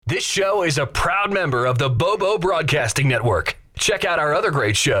This show is a proud member of the Bobo Broadcasting Network. Check out our other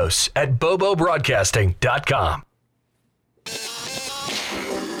great shows at bobobroadcasting.com.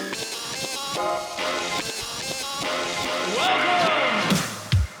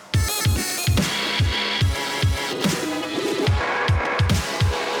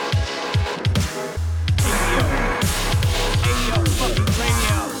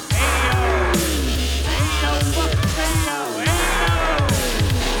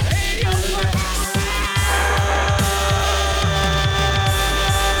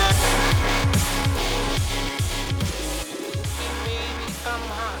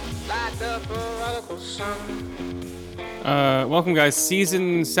 Welcome, guys.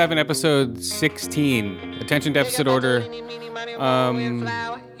 Season 7, episode 16. Attention deficit order. What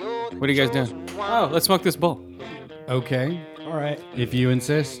are you guys doing? Oh, let's smoke this bowl. Okay. All right. If you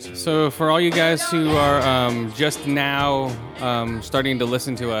insist. So for all you guys who are just now starting to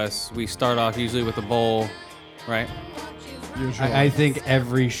listen to us, we start off usually with a bowl, right? Usually. I think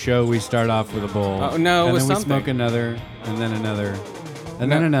every show we start off with a bowl. Oh, no, and with then we something. smoke another, and then another,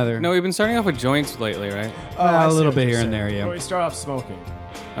 and then another. No, we've been starting off with joints lately, right? A I see little what bit you're here and saying. there, yeah. But we start off smoking.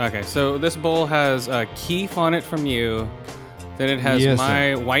 Okay, so this bowl has Keef on it from you. Then it has Yes,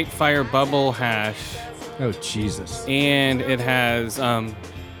 my White Fire Bubble hash. Oh, Jesus. And it has, I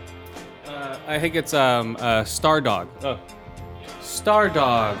think it's Star Dog. Oh. Star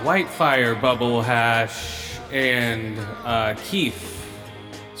Dog, White Fire Bubble hash, and Keef.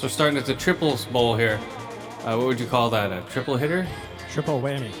 So starting as a triples bowl here. What would you call that? A triple hitter? Triple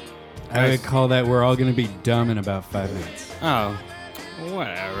whammy. I would call that we're all going to be dumb in about 5 minutes. Oh,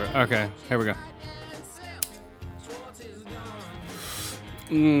 whatever. Okay, here we go.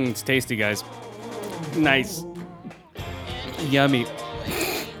 It's tasty, guys. Nice. Yummy.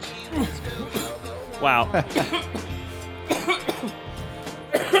 Wow.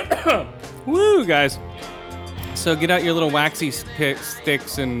 Woo, guys. So get out your little waxy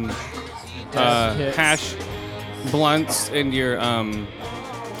sticks and Hits. hash blunts and your,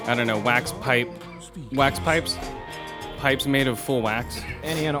 I don't know, wax pipes? Pipes made of full wax.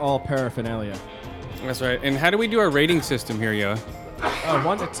 Any and all paraphernalia. That's right. And how do we do our rating system here, yo?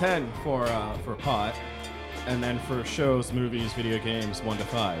 1 to 10 for pot, and then for shows, movies, video games, 1 to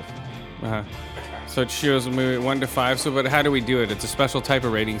 5. Uh-huh. So it shows a movie 1 to 5. So, but how do we do it? It's a special type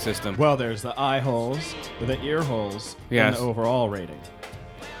of rating system. Well, there's the eye holes, the ear holes, Yes. and the overall rating.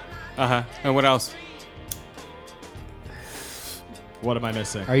 Uh-huh. And what else? What am I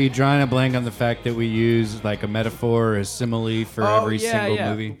missing? Are you drawing a blank on the fact that we use like a metaphor or a simile for every single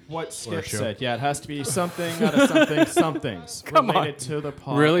movie? What or Skip show? said. Yeah, it has to be something out of something, somethings. Come on. related to the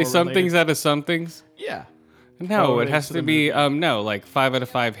pot. Really? or Something's related- out of somethings? Yeah. No, it Related has to to the be no, like 5 out of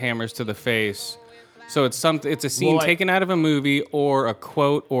 5 hammers to the face. So it's it's a scene Well, taken out of a movie or a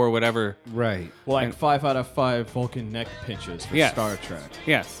quote or whatever. Right. Well, like 5 out of 5 Vulcan neck pinches for Yes. Star Trek.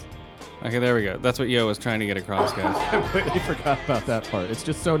 Yes. Okay, there we go. That's what Yo was trying to get across, guys. I completely forgot about that part. It's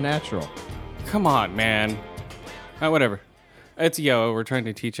just so natural. Come on, man. Whatever. It's Yo. We're trying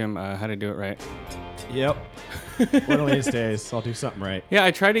to teach him how to do it right. Yep. One of these days, I'll do something right. Yeah, I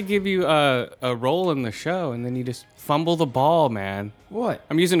try to give you a role in the show, and then you just fumble the ball, man. What?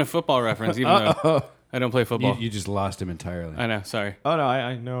 I'm using a football reference, even though I don't play football. You just lost him entirely. I know, sorry. Oh, no,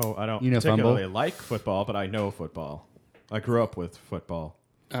 I know. I don't You know particularly fumble? like football, but I know football. I grew up with football.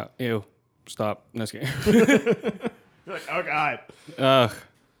 Oh, ew. Stop. No, just kidding. Like, oh, God. Ugh.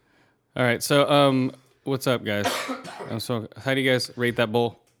 All right, so what's up, guys? How do you guys rate that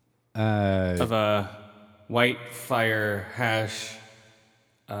bowl of White Fire hash?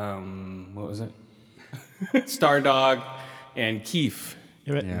 What was it? Star Dog and Keef.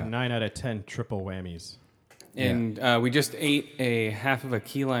 Give it Yeah. 9 out of 10 triple whammies. And we just ate a half of a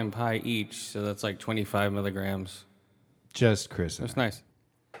key lime pie each, so that's like 25 milligrams. Just Chris. and That's nice.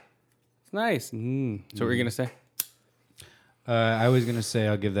 It's nice. So what were you going to say? I was going to say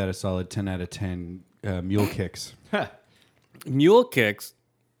I'll give that a solid 10 out of 10 mule kicks. Mule kicks.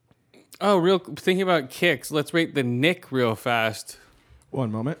 Oh, thinking about kicks, let's rate the Nick real fast.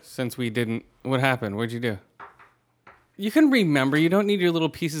 One moment. Since we didn't, what happened? What'd you do? You can remember. You don't need your little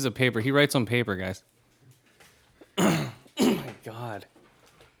pieces of paper. He writes on paper, guys. Oh my God.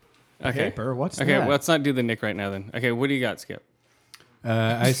 Okay. Paper? What's Okay, that? let's not do the Nick right now then. Okay, what do you got, Skip?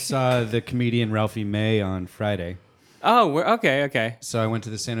 I saw the comedian Ralphie May on Friday. Oh, okay. So I went to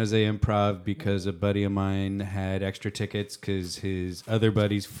the San Jose Improv because a buddy of mine had extra tickets because his other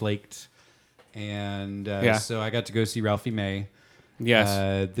buddies flaked. And so I got to go see Ralphie May.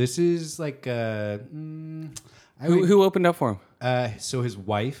 Yes. This is like... Who opened up for him? So his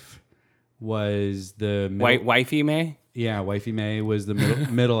wife was the middle, Wifey May. Yeah, Wifey May was the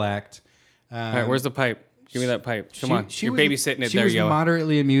middle act. All right, where's the pipe? Give me that pipe. Come on. You're babysitting it she there, was yo.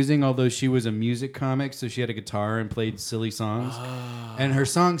 moderately amusing, although she was a music comic, so she had a guitar and played silly songs. And her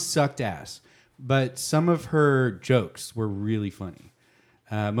songs sucked ass. But some of her jokes were really funny.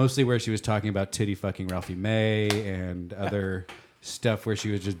 Mostly where she was talking about titty fucking Ralphie May and other stuff where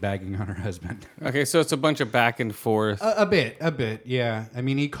she was just bagging on her husband. Okay, so it's a bunch of back and forth. A bit, yeah. I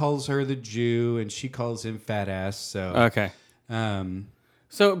mean, he calls her the Jew, and she calls him fat ass. So Okay.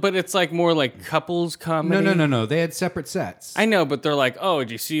 So, but it's like more like couples comedy. No. They had separate sets. I know, but they're like, oh,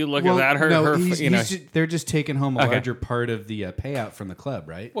 did you see? Look at that. They're just taking home a larger part of the payout from the club,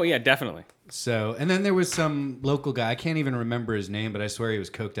 right? Well, yeah, definitely. So, and then there was some local guy. I can't even remember his name, but I swear he was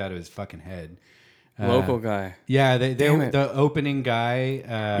coked out of his fucking head. Local guy. Yeah, Damn it. the opening guy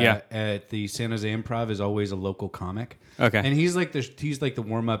at the San Jose Improv is always a local comic. Okay. And he's like the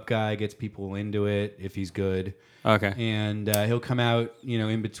warm up guy, gets people into it if he's good. Okay. And he'll come out,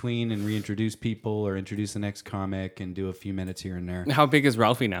 in between and reintroduce people or introduce the next comic and do a few minutes here and there. How big is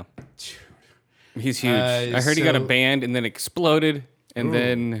Ralphie now? He's huge. I heard he got a band and then exploded. And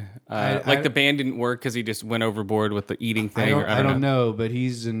then, the band didn't work because he just went overboard with the eating thing. I don't know, but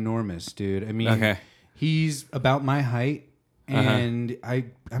he's enormous, dude. I mean, he's about my height, and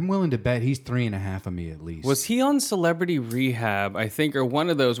I'm willing to bet he's 3.5 of me at least. Was he on Celebrity Rehab, I think, or one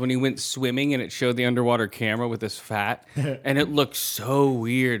of those when he went swimming and it showed the underwater camera with his fat? And it looked so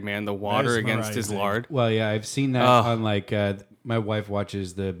weird, man, the water against his lard. Well, yeah, I've seen that on my wife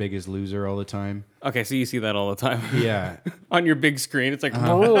watches The Biggest Loser all the time. Okay, so you see that all the time. Yeah. On your big screen. It's like,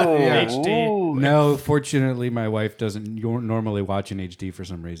 HD. No, fortunately, my wife doesn't normally watch in HD for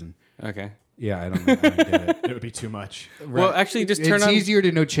some reason. Okay. Yeah, I don't know how I get it. It would be too much. Well, actually, just turn it's on... It's easier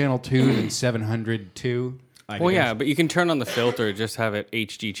to know Channel 2 than 702. Well, yeah, but you can turn on the filter, just have it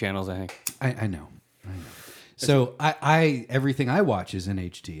HD channels, I think. I know. So I everything I watch is in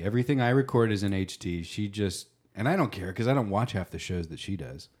HD. Everything I record is in HD. She just... And I don't care because I don't watch half the shows that she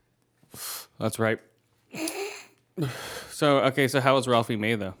does. That's right. So how was Ralphie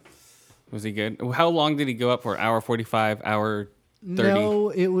May, though? Was he good? How long did he go up for? Hour 45, hour 30? No,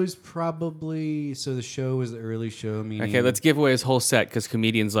 it was probably... So the show was the early show, meaning... Okay, let's give away his whole set because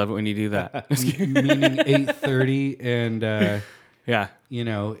comedians love it when you do that. meaning 8:30, and... yeah.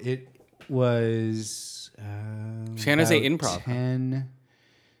 It was... San Jose Improv.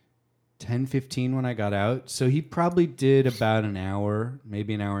 10:15 when I got out. So he probably did about an hour,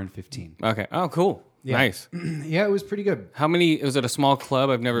 maybe an hour and 15. Okay. Oh, cool. Yeah. Nice. Yeah, it was pretty good. How many? Was it a small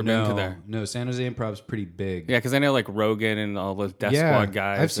club? I've never been to there. No, San Jose Improv's pretty big. Yeah, because I know like Rogan and all those Death Squad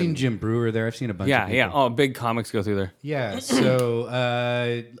guys. I've seen Jim Brewer there. I've seen a bunch of people. Yeah. Oh, big comics go through there. Yeah, so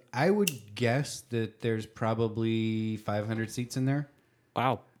I would guess that there's probably 500 seats in there.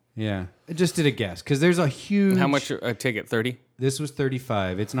 Wow. Yeah, I just did a guess because there's a huge... How much a ticket? 30? This was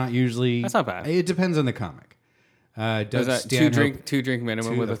 35. It's not usually... That's not bad. It depends on the comic. Doug Is that Stanhope, two drink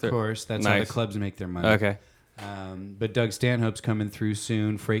minimum with a Of course, that's how the clubs make their money. Okay. But Doug Stanhope's coming through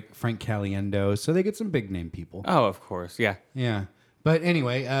soon. Frank Caliendo, so they get some big name people. Oh, of course, yeah. Yeah. But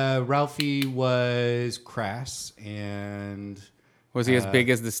anyway, Ralphie was crass and... Was he as big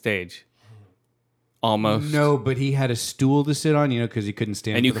as the stage? Almost. No, but he had a stool to sit on, because he couldn't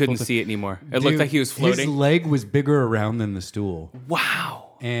stand. And you couldn't see it anymore. It looked like he was floating. His leg was bigger around than the stool.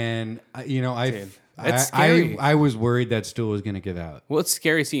 Wow. And That's scary. I was worried that stool was going to give out. Well, it's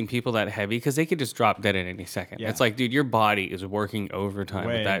scary seeing people that heavy because they could just drop dead at any second. Yeah. It's like, dude, your body is working overtime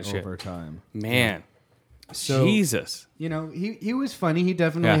with that shit. Overtime. Man. So, Jesus. He was funny. He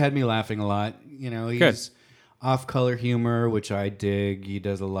definitely had me laughing a lot. He's Good. off-color humor, which I dig. He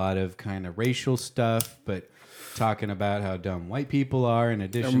does a lot of kind of racial stuff, but talking about how dumb white people are in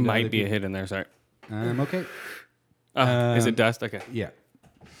addition There to might other be a people. hit in there, sorry. Okay. Is it dust? Okay. Yeah.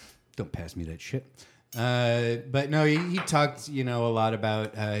 Don't pass me that shit. But no, he talked, a lot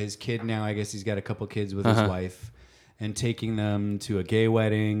about his kid now. I guess he's got a couple kids with his wife and taking them to a gay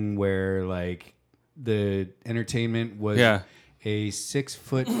wedding where like the entertainment was a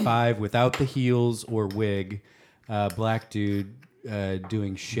 6'5" without the heels or wig, black dude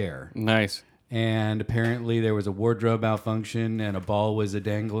doing Cher. Nice. And apparently there was a wardrobe malfunction and a ball was a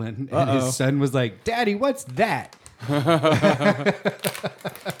dangling. And his son was like, "Daddy, what's that?"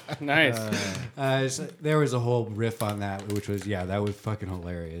 Nice. So there was a whole riff on that, which was, that was fucking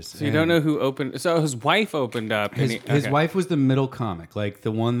hilarious. So you don't know who opened... So his wife opened up. His wife was the middle comic, like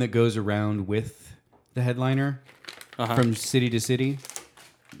the one that goes around with the headliner from city to city.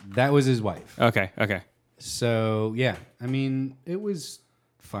 That was his wife. Okay. So, I mean, it was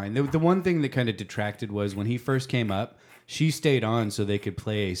fine. The one thing that kind of detracted was when he first came up, she stayed on so they could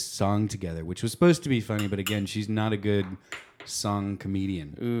play a song together, which was supposed to be funny. But again, she's not a good song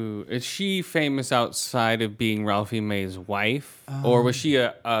comedian. Ooh, is she famous outside of being Ralphie May's wife, or was she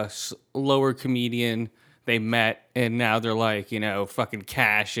a lower comedian? They met and now they're like, fucking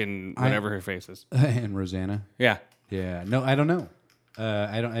Cash and whatever her face is. And Rosanna. Yeah. Yeah. No, I don't know.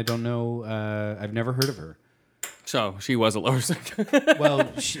 I don't know. I've never heard of her. So she was a lower. Well,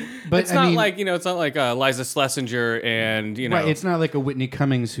 but It's not like Liza Schlesinger and right. It's not like a Whitney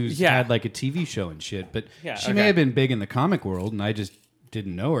Cummings who's Yeah. had like a TV show and shit. But Yeah, she may have been big in the comic world, and I just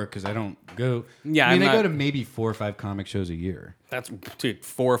didn't know her because I don't go. Yeah, I mean, I'm I go not- to maybe 4 or 5 comic shows a year. That's dude,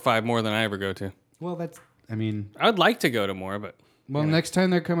 4 or 5 more than I ever go to. Well, that's. I mean, I would like to go to more, but next time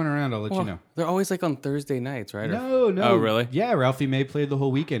they're coming around, I'll let you know. they're always like on Thursday nights, right? No. Oh, really? Yeah, Ralphie May played the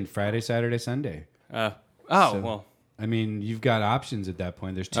whole weekend, Friday, Saturday, Sunday. Well. I mean, you've got options at that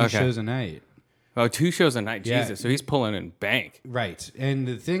point. There's 2 Okay. shows a night. Oh, 2 shows a night. Yeah. Jesus. So he's pulling in bank. Right. And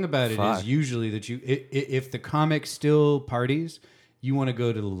the thing about it Fuck. is usually that if the comic still parties, you want to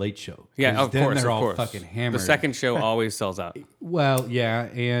go to the late show. Yeah, 'Cause of then course. they're of all course. fucking hammered. The second show always sells out. Well, yeah,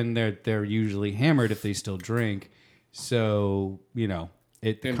 and they're usually hammered if they still drink. So, the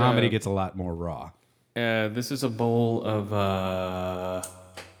And, comedy gets a lot more raw. This is a bowl of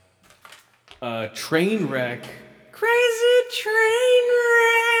train wreck. Crazy train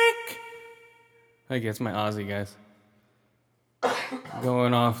wreck. I guess my Aussie guys.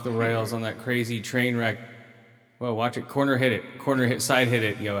 Going off the rails on that crazy train wreck. Well, watch it. Corner hit it. Corner hit. Side hit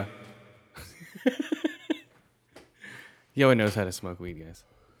it, Yoa. Yoa knows how to smoke weed, guys.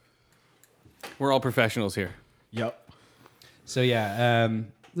 We're all professionals here. Yep. So yeah,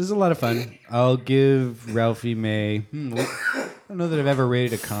 this is a lot of fun. I'll give Ralphie May. I don't know that I've ever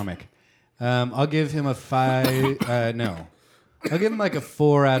rated a comic. I'll give him a 5. No, I'll give him like a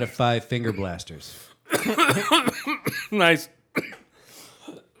 4 out of 5 finger blasters. Nice.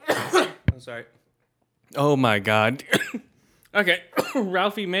 I'm sorry. Oh my God. Okay,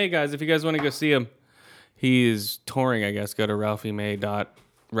 Ralphie May, guys. If you guys want to go see him, he is touring. I guess go to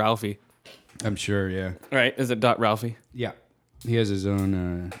ralphiemay.ralphie. I'm sure. Yeah. All right, is it .ralphie? Yeah. He has his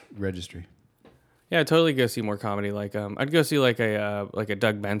own registry. Yeah, I'd totally go see more comedy. Like, I'd go see like a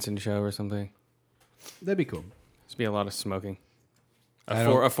Doug Benson show or something. That'd be cool. Just be a lot of smoking. I A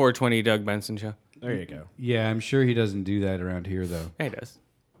don't- 420 Doug Benson show. There you go. Yeah, I'm sure he doesn't do that around here though. Yeah, he does.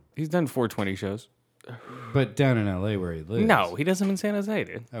 He's done 420 shows. But down in LA where he lives. No, he does them in San Jose,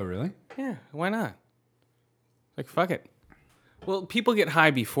 dude. Oh, really? Yeah, why not? Like, fuck it. Well, people get high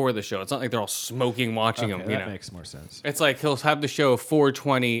before the show. It's not like they're all smoking watching Okay, him. that makes more sense. It's like he'll have the show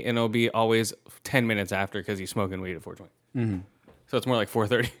 4:20 and it'll be always 10 minutes after because he's smoking weed at 4:20. Mm-hmm. So it's more like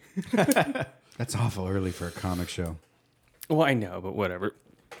 4:30. That's awful early for a comic show. Well, I know, but whatever.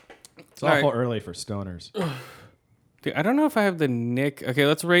 It's All awful right. early for stoners. Dude, I don't know if I have the Nick. Okay,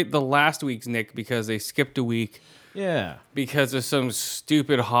 let's rate the last week's Nick because they skipped a week Yeah. because of some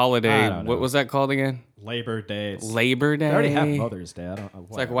stupid holiday. I don't know. What was that called again? Labor Day. Labor Day. They already have Mother's Day. I don't know.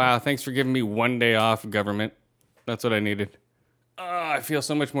 It's like, wow, thanks for giving me one day off, government. That's what I needed. I feel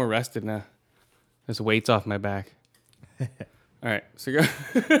so much more rested now. This weight's off my back. All right, so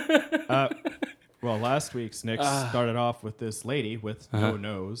go. Well, last week's Nick started off with this lady with no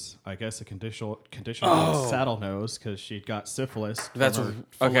nose. I guess a condition called saddle nose because she'd got syphilis from That's her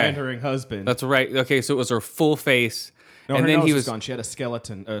okay. philandering husband. That's right. Okay, so it was her full face, no, and her then nose he was was. gone. She had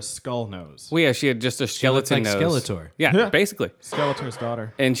a skull nose. Well, yeah, she had just a skeleton like nose. Skeletor. Yeah, basically. Skeletor's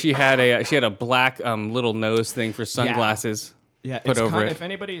daughter. And she had a black little nose thing for sunglasses. Yeah, Put over it. If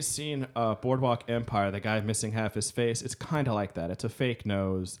anybody's seen Boardwalk Empire, the guy missing half his face, it's kind of like that. It's a fake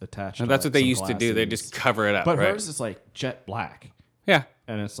nose attached. And to that's like what they some used to do. They glasses. just cover it up. But right? hers is like jet black, Yeah.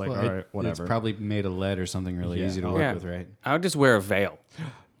 and it's like Well, all right, whatever. It's probably made of lead or something really Yeah. easy to work Yeah. with, right? I would just wear a veil.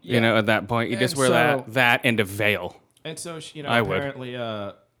 You know, at that point, you just And wear so- that and a veil. And so, she, I would. apparently,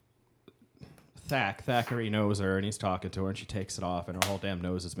 Thackeray knows her, and he's talking to her, and she takes it off, and her whole damn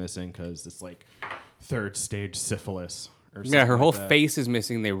nose is missing because it's like 3rd stage syphilis. Or Yeah, her something whole like that. face is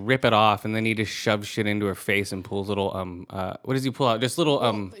missing. They rip it off, and then he just shoves shit into her face and pulls little what does he pull out? Just little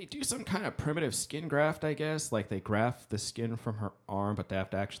They do some kind of primitive skin graft, I guess. Like they graft the skin from her arm, but they have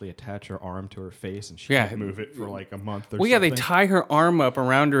to actually attach her arm to her face, and she Yeah. can't move it for like a month or Well, yeah, they something. tie her arm up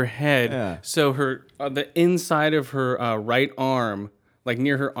around her head, Yeah. so her the inside of her right arm, like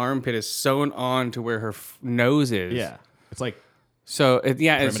near her armpit, is sewn on to where her nose is. Yeah, it's like So it's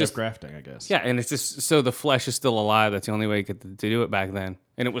primitive just grafting, I guess. yeah, and it's just so the flesh is still alive. That's the only way you could to do it back then,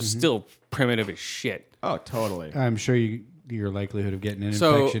 and it was still primitive as shit. Oh, totally. I'm sure your likelihood of getting an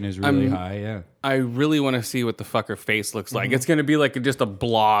So, infection is really I'm- high. Yeah. I really want to see what the fuck her face looks like. It's gonna be like just a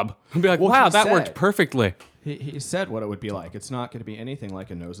blob. I'll be like, Well, wow, he that worked said- perfectly. He said what it would be like. It's not going to be anything like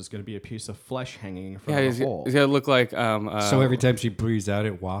a nose. It's going to be a piece of flesh hanging from Yeah, the he's hole. gonna look like So every time she breathes out,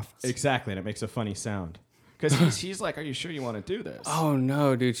 it wafts. Exactly, and it makes a funny sound. Because he's like, "Are you sure you want to do this?" Oh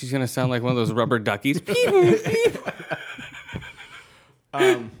no, dude, she's gonna sound like one of those rubber duckies.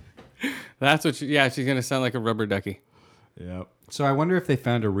 That's what. She's gonna sound like a rubber ducky. Yep. So I wonder if they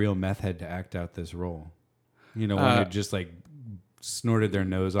found a real meth head to act out this role. You know, when it just like snorted their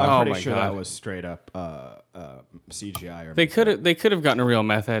nose off. Oh I'm my pretty sure God. that was straight up CGI. Or They could have gotten a real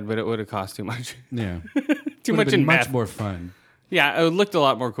meth head, but it would have cost too much. Yeah. Too Would've much been in much meth. more fun. Yeah, it looked a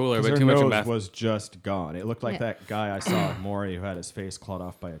lot more cooler, but her too much in nose meth. was just gone. It looked like Yeah. that guy I saw at Maury who had his face clawed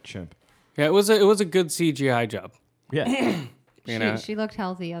off by a chimp. Yeah, it was a good CGI job. Yeah. You know, She looked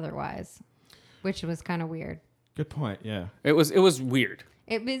healthy otherwise, which was kind of weird. Good point. Yeah. it was weird.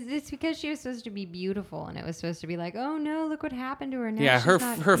 It's because she was supposed to be beautiful, and it was supposed to be like, oh no, look what happened to her. Now Yeah, she's her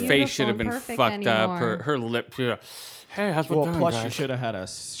not face beautiful should have and been perfect fucked up. anymore. Her lip. Hey, how's Well, it going, plus she guys? should have had a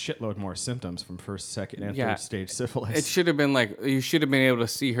shitload more symptoms from first, second, and Yeah. third stage syphilis. It should have been like you should have been able to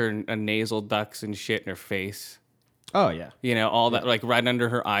see her nasal ducts and shit in her face. Oh yeah. You know, all that like right under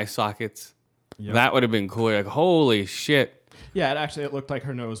her eye sockets. Yep. That would have been cool. Like, holy shit. Yeah. It looked like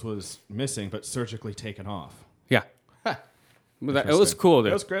her nose was missing, but surgically taken off. Yeah. But it was cool, dude.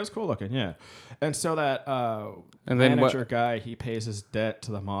 It was great. It was cool looking, yeah. And so that And then manager what- guy, he pays his debt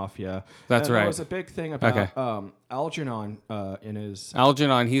to the mafia. That's and right. There was a big thing about Okay. Algernon in his.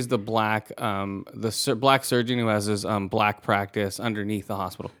 Algernon, he's the black black surgeon who has his black practice underneath the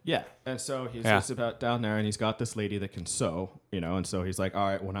hospital. Yeah, and so he's Yeah. just about down there, and he's got this lady that can sew, and so he's like, all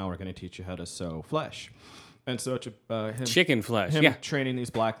right, well now we're going to teach you how to sew flesh. And so him, Chicken flesh. him Yeah. training these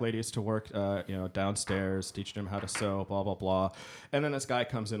black ladies to work, downstairs, teaching them how to sew, blah blah blah. And then this guy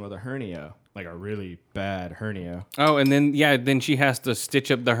comes in with a hernia, like a really bad hernia. Oh, and then she has to stitch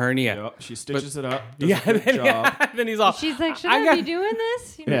up the hernia. Yep, she stitches it up. Does Yeah, a good job. then he's all. She's like, should I I, got- be doing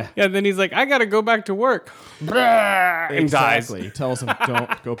this? You know? Yeah. Yeah, then he's like, I gotta go back to work. And dies. Exactly. He tells him,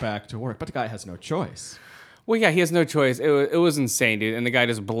 don't go back to work. But the guy has no choice. Well, yeah, he has no choice. It was insane, dude. And the guy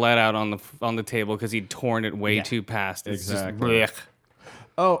just bled out on the table because he'd torn it way too past. It's Exactly. Just, blech.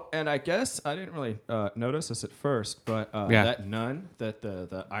 Oh, and I guess I didn't really notice this at first, but Yeah. that nun that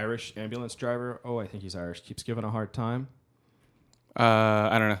the Irish ambulance driver, I think he's Irish, keeps giving a hard time.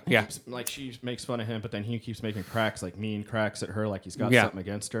 I don't know. Yeah. Like she makes fun of him, but then he keeps making cracks, like mean cracks at her, like he's got Yeah. something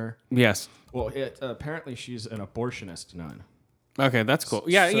against her. Yes. Well, apparently she's an abortionist nun. Okay, that's cool.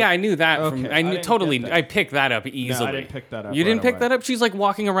 Yeah, So- yeah, I knew that. okay, I I knew didn't totally. get that. I picked that up easily. didn't pick that up You didn't right pick away. that up. She's like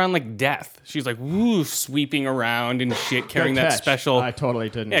walking around like death. She's like woo, sweeping around and shit, carrying Good that catch. special. I totally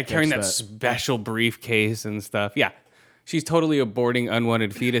didn't. Yeah, carrying catch that special briefcase and stuff. Yeah, she's totally aborting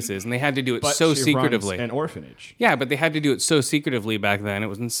unwanted fetuses, and they had to do it But so she secretively. runs an orphanage. Yeah, but they had to do it so secretively back then. It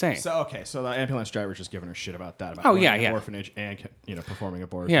was insane. So so the ambulance driver's just giving her shit about that. About Oh, running yeah, an yeah. orphanage and performing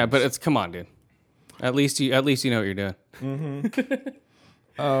abortions. Yeah, but it's come on, dude. At least you know what you're doing.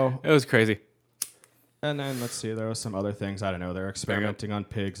 oh, It was crazy. and then let's see, there was some other things. I don't know. They're experimenting on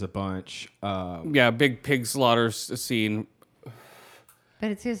pigs a bunch. Yeah, big pig slaughter scene.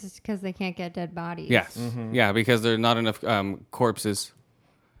 But it's just because they can't get dead bodies. Yes, yeah, because there are not enough corpses.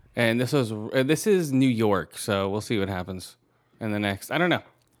 And this is New York, so we'll see what happens in the next. I don't know.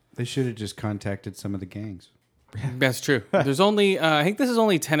 They should have just contacted some of the gangs. That's true. There's only I think this is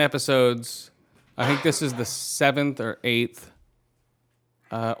only 10 episodes. I think this is the 7th or 8th.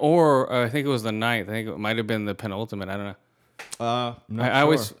 Or I think it was the 9th. I think it might have been the penultimate. I don't know. Not I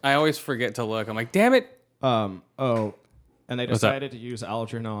sure. always forget to look. I'm like, damn it, and they What's that? decided to use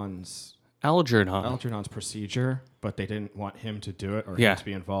Algernon's Algernon. procedure, but they didn't want him to do it or Yeah. him to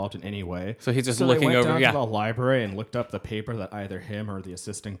be involved in any way. So he's just they looking went over- down yeah. to the library and looked up the paper that either him or the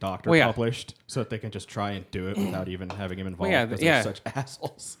assisting doctor Well, yeah. published, so that they can just try and do it without even having him involved. yeah, because yeah. they're such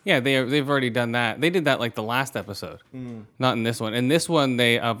assholes. Yeah, they've already done that. They did that like the last episode, not in this one. In this one,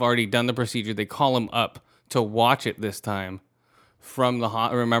 they have already done the procedure. They call him up to watch it this time from the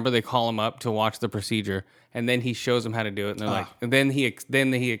remember they call him up to watch the procedure, and then he shows them how to do it, and they're like, and then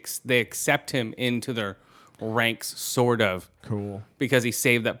they accept him into their ranks, sort of, Cool. because he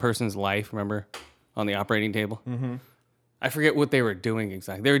saved that person's life. Remember, on the operating table. Mm-hmm. I forget what they were doing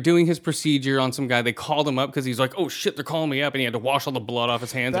exactly. They were doing his procedure on some guy. They called him up because he's like, "Oh shit, they're calling me up," and he had to wash all the blood off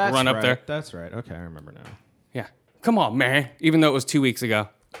his hands and run up there. That's right. Okay, I remember now. Yeah, come on, man. Even though it was 2 weeks ago,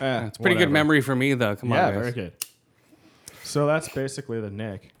 it's pretty good whatever. memory for me, though. Come on, Yeah, guys. very good. So that's basically the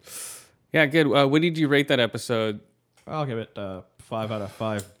Nick. Yeah, good. What did you rate that episode? I'll give it 5 out of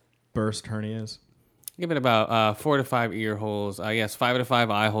 5 burst hernias. Give it about 4 to 5 ear holes. Yes, 5 out of 5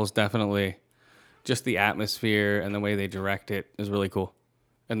 eye holes, definitely. Just the atmosphere and the way they direct it is really cool.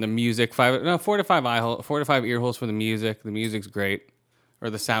 And the music, 4 to 5 ear holes for the music. The music's great, or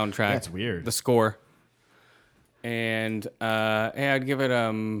the soundtrack. That's weird. The score. And I'd give it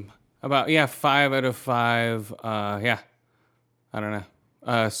about 5 out of 5. I don't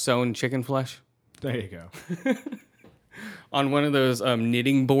know. Sewn chicken flesh There you go. on one of those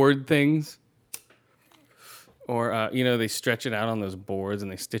knitting board things. Or, they stretch it out on those boards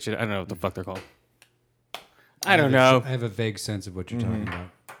and they stitch it. I don't know what the fuck they're called. I don't know. I have a vague sense of what you're talking about.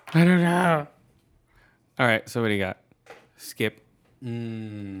 I don't know. All right, so what do you got? Skip.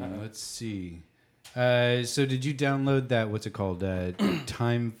 Let's see. So did you download that? What's it called?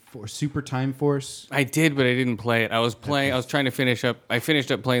 Super Time Force? I did, but I didn't play it. I was trying to finish up. I finished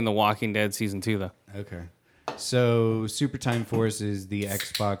up playing The Walking Dead season 2 though. Okay. So Super Time Force is the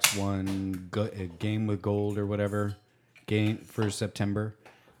Xbox One game with gold or whatever game for September.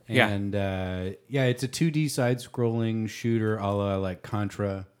 Yeah. And it's a 2D side-scrolling shooter a la like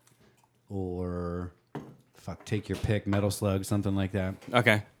Contra or take your pick, Metal Slug, something like that.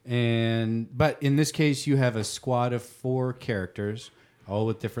 Okay. But in this case, you have a squad of 4 characters, all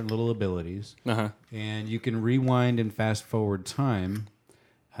with different little abilities. Uh-huh. And you can rewind and fast forward time.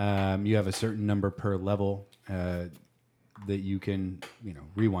 You have a certain number per level that you can,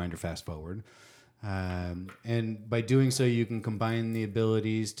 rewind or fast forward. And by doing so, you can combine the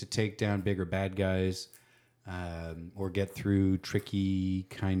abilities to take down bigger bad guys or get through tricky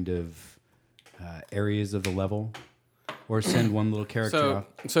kind of areas of the level. Or send one little character off.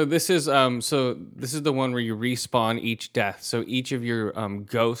 So this is the one where you respawn each death. So each of your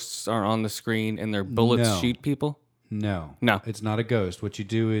ghosts are on the screen and their bullets No. shoot people. No. No. It's not a ghost. What you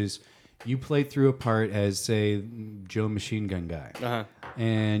do is you play through a part as, say, Joe Machine Gun Guy. Uh-huh.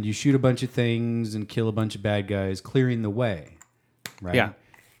 And you shoot a bunch of things and kill a bunch of bad guys, clearing the way. Right? Yeah.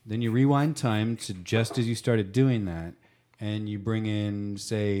 Then you rewind time to just as you started doing that, and you bring in,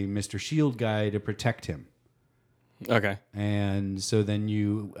 say, Mr. Shield Guy to protect him. Okay. And so then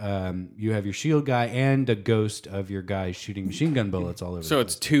you have your shield guy and a ghost of your guy shooting machine gun bullets all over. So the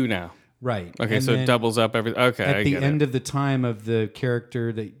it's place. 2 now. Right. Okay, And so it then doubles up every. Okay, at I the get end it. of the time of the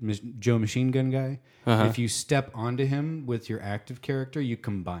character that Joe Machine Gun Guy, if you step onto him with your active character, you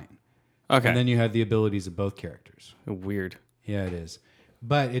combine. Okay. And then you have the abilities of both characters. Weird. Yeah, it is.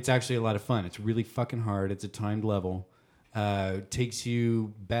 But it's actually a lot of fun. It's really fucking hard. It's a timed level. Takes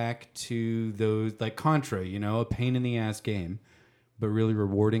you back to those like Contra, a pain in the ass game, but really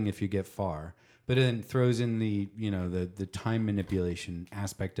rewarding if you get far. But then throws in the the time manipulation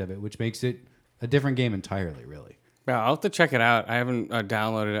aspect of it, which makes it a different game entirely, really. Yeah, I'll have to check it out. I haven't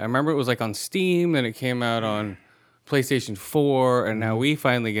downloaded it. I remember it was like on Steam, then it came out on PlayStation 4, and now we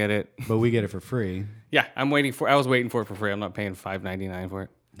finally get it. But we get it for free. Yeah, I was waiting for it for free. I'm not paying $5.99 for it.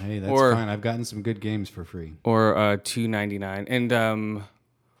 Hey, that's Or- fine. I've gotten some good games for free. Or $2.99. And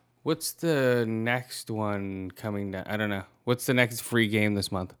what's the next one coming down? I don't know. What's the next free game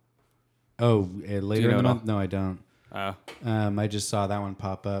this month? Oh, later know in the it all? month? No, I don't. Oh. I just saw that one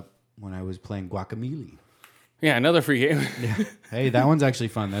pop up when I was playing Guacamelee. Yeah, another free game. Hey, that one's actually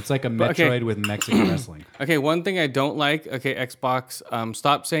fun. That's like a Metroid Okay. with Mexican wrestling. Okay, one thing I don't like. Okay, Xbox,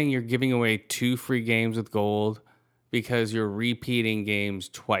 stop saying you're giving away 2 free games with gold because you're repeating games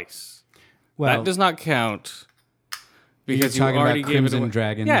twice. Well, That does not count. Because You're you talking already about gave it Crimson away.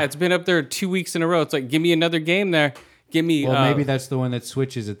 Dragon. Yeah, it's been up there 2 weeks in a row. It's like, give me another game there. Give me. well, maybe that's the one that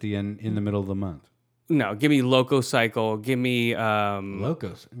switches at the end in the middle of the month. No, give me Loco Cycle. Give me.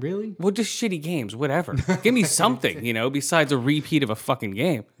 Locos, really? Well, just shitty games, whatever. Give me something, besides a repeat of a fucking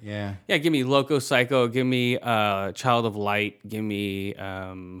game. Yeah. Yeah, give me Loco Psycho. Give me Child of Light. Give me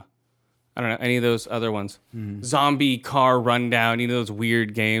I don't know any of those other ones. Zombie Car Rundown. Those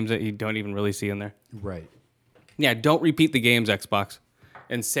weird games that you don't even really see in there. Right. Yeah, don't repeat the games, Xbox,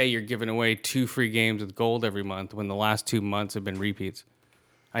 and say you're giving away 2 free games with gold every month when the last 2 months have been repeats.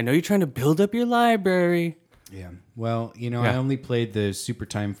 I know you're trying to build up your library. Yeah. Well, I Yeah. only played the Super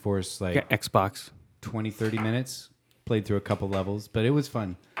Time Force like Yeah, Xbox. 20, 30 minutes. Played through a couple levels, but it was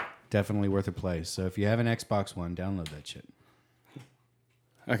fun. Definitely worth a play. So if you have an Xbox One, download that shit.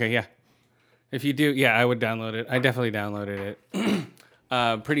 Okay, yeah. If you do, yeah, I would download it. I definitely downloaded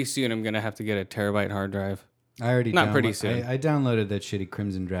it. Pretty soon, I'm gonna have to get a terabyte hard drive. I already Not pretty soon. I downloaded that shitty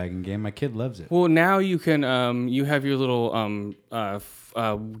Crimson Dragon game. My kid loves it. Well, now you can. You have your little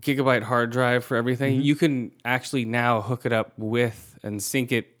gigabyte hard drive for everything. You can actually now hook it up with and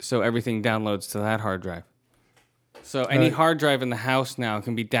sync it so everything downloads to that hard drive. So any hard drive in the house now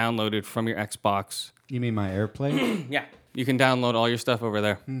can be downloaded from your Xbox. You mean my AirPlay? Yeah, you can download all your stuff over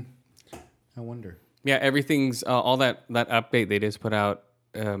there. I wonder. Yeah, everything's all that update they just put out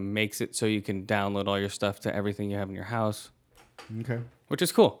makes it so you can download all your stuff to everything you have in your house, Okay. which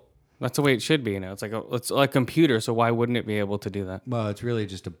is cool. That's the way it should be. It's like it's like a computer, so why wouldn't it be able to do that? Well, it's really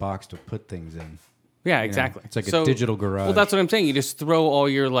just a box to put things in. Yeah, exactly. It's like a digital garage. Well, that's what I'm saying. You just throw all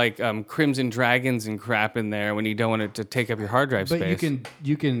your like Crimson Dragons and crap in there when you don't want it to take up your hard drive But space.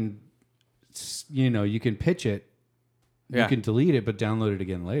 you can pitch it. Yeah. You can delete it, but download it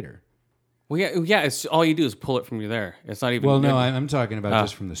again later. Well, yeah. It's all you do is pull it from you there. It's not even. Well, no, I'm talking about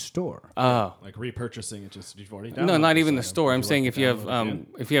just from the store. Oh. Like repurchasing it, just you've already done. No, not even the store. I'm saying if you have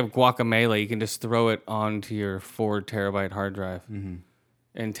Guacamelee, you can just throw it onto your 4 terabyte hard drive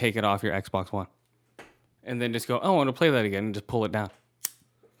and take it off your Xbox One, and then just go, oh, I want to play that again, and just pull it down.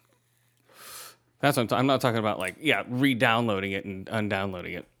 That's what I'm not talking about. Like, re-downloading it and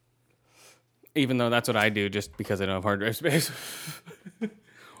undownloading it. Even though that's what I do, just because I don't have hard drive space.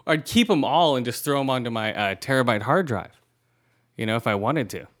 I'd keep them all and just throw them onto my terabyte hard drive. If I wanted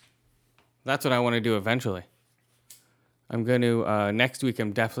to. That's what I want to do eventually. I'm going to, next week,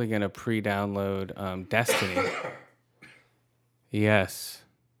 I'm definitely going to pre-download Destiny. Yes.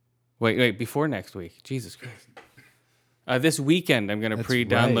 Wait, before next week. Jesus Christ. This weekend, I'm going to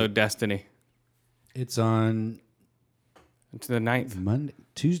pre-download right. Destiny. It's on It's the 9th.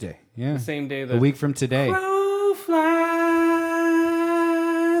 Tuesday. Yeah. The same day a week from today. Crow flies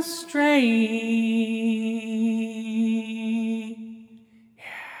straight. Yeah.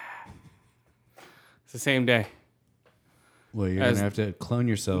 It's the same day. Well, you're going to have to clone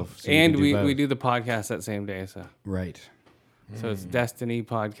yourself. So And you can we both. do the podcast that same day. So Right. it's Destiny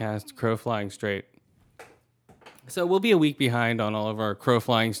podcast, Crow Flying Straight. So we'll be a week behind on all of our Crow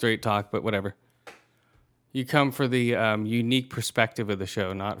Flying Straight talk, but whatever. You come for the unique perspective of the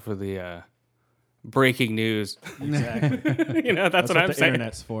show, not for the breaking news. Exactly. That's what I'm the saying.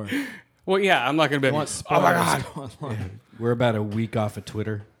 internet's for. Well, yeah, I'm not going to be like, oh my God. We're about a week off of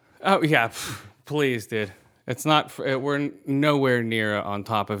Twitter. Oh, yeah. Please, dude. It's not, we're nowhere near on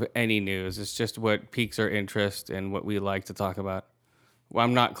top of any news. It's just what piques our interest and what we like to talk about. Well,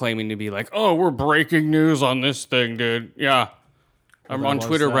 I'm not claiming to be like, oh, we're breaking news on this thing, dude. Yeah. I'm on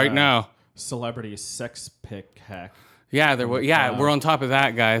Twitter right now. Celebrity sex pic hack. Yeah, we're on top of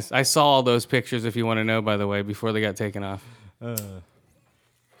that, guys. I saw all those pictures, if you want to know, by the way, before they got taken off.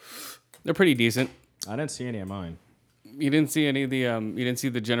 They're pretty decent. I didn't see any of mine. You didn't see any of the you didn't see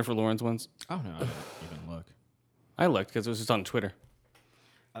the Jennifer Lawrence ones? Oh no, I didn't even look. I looked because it was just on Twitter.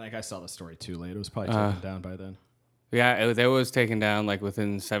 I think I saw the story too late. It was probably taken down by then. Yeah, it was taken down like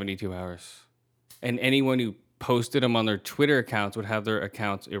within 72 hours. And anyone who posted them on their Twitter accounts would have their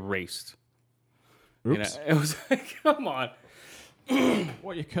accounts erased. Oops. It was like, come on.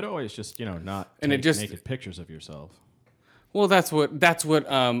 Well, you could always just not And take it just- naked pictures of yourself. Well, that's what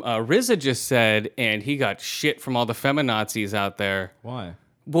RZA just said, and he got shit from all the feminazis out there. Why?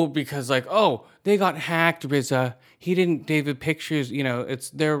 Well, because they got hacked, RZA. He didn't David pictures.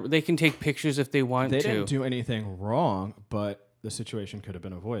 They can take pictures if they want They to. didn't do anything wrong, but the situation could have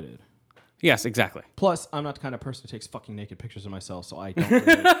been avoided. Yes, exactly. Plus, I'm not the kind of person who takes fucking naked pictures of myself, so I don't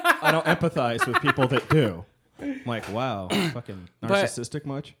I don't empathize with people that do. I'm like, wow, fucking narcissistic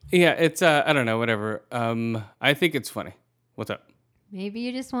much? Yeah, it's I don't know, whatever. I think it's funny. What's up? Maybe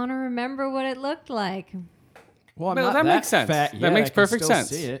you just want to remember what it looked like. Well, I'm No, not that makes sense. fat That yet. makes I can perfect still sense.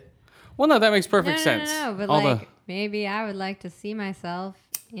 See it. Well, no, that makes perfect No, sense. but All maybe I would like to see myself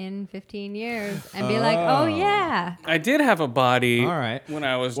in 15 years and be like, oh yeah. I did have a body All right. when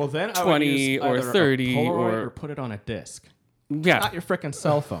I was Well, then I would 20 use or either a 30 Polaroid or put it on a disc. yeah. Not your freaking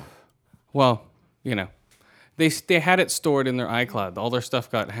cell phone. Well, they had it stored in their iCloud. All their stuff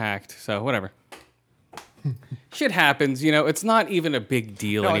got hacked, so whatever. Shit happens, It's not even a big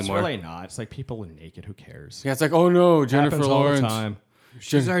deal No, anymore. it's really not. It's like people are naked. Who cares? Yeah, it's like, oh no, Jennifer Happens Lawrence. all the time.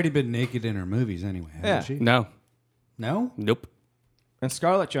 She's already been naked in her movies anyway, hasn't Yeah. she? No, No? nope. And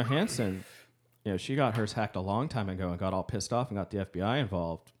Scarlett Johansson, she got hers hacked a long time ago and got all pissed off and got the FBI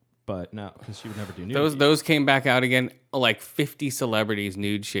involved. But no, because she would never do nudity. Those came back out again. Like 50 celebrities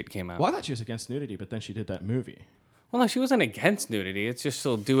nude shit came out. Well, I thought she was against nudity, but then she did that movie. Well, no, she wasn't against nudity. It's just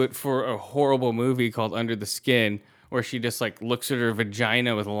she'll do it for a horrible movie called Under the Skin, where she just looks at her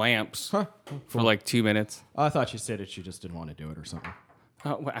vagina with lamps for 2 minutes. I thought she said she just didn't want to do it or something.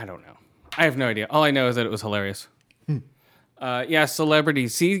 Well, I don't know. I have no idea. All I know is that it was hilarious. Yeah,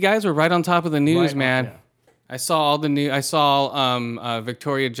 celebrities. See, guys, we're right on top of the news, Right on, man. yeah. I saw all the news. I saw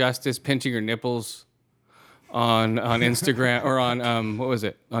Victoria Justice pinching her nipples on Instagram or on what was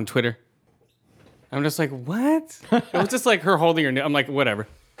it, on Twitter. I'm just like, what? It was just like her holding her. I'm like, whatever.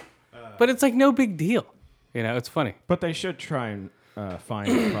 But it's like no big deal. It's funny. But they should try and find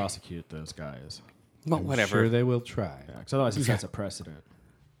and prosecute those guys. Well, whatever. Sure, they will try. Because otherwise it sets a precedent.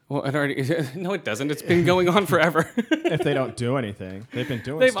 Well, it already no, it doesn't. It's been going on forever. If they don't do anything, they've been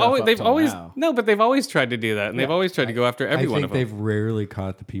doing stuff up they've till always now. no, but they've always tried to do that, and they've always tried to go after every I one think of them. they've rarely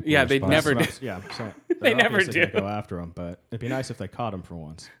caught the people. Yeah, they never responsible. do. Yeah, so They never obviously do. gonna go after him, but it'd be nice if they caught him for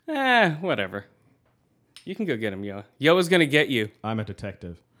once. Whatever. You can go get him, Yoa. Yoa's gonna get you, I'm a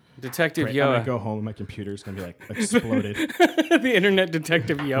detective. Detective I'm Yoa. gonna go home and my computer's gonna be like exploded. The internet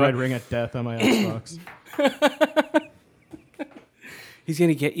detective Yoa. Red ring of death on my Xbox. He's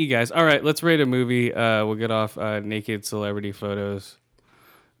gonna get you guys. All right, let's rate a movie. We'll get off naked celebrity photos.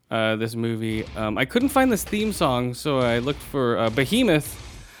 This movie, I couldn't find this theme song, so I looked for Behemoth,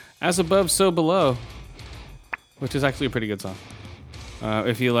 As Above, So Below, which is actually a pretty good song.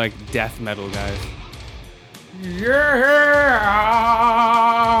 If you like death metal, guys. Yeah,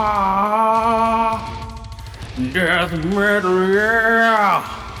 death metal,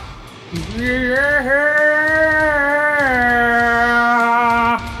 yeah.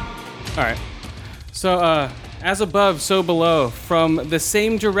 All right. So, As Above, So Below, from the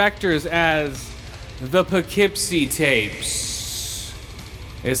same directors as the Poughkeepsie Tapes.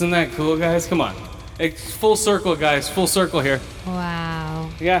 Isn't that cool, guys? Come on. It's full circle, guys. Full circle here. Wow.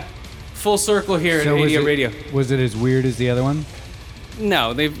 Yeah. Full circle here at ADO Radio. Was it as weird as the other one?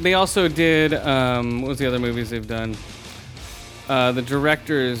 No, they also did, what was the other movies they've done? The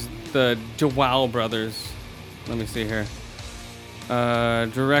directors, the DeWow brothers. Let me see here.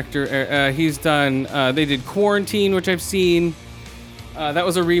 Director, he's done, they did Quarantine, which I've seen. That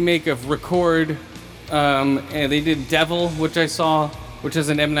was a remake of Record. And they did Devil, which I saw, which is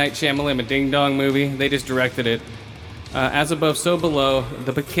an M. Night Shyamalan, a Ding Dong movie. They just directed it. As Above, So Below,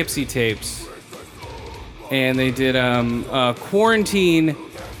 the Poughkeepsie Tapes. And they did Quarantine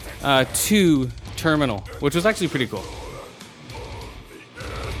 2 Terminal, which was actually pretty cool.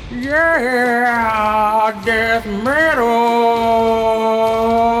 Yeah, death metal.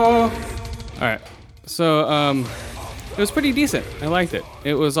 All right, so it was pretty decent. I liked it.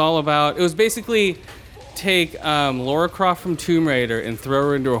 It was all about. It was basically take Lara Croft from Tomb Raider and throw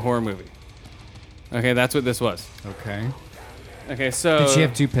her into a horror movie. Okay, that's what this was. Okay. Okay, so Did she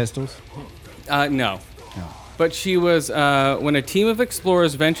have 2 pistols? no. No. But she was, when a team of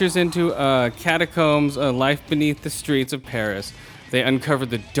explorers ventures into catacombs, a life beneath the streets of Paris, they uncover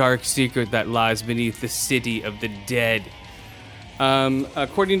the dark secret that lies beneath the city of the dead.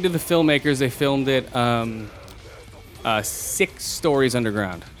 According to the filmmakers, they filmed it 6 stories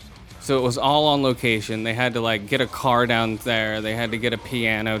underground. So it was all on location. They had to like get a car down there. They had to get a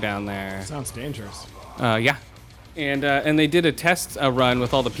piano down there. Sounds dangerous. Yeah. And they did a test run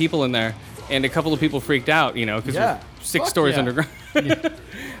with all the people in there. And a couple of people freaked out, you know, because Yeah. 6 Fuck stories yeah. underground.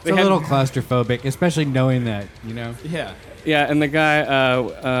 It's a little claustrophobic, especially knowing that, you know. Yeah. Yeah, and the guy,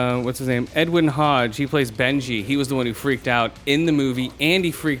 what's his name? Edwin Hodge, he plays Benji. He was the one who freaked out in the movie, and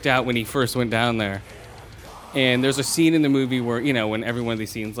he freaked out when he first went down there. And there's a scene in the movie where, you know, when every one of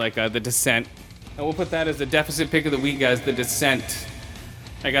these scenes, like The Descent. And we'll put that as the deficit pick of the week, guys, The Descent.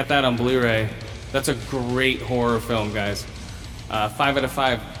 I got that on Blu-ray. That's a great horror film, guys. 5 out of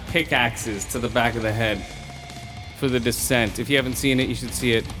 5 pickaxes to the back of the head for The Descent. If you haven't seen it, you should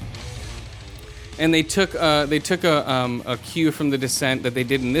see it. And they took a cue from The Descent that they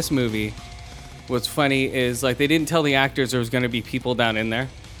did in this movie. What's funny is like they didn't tell the actors there was going to be people down in there.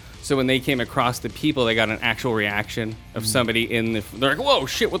 So when they came across the people, they got an actual reaction of somebody in the. They're like, "Whoa,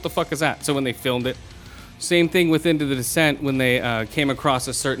 shit! What the fuck is that?" So when they filmed it, same thing with Into the Descent when they came across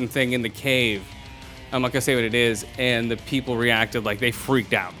a certain thing in the cave. I'm not gonna say what it is, and the people reacted like they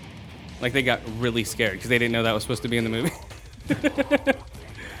freaked out, like they got really scared because they didn't know that was supposed to be in the movie.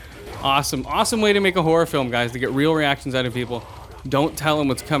 Awesome way to make a horror film, guys, to get real reactions out of people. Don't tell them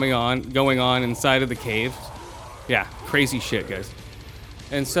what's going on inside of the cave. Yeah, crazy shit, guys.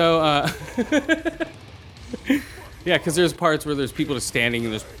 And so, yeah, because there's parts where there's people just standing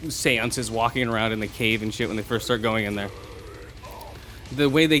and there's seances walking around in the cave and shit when they first start going in there. The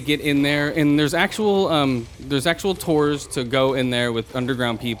way they get in there, and there's actual tours to go in there with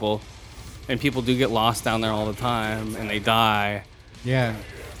underground people, and people do get lost down there all the time, and they die. Yeah.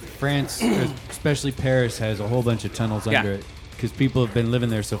 France, especially Paris, has a whole bunch of tunnels Yeah. under it because people have been living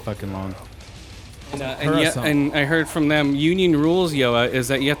there so fucking long. And I heard from them, union rules, Yoa, is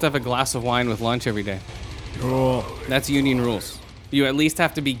that you have to have a glass of wine with lunch every day. Cool. That's union rules. You at least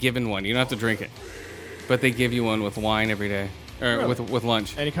have to be given one. You don't have to drink it. But they give you one with wine every day. Or Really? with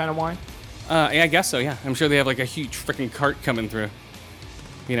lunch. Any kind of wine? Yeah, I guess so, yeah. I'm sure they have like a huge freaking cart coming through.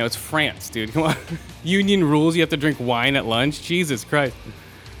 You know, it's France, dude. Come on. Union rules, you have to drink wine at lunch? Jesus Christ.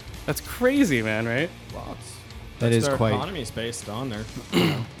 That's crazy, man, right? Well, That is their quite. economy is based on their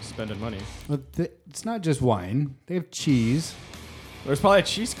spending money. Well, it's not just wine. They have cheese. There's probably a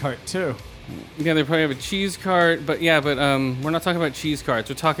cheese cart too. Yeah, they probably have a cheese cart, but we're not talking about cheese carts.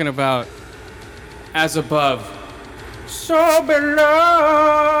 We're talking about as above, so below.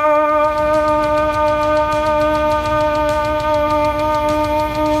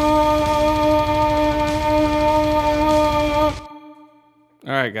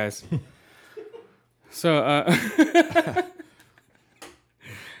 All right, guys. So,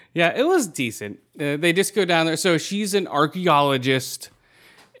 yeah, it was decent. They just go down there. So she's an archaeologist.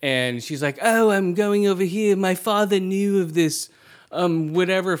 And she's like, oh, I'm going over here. My father knew of this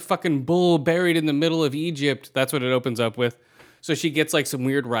whatever fucking bull buried in the middle of Egypt. That's what it opens up with. So she gets like some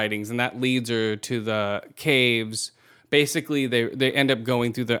weird writings, and that leads her to the caves. Basically, they end up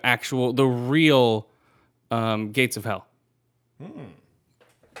going through the real gates of hell.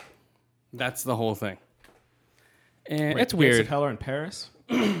 That's the whole thing. And Wait, it's the weird. Gates of Hell are in Paris?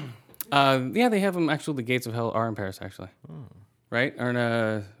 Yeah, they have them. Actually, the gates of hell are in Paris, actually. Right? Or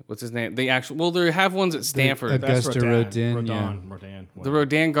in, what's his name? They have ones at Stanford. Augusta Rodin, Rodin. The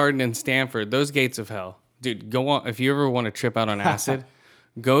Rodin Garden in Stanford. Those gates of hell. Dude, go on. If you ever want to trip out on acid,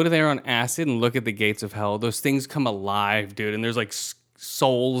 go to there on acid and look at the gates of hell. Those things come alive, dude. And there's like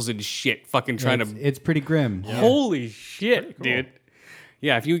souls and shit fucking trying to... It's pretty grim. Yeah. Holy shit, cool. Dude.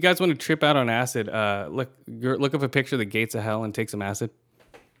 Yeah, if you guys want to trip out on acid, look up a picture of the gates of hell and take some acid.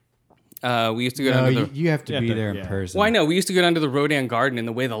 We used to go down to the... You have to be there in person. Well, I know. We used to go down to the Rodin Garden, and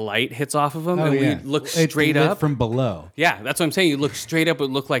the way the light hits off of them, and we'd look straight lit up. from below. Yeah, that's what I'm saying. You look straight up, it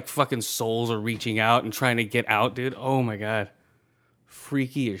looked like fucking souls are reaching out and trying to get out, dude. Oh, my God.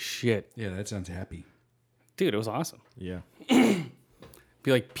 Freaky as shit. Yeah, that sounds happy. Dude, it was awesome. Yeah. Be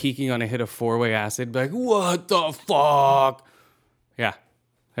like peeking on a hit of 4-way acid. Be like, what the fuck? Yeah.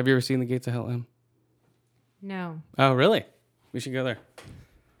 Have you ever seen the Gates of Hell, Em? No. Oh, really? We should go there.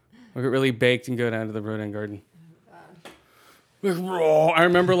 We'll get really baked and go down to the Rodin Garden. Like, raw. I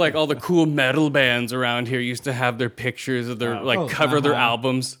remember like all the cool metal bands around here used to have their pictures of their cover their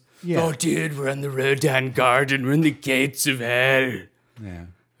albums. Yeah. Oh, dude, we're in the Rodin Garden. We're in the Gates of Hell. Yeah.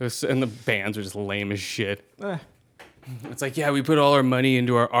 And the bands are just lame as shit. It's like, yeah, we put all our money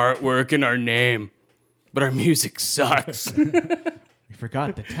into our artwork and our name, but our music sucks. We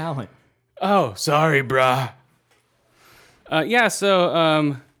forgot the talent. Oh, sorry, brah.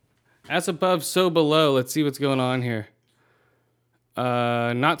 So as above, so below. Let's see what's going on here.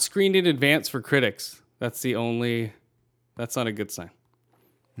 Not screened in advance for critics. That's not a good sign.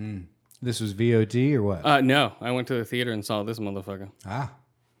 This was VOD or what? No, I went to the theater and saw this motherfucker. Ah.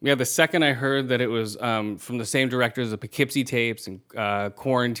 Yeah, the second I heard that it was from the same directors of Poughkeepsie Tapes and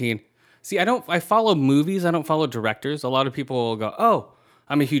Quarantine. See, I follow movies. I don't follow directors. A lot of people will go, oh,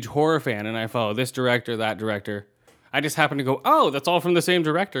 I'm a huge horror fan, and I follow this director, that director. I just happen to go, oh, that's all from the same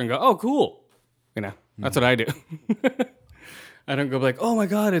director, and go, oh, cool. You know, that's what I do. I don't go like, oh my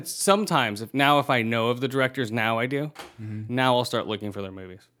God, it's sometimes. If I know of the directors, now I do. Mm-hmm. Now I'll start looking for their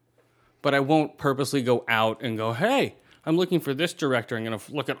movies. But I won't purposely go out and go, hey, I'm looking for this director. I'm going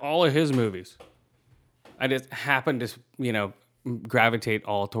to look at all of his movies. I just happen to, gravitate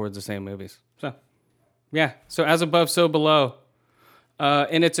all towards the same movies. So, yeah. So as above, so below.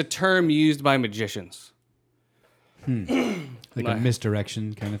 And it's a term used by magicians. Like a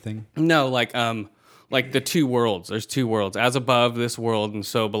misdirection kind of thing? No, like the two worlds. There's two worlds. As above, this world, and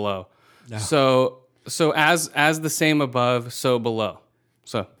so below. Oh. So as the same above, so below.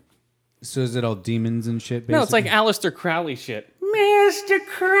 So is it all demons and shit, basically? No, it's like Aleister Crowley shit. Mr.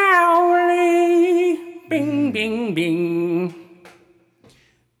 Crowley. Bing, bing, bing.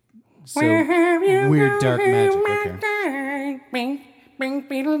 So weird dark magic. Okay. Bing, bing,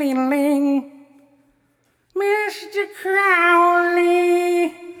 bing, Mr.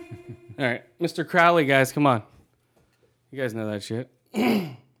 Crowley. All right, Mr. Crowley, guys, come on. You guys know that shit.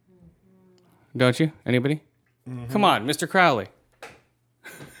 Don't you? Anybody? Mm-hmm. Come on, Mr. Crowley.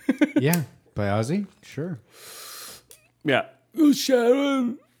 Yeah, by Ozzy? Sure. Yeah. Oh,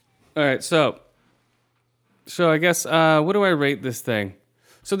 Sharon. All right, so I guess, what do I rate this thing?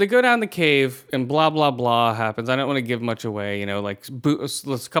 So they go down the cave and blah, blah, blah happens. I don't want to give much away, like there's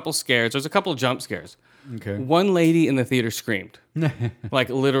a couple scares. There's a couple jump scares. Okay. One lady in the theater screamed. Like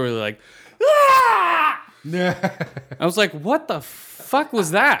literally like, ah! I was like, what the fuck was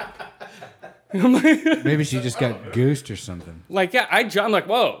that? Maybe she just got goosed or something. Like, yeah, I'm like,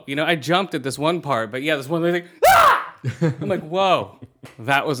 whoa. I jumped at this one part, but yeah, this one lady, ah! I'm like, whoa.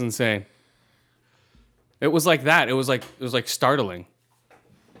 That was insane. It was like that. It was like startling.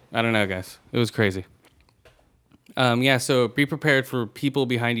 I don't know, guys. It was crazy. So be prepared for people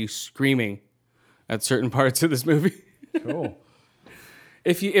behind you screaming at certain parts of this movie. Cool.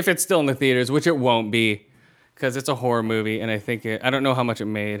 If it's still in the theaters, which it won't be, because it's a horror movie, and I think I don't know how much it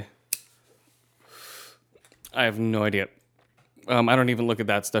made. I have no idea. I don't even look at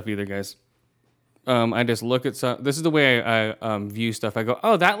that stuff either, guys. I just look at some. This is the way I view stuff. I go,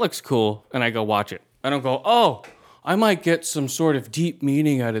 oh, that looks cool, and I go watch it. I don't go, oh, I might get some sort of deep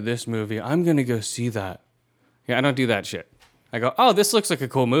meaning out of this movie. I'm gonna go see that. Yeah, I don't do that shit. I go, oh, this looks like a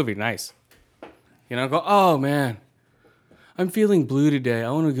cool movie. Nice. You know, I go, oh man, I'm feeling blue today.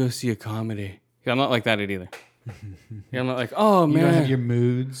 I want to go see a comedy. Yeah, I'm not like that either. Yeah, I'm not like, oh man. You don't have your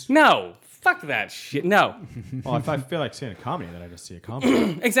moods. No, fuck that shit. No. Well, if I feel like seeing a comedy, then I just see a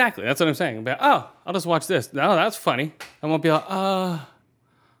comedy. Exactly. That's what I'm saying. But, oh, I'll just watch this. No, that's funny. I won't be like,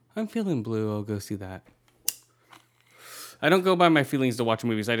 I'm feeling blue. I'll go see that. I don't go by my feelings to watch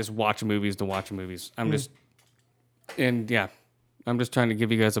movies. I just watch movies to watch movies. I'm just trying to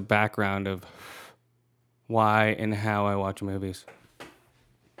give you guys a background of why and how I watch movies.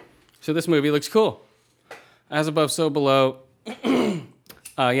 So this movie looks cool. As above, so below.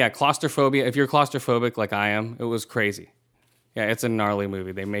 Claustrophobia. If you're claustrophobic like I am, it was crazy. Yeah, it's a gnarly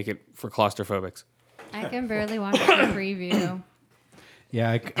movie. They make it for claustrophobics. I can barely watch the preview.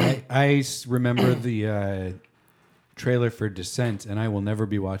 Yeah, I remember the trailer for Descent, and I will never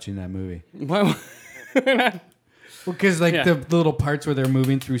be watching that movie. Why? Well, because the little parts where they're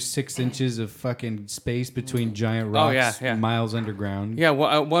moving through 6 inches of fucking space between giant rocks, miles underground. Yeah, well,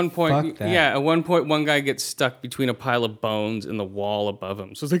 at one point, Fuck that. one guy gets stuck between a pile of bones and the wall above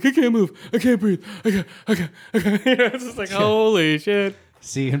him. So it's like, I can't move, I can't breathe, I can't. It's just like, holy shit.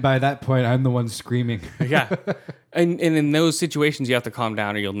 See, and by that point, I'm the one screaming. Yeah, and in those situations, you have to calm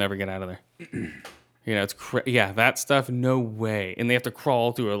down, or you'll never get out of there. You know, it's that stuff. No way, and they have to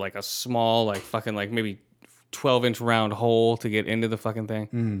crawl through a small, maybe 12-inch round hole to get into the fucking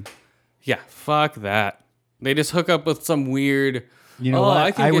thing. Yeah, fuck that. They just hook up with some weird. You know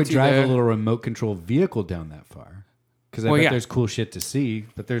what? I would drive a little remote control vehicle down that far because I bet there's cool shit to see.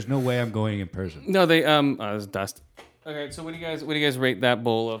 But there's no way I'm going in person. No, they there's dust. Okay, so what do you guys rate that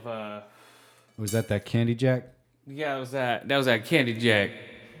bowl of? Was that Candy Jack? Yeah, that was that Candy Jack.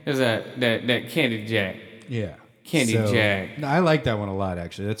 It was that Candy Jack. Yeah, Candy Jack. No, I like that one a lot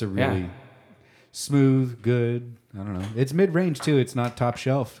actually. That's a really smooth, good. I don't know. It's mid-range too. It's not top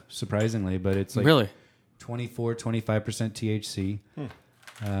shelf, surprisingly, but it's like really 24-25%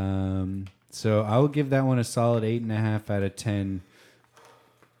 THC. So I would give that one a solid 8.5 out of 10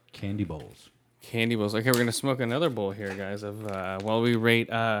 candy bowls. Candy bowls. Okay, we're gonna smoke another bowl here, guys. Of while we rate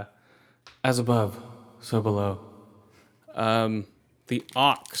as above, so below. The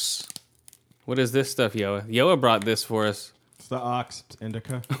Ox. What is this stuff, Yoa? Yoa brought this for us. It's the Ox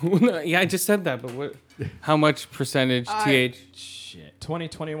Indica. Yeah, I just said that, but what? How much percentage Shit,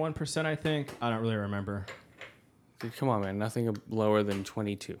 21%, I think. I don't really remember. Dude, come on, man. Nothing lower than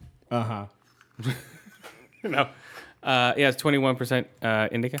 22. Uh-huh. No. It's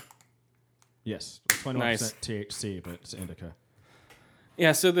 21% indica. Yes, 21% Nice. THC, but it's indica.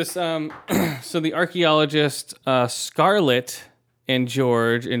 Yeah, so this so the archaeologist Scarlett and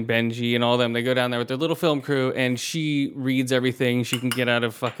George and Benji and all them, they go down there with their little film crew, and she reads everything she can get out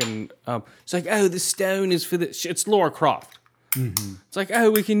of fucking it's like, oh, the stone is for the it's Lara Croft. Mm-hmm. It's like, oh,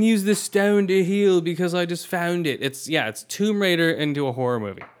 we can use this stone to heal because I just found it. It's Tomb Raider into a horror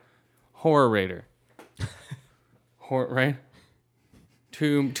movie. Horror Raider. Right?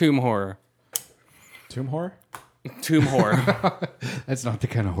 Tomb horror. Tomb horror? Tomb horror. That's not the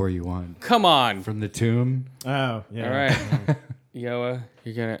kind of horror you want. Come on. From the tomb. Oh, yeah. All right. Yoa,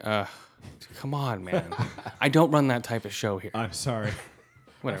 you're gonna come on, man. I don't run that type of show here. I'm sorry.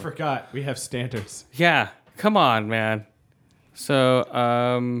 Whatever. I forgot. We have standards. Yeah, come on, man. So,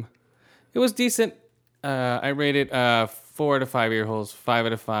 it was decent. I rated 4 out of 5 ear holes, 5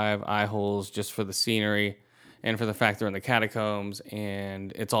 out of 5 eye holes, just for the scenery and for the fact they're in the catacombs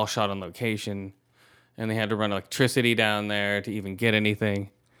and it's all shot on location. And they had to run electricity down there to even get anything.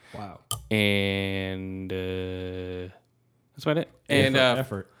 Wow. And that's about it. And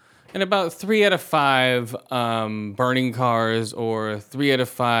effort. And about 3 out of 5 burning cars, or 3 out of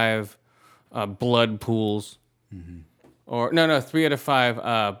 5 blood pools, or no, 3 out of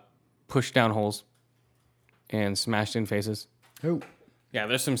 5 push down holes and smashed in faces. Oh. Yeah,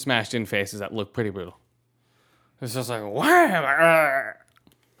 there's some smashed in faces that look pretty brutal. It's just like, wow.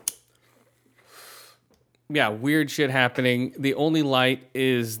 Yeah, weird shit happening. The only light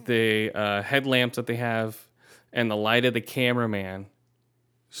is the headlamps that they have and the light of the cameraman.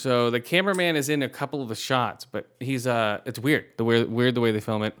 So the cameraman is in a couple of the shots, but he's it's weird. Weird the way they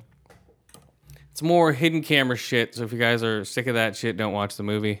film it. It's more hidden camera shit. So if you guys are sick of that shit, don't watch the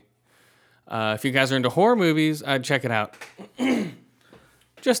movie. If you guys are into horror movies, I'd check it out.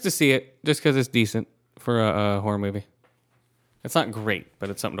 Just to see it, just because it's decent for a horror movie. It's not great, but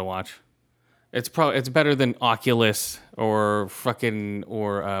it's something to watch. It's better than Oculus or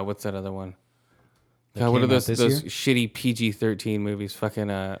what's that other one? God, what are those shitty PG-13 movies? Fucking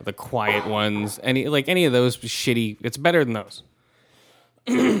the Quiet Ones. Any of those shitty. It's better than those.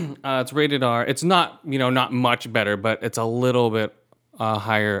 It's rated R. It's not not much better, but it's a little bit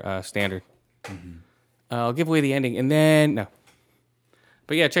higher standard. Mm-hmm. I'll give away the ending and then no.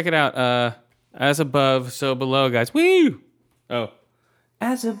 But yeah, check it out. As above, so below, guys. Woo! Oh.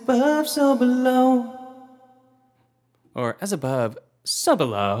 As above, so below. Or as above, so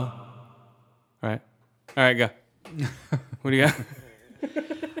below. All right, go. What do you got?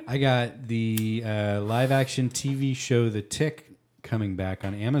 I got the live action TV show The Tick coming back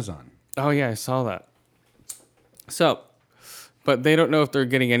on Amazon. Oh, yeah, I saw that. So, but they don't know if they're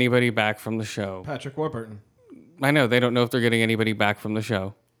getting anybody back from the show. Patrick Warburton. I know, they don't know if they're getting anybody back from the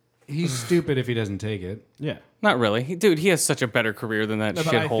show. He's stupid if he doesn't take it. Yeah. Not really. He has such a better career than that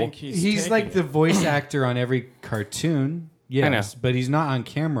shithole. He's like the voice actor on every cartoon. Yes, I know. But he's not on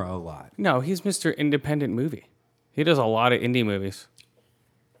camera a lot. No, he's Mr. Independent Movie. He does a lot of indie movies.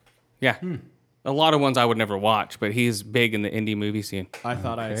 Yeah. A lot of ones I would never watch, but he's big in the indie movie scene. I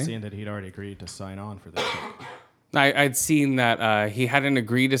thought I had seen that he'd already agreed to sign on for this. I'd seen that he hadn't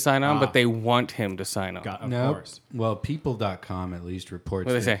agreed to sign on, but they want him to sign on. Of course. Well, People.com at least reports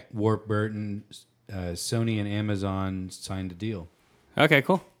What do they that say? Warburton, Sony, and Amazon signed a deal. Okay,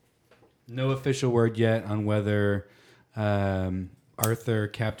 cool. No official word yet on whether Arthur,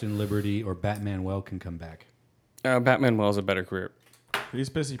 Captain Liberty, or Batman Well can come back. Batman Wells a better career. He's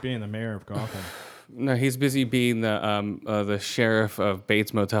busy being the mayor of Gotham. No, he's busy being the sheriff of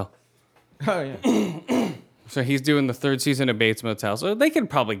Bates Motel. Oh, yeah. So he's doing the 3rd season of Bates Motel. So they could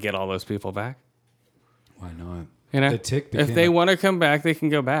probably get all those people back. Why not? You know, The Tick if they want to come back, they can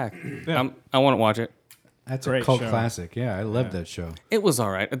go back. Yeah. I want to watch it. That's a Great cult show. classic. Yeah, I love that show. It was all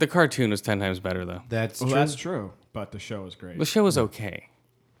right. The cartoon was 10 times better, though. That's Well, true. that's true, but the show is great. The show was okay.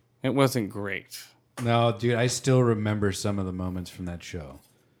 It wasn't great. No, dude, I still remember some of the moments from that show.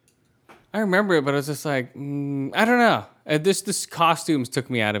 I remember it, but I was just like, I don't know. This costumes took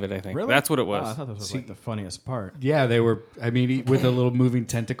me out of it, I think. Really? That's what it was. Oh, I thought this was like the funniest part. Yeah, they were. I mean, with the little moving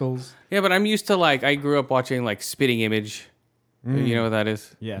tentacles. Yeah, but I'm used to I grew up watching Spitting Image. You know what that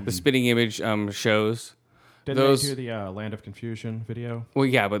is? Yeah. The Spitting Image shows. Did Those- they do the Land of Confusion video? Well,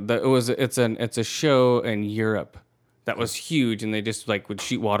 yeah, but it's a show in Europe that was huge, and they just would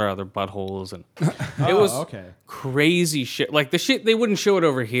shoot water out of their buttholes, and it was okay. crazy shit. Like the shit they wouldn't show it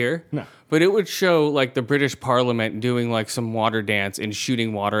over here. No. But it would show the British Parliament doing some water dance and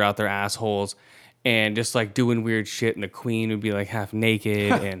shooting water out their assholes, and just doing weird shit, and the Queen would be half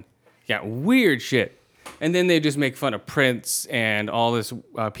naked and yeah, weird shit. And then they just make fun of Prince and all this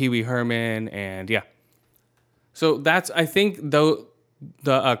Pee Wee Herman and yeah. So I think though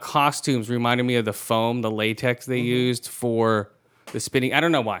the costumes reminded me of the foam, the latex they used for the spinning. I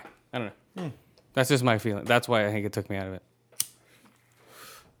don't know why. I don't know. That's just my feeling. That's why I think it took me out of it.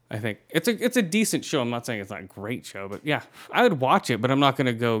 I think it's a decent show. I'm not saying it's not a great show, but yeah, I would watch it, but I'm not going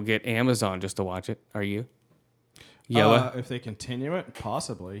to go get Amazon just to watch it. Are you? Yoa? If they continue it,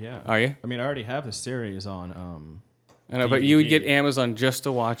 possibly, yeah. Are you? I mean, I already have the series on. I know, but you would DVD. get Amazon just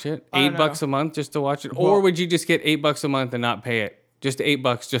to watch it? I know. $8 a month just to watch it? Well- Or would you just get $8 a month and not pay it? Just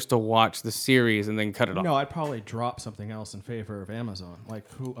 $8 just to watch the series and then cut it off? No, I'd probably drop something else in favor of Amazon.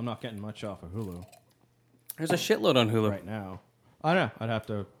 I'm not getting much off of Hulu There's a shitload on Hulu. right now. I know. I'd have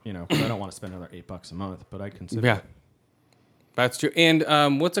to, 'cause I don't want to spend another $8 a month, but I'd consider Yeah. it. That's true.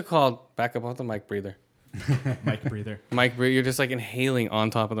 And what's it called? Back up off the mic breather. Mic breather. Mic breather. You're just inhaling on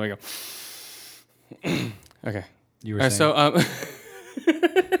top of the mic. Okay. You were saying.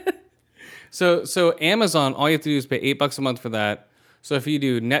 So Amazon, all you have to do is pay $8 a month for that. So if you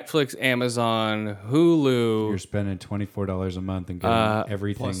do Netflix, Amazon, Hulu, You're spending $24 a month and getting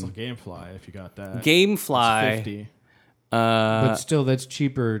everything. Plus GameFly, if you got that. GameFly, 50. But still, that's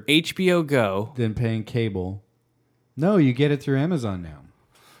cheaper HBO Go. than paying cable. No, you get it through Amazon now.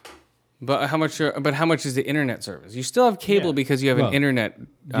 But how much is the internet service? You still have cable Yeah. because you have Well, an internet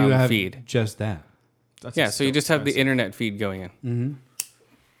You have feed. just that. That's Yeah, so you still just have the expensive. internet feed going in. Mm-hmm.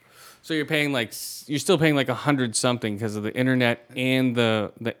 So you're paying you're still paying $100 something because of the internet and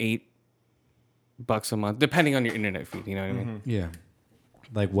the $8 a month, depending on your internet feed. You know what I mean? Yeah.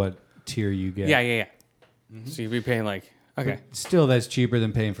 Like what tier you get. Yeah. So you'd be paying okay. Still, that's cheaper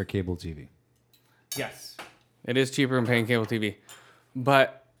than paying for cable TV. Yes. It is cheaper than paying cable TV.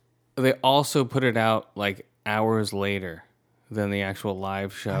 But they also put it out hours later than the actual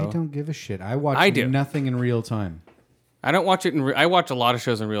live show. I don't give a shit. I watch I do. nothing in real time. I don't watch it I watch a lot of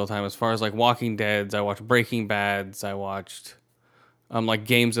shows in real time. As far as like Walking Dead's, I watch Breaking Bad's, I watched like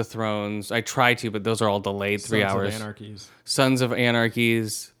Games of Thrones. I try to, but those are all delayed 3 hours. Sons of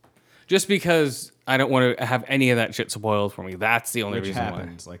Anarchies. Just because I don't want to have any of that shit spoiled for me. That's the only Which reason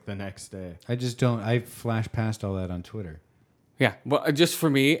happens like the next day. I just don't. I flash past all that on Twitter. Yeah, well, just for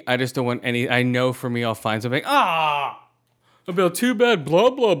me, I just don't want any. I know for me, I'll find something. I'll be like, too bad,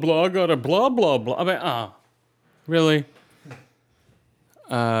 blah, blah, blah, got a blah, blah, blah. I mean, really?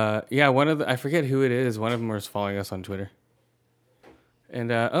 Yeah, I forget who it is. One of them was following us on Twitter.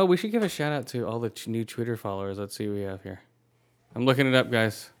 And, we should give a shout out to all the new Twitter followers. Let's see what we have here. I'm looking it up,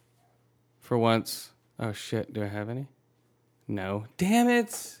 guys. For once. Oh, shit. Do I have any? No. Damn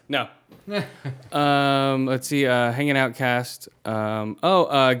it. No. Let's see. Hanging Out Cast. Get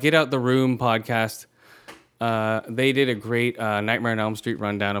Out the Room podcast. They did a great Nightmare on Elm Street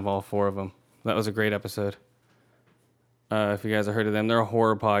rundown of all 4 of them. That was a great episode. If you guys have heard of them, they're a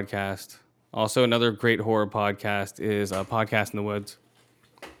horror podcast. Also, another great horror podcast is Podcast in the Woods.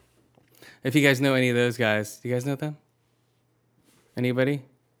 If you guys know any of those guys, do you guys know them? Anybody?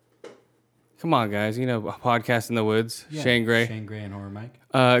 Come on, guys. You know Podcast in the Woods. Yeah, Shane Gray. Shane Gray and Horror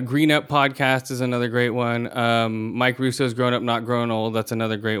Mike. Green Up Podcast is another great one. Mike Russo's Grown Up, Not Grown Old. That's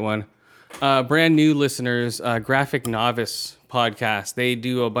another great one. Brand new listeners, Graphic Novice Podcast. They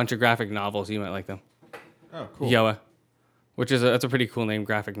do a bunch of graphic novels. You might like them. Oh, cool. Yoa, which is that's a pretty cool name,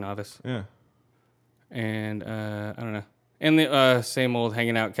 Graphic Novice. Yeah. And I don't know. And the same old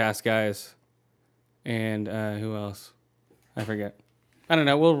Hanging Out Cast guys. And who else? I forget. I don't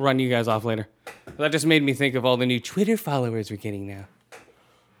know. We'll run you guys off later. That just made me think of all the new Twitter followers we're getting now.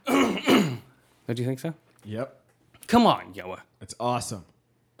 Don't you think so? Yep. Come on, Yoa. It's awesome.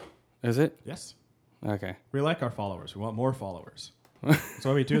 Is it? Yes. Okay. We like our followers. We want more followers. That's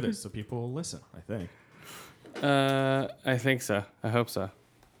why we do this, so people will listen, I think. I think so. I hope so.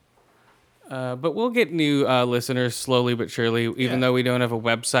 But we'll get new listeners slowly but surely. Even though we don't have a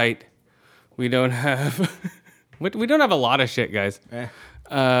website, we don't have we don't have a lot of shit, guys.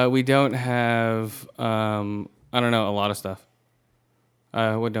 We don't have I don't know, a lot of stuff.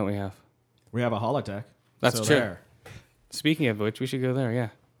 What don't we have? We have a holodeck. That's so true. There. Speaking of which, we should go there. Yeah.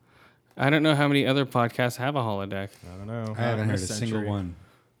 I don't know how many other podcasts have a holodeck. I don't know. I haven't heard a Century. single one.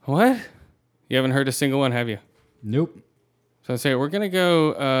 What? You haven't heard a single one, have you? Nope. So I say we're gonna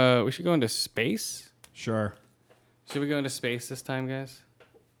go. We should go into space. Sure. Should we go into space this time, guys?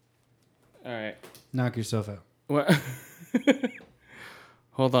 All right. Knock yourself out. What?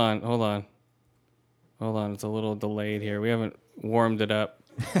 Hold on. It's a little delayed here. We haven't warmed it up.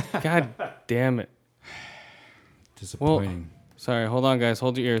 God damn it. Disappointing. Sorry. Hold on, guys.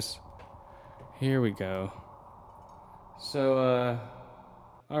 Hold your ears. Here we go. So,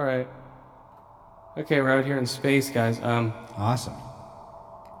 all right. Okay, we're out here in space, guys. Awesome.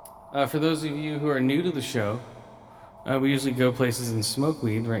 For those of you who are new to the show, we usually go places and smoke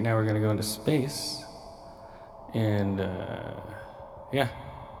weed. Right now, we're going to go into space. And, yeah.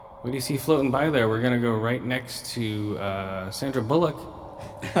 What do you see floating by there? We're going to go right next to Sandra Bullock.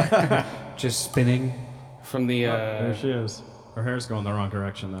 Just spinning. From the There she is. Her hair's going the wrong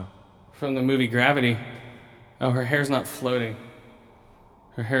direction, though. from the movie Gravity. Oh, her hair's not floating.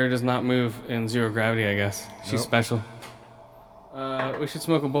 Her hair does not move in zero gravity, I guess. She's special. We should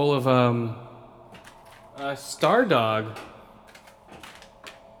smoke a bowl of Star Dog.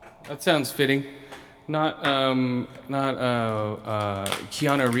 That sounds fitting. Not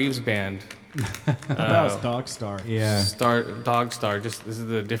Keanu Reeves band. That was Dog Star. Yeah. Dog Star. Just this is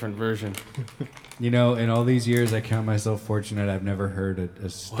a different version. You know, in all these years, I count myself fortunate. I've never heard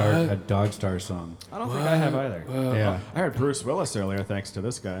a Dog Star song. I don't think I have either. Yeah. I heard Bruce Willis earlier, thanks to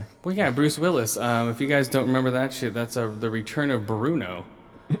this guy. Well, yeah, Bruce Willis. If you guys don't remember that shit, that's the return of Bruno.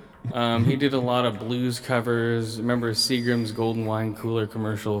 He did a lot of blues covers. Remember Seagram's Golden Wine Cooler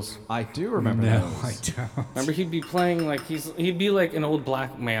commercials? I do remember No, those. I don't. Remember he'd be playing like he'd be like an old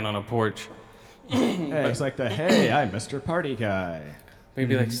black man on a porch. Hey, it's like hey, I'm Mr. Party Guy. He'd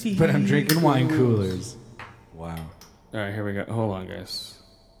be like, see. But I'm drinking wine coolers. Wow. All right, here we go. Hold on, guys.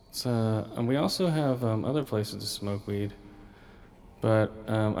 So, and we also have other places to smoke weed, but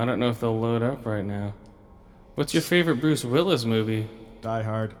I don't know if they'll load up right now. What's your favorite Bruce Willis movie? Die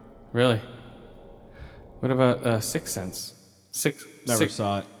Hard. Really? What about Sixth Sense? Never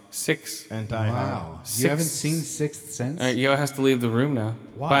saw it. Six. And Die Hard. Wow. You Six- haven't seen Sixth Sense? All right, Yo has to leave the room now.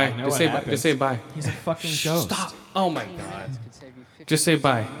 Why? Bye. I know Just what say bye. happens. Just say bye. He's a fucking ghost. Stop. Oh my god. Just say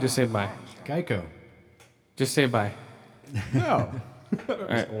bye. Just say bye. Geico. Just say bye. No. All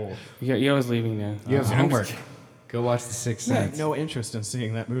right. Yo's leaving now. You have homework. Go watch The Sixth I have Sense. no interest in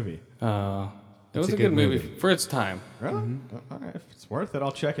seeing that movie. Oh. It was It's a good movie for its time. Really? All right, if it's worth it,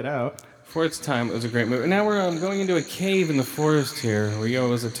 I'll check it out. For its time, it was a great movie. Now we're going into a cave in the forest here. Rio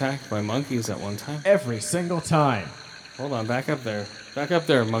was attacked by monkeys at one time. Every single time. Hold on, back up there. Back up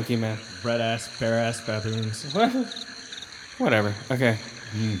there, monkey man. Red ass, bare ass baboons. What? Whatever. Okay.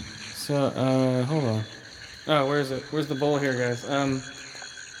 So, hold on. Oh, where is it? Where's the bowl here, guys?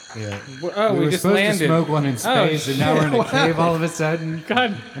 Yeah. Oh, we were just supposed landed. to smoke one in space, and now we're in a cave all of a sudden.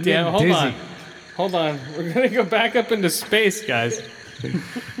 God I'm damn! getting Hold dizzy. on. Hold on. We're gonna go back up into space, guys.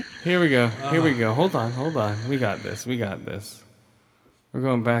 Here we go. Here we go. Hold on. Hold on. We got this. We got this. We're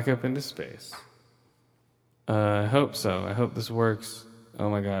going back up into space. I hope so. I hope this works. Oh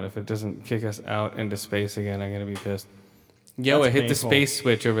my god! If it doesn't kick us out into space again, I'm gonna be pissed. Yo, That's I hit painful. the space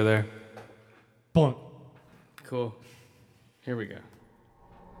switch over there. Bonk. Cool. Here we go.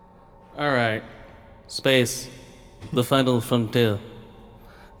 All right. Space, the final frontier.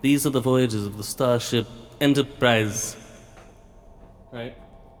 These are the voyages of the Starship Enterprise. Right?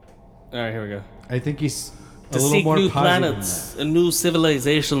 All right, here we go. I think he's a To little seek more new positive than planets and new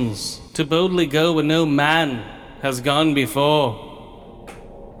civilizations. To boldly go where no man has gone before.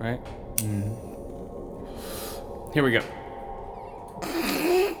 Right? Here we go.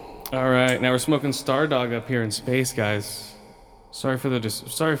 All right, now we're smoking Stardog up here in space, guys. Sorry for the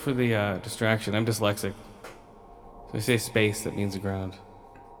distraction. I'm dyslexic. So I say space, that means the ground.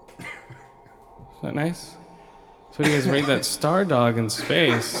 Is that nice? So you guys rate that Stardog in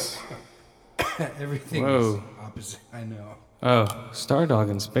space? that. Everything Whoa. is opposite. I know. Oh, Stardog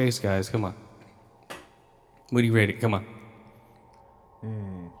in space, guys. Come on. What do you rate it? Come on.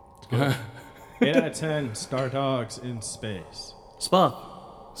 8 out of 10 star dogs in space.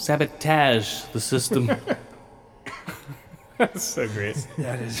 Spock, sabotage the system. That's so great.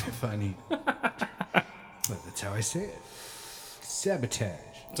 That is funny. But that's how I say it. Sabotage.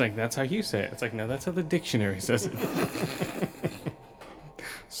 It's like, that's how you say it. It's like, no, that's how the dictionary says it.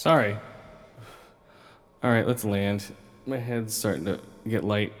 Sorry. All right, let's land. My head's starting to get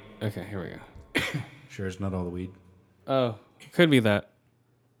light. Okay, here we go. Sure, it's not all the weed. Oh, it could be that.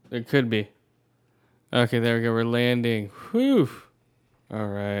 It could be. Okay, there we go. We're landing. Whew. All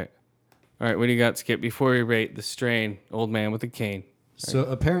right. All right, what do you got, Skip? Before we rate the strain, old man with the cane. So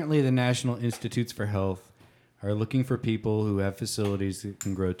apparently, the National Institutes for Health are looking for people who have facilities that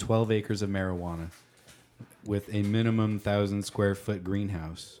can grow 12 acres of marijuana with a minimum 1,000 square foot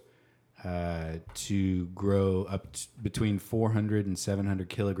greenhouse to grow up between 400 and 700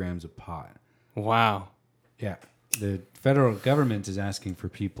 kilograms of pot. Wow. Yeah, the federal government is asking for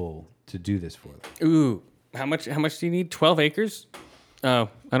people to do this for them. Ooh, how much do you need? 12 acres? Oh,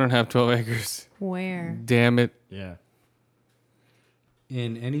 I don't have 12 acres. Where? Damn it. Yeah.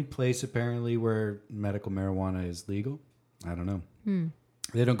 In any place, apparently, where medical marijuana is legal. I don't know.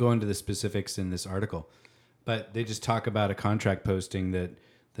 They don't go into the specifics in this article, but they just talk about a contract posting that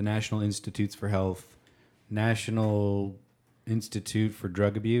the National Institutes for Health, National Institute for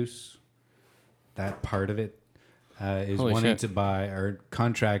Drug Abuse, that part of it, is Holy wanting shit. to buy or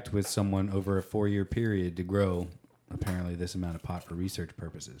contract with someone over a 4-year period to grow, apparently, this amount of pot for research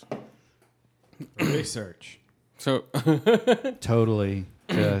purposes. Research. So, Totally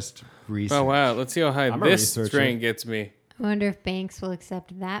just research. oh wow, let's see how high I'm a this researcher. strain gets me. I wonder if banks will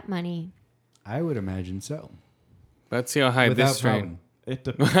accept that money. I would imagine so. Let's see how high Without this strain. problem. It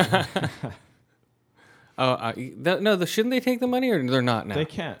depends. Oh, shouldn't they take the money or they're not now? They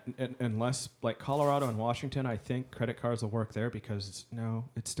can't unless, like Colorado and Washington, I think credit cards will work there because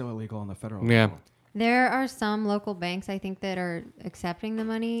it's still illegal on the federal Yeah. level. There are some local banks, I think, that are accepting the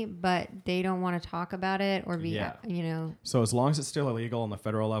money, but they don't want to talk about it or be, Yeah. no So as long as it's still illegal on the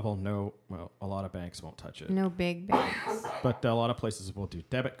federal level, a lot of banks won't touch it. big banks. But a lot of places will do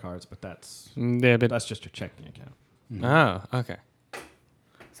debit cards, but that's Debit. just your checking account. Oh, okay.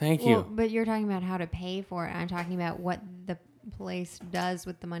 Thank you. Well, but you're talking about how to pay for it. I'm talking about what the place does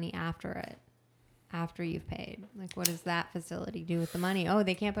with the money after it. After you've paid. Like, what does that facility do with the money? Oh,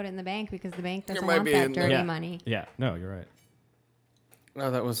 they can't put it in the bank because the bank doesn't might want be that in dirty Yeah. money. Yeah, no, you're right. Oh,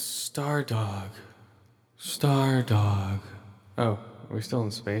 that was Stardog. Stardog. Oh, are we still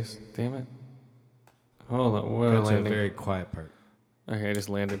in space? Damn it. Hold on, we're That's a landing. very quiet part. Okay, I just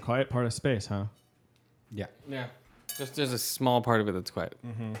landed. Quiet part of space, huh? Yeah. Yeah. Just there's a small part of it that's quiet.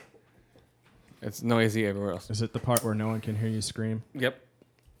 Mm-hmm. It's noisy everywhere else. Is it the part where no one can hear you scream? Yep.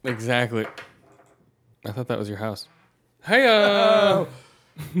 Exactly. I thought that was your house. Hey.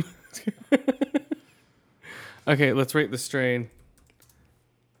 Okay, let's rate the strain.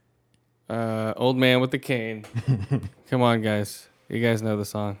 Old man with the cane. Come on, guys. You guys know the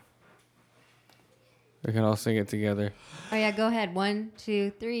song. We can all sing it together. Oh, yeah, go ahead. 1,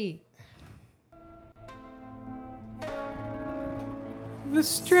 2, 3. The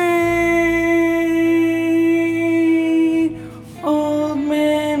strange old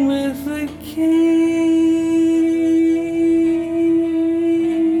man with the cane.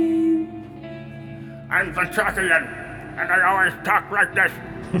 I'm the Trakian, and I always talk like this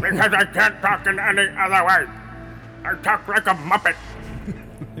because I can't talk in any other way. I talk like a Muppet.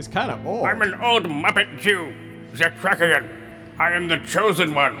 He's kind of old. I'm an old Muppet Jew, the Trakian. I am the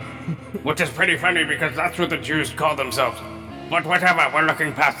chosen one, which is pretty funny because that's what the Jews call themselves. But whatever, we're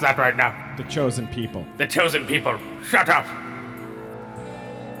looking past that right now. The chosen people. The chosen people. Shut up.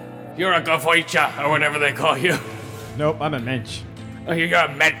 You're a Gavoicha, or whatever they call you. Nope, I'm a mensch. Oh, you're a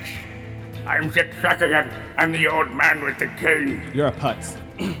mensch. I'm the Trakian. I'm the old man with the cane. You're a putz.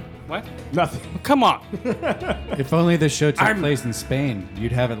 What? Nothing. Come on. If only the show took I'm- place in Spain,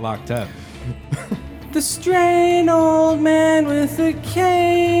 you'd have it locked up. The strange old man with the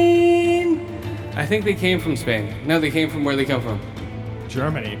cane. I think they came from Spain. No, they came from where they come from.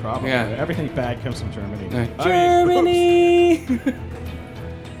 Germany, probably. Yeah. Everything bad comes from Germany. Germany.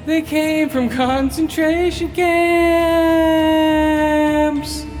 They came from concentration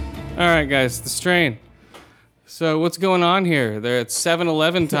camps. All right, guys, the strain. So what's going on here? They're at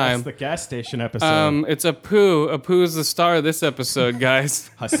 7-Eleven That's time. the gas station episode. It's Apu. Apu's the star of this episode, guys.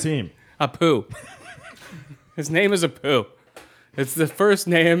 Hasim. Apu. His name is Apu. It's the first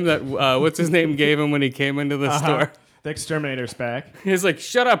name that what's his name gave him when he came into the store. The exterminator's back. He's like,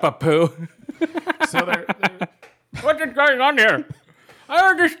 "Shut up, Apu." So they're What is going on here? I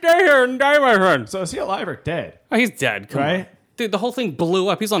have to stay here and die, my friend. so is he alive or dead? Oh, he's dead. Come on. Right? Dude, the whole thing blew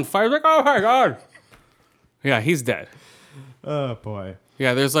up. He's on fire. Like, oh my god. Yeah, he's dead. Oh boy.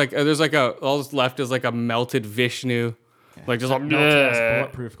 Yeah, there's like all that's left is like a melted Vishnu, like just like Melted-ass bleh.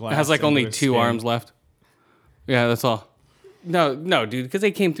 bulletproof glass It has like into only his 2 skin. arms left. Yeah, that's all. No, dude, because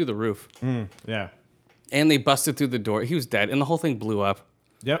they came through the roof Yeah. and they busted through the door. He was dead, and the whole thing blew up.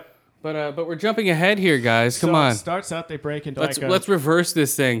 Yep. But we're jumping ahead here, guys. Come So on, It starts out they break into let's like let's reverse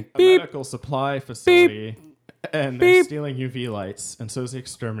this thing. a Beep. medical supply facility. And they're Beep. stealing UV lights, and so is the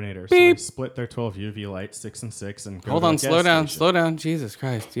exterminator. Beep. So they split their 12 UV lights, 6 and 6, and go Hold to on, a gas slow station. down. Jesus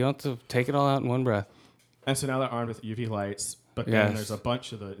Christ, you don't have to take it all out in one breath. And so now they're armed with UV lights, but then Yes. there's a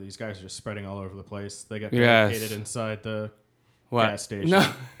bunch of these guys are just spreading all over the place. They get Yes. barricaded inside the What? gas station.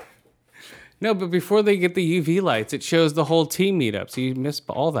 No. No, but before they get the UV lights, it shows the whole team meetup. So you missed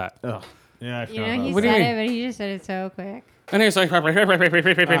all that. Ugh. Yeah, I You forgot know, about he What do you said mean? it, but he just said it so quick. And it's like,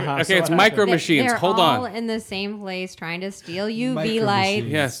 okay, so it's what micro happened? machines. They're Hold all on. in the same place trying to steal UV Micro lights.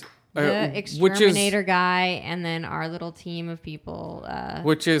 machines. Yes. The which is exterminator guy, and then our little team of people.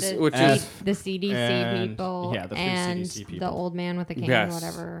 Which is- the, which the- is- the CDC And- people, yeah, the three and CDC people. the old man with the cane, Yes. or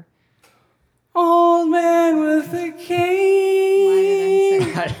whatever. old man with the cane. Why did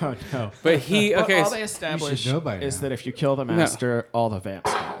I say I don't know. But he But okay. all so- they establish know by is now. that if you kill the master, all the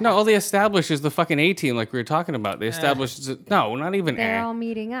vamps die. no, all they establish is the fucking A team, like we were talking about. They established no, not even They're A. all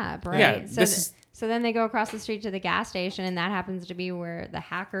meeting up, right? Yeah, so, this is- so then they go across the street to the gas station, and that happens to be where the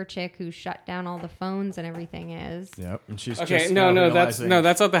hacker chick who shut down all the phones and everything is. Yep. And she's Okay, just no, now that's realizing-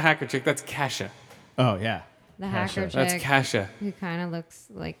 that's not the hacker chick. That's Kasha. Oh yeah. The hacker Kasha. That's chick Kasha. who kind of looks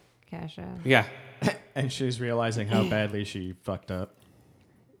like Kasha. Yeah. And she's realizing how badly she fucked up.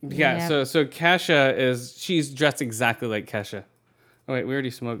 Yeah, Yep. so Kasha she's dressed exactly like Kesha. Oh wait, we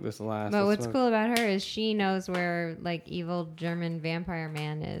already smoked this last. But Let's what's smoke. cool about her is she knows where like evil German vampire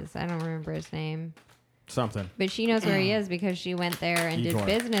man is. I don't remember his name, Something. but she knows where he is because she went there and Igor.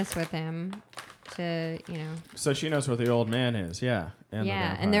 did business with him. To So she knows where the old man is. Yeah. And the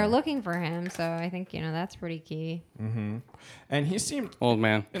yeah, and they're vampire. looking for him. So I think that's pretty key. And he seemed Old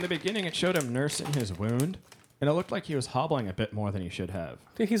man. in the beginning. It showed him nursing his wound, and it looked like he was hobbling a bit more than he should have.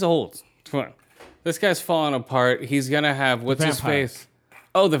 Dude, he's old. Come on. This guy's falling apart. He's gonna have what's his vampire. face?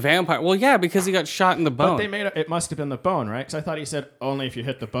 Oh, the vampire. Well, yeah, because he got shot in the bone. But they made it must have been the bone, right? Because I thought he said only if you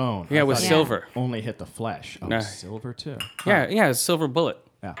hit the bone. yeah, I with thought he silver. only hit the flesh. Oh, No. silver too. Yeah, a silver bullet.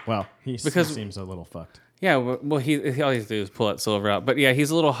 Yeah. Well, he Because- seems a little fucked. Yeah, well, he all he has to do is pull that silver out. But yeah, he's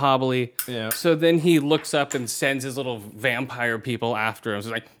a little hobbly. Yeah. So then he looks up and sends his little vampire people after him. So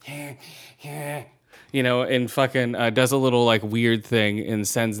he's like, and fucking does a little like weird thing and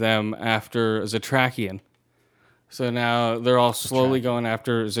sends them after Zatrakian. So now they're all slowly going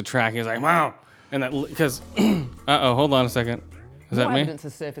after Zatrakian. He's like, wow. And that, because, hold on a second. Is that More me? evidence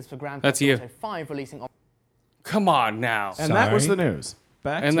has surfaced for Grand That's Theft you. Auto 5 releasing Come on now. And that was the Sorry. news.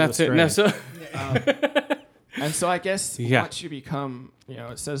 Back And to that's the it. No, strain. so And so I guess Yeah. once you become,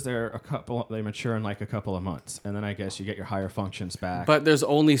 it says they mature in like a couple of months, and then I guess you get your higher functions back. But there's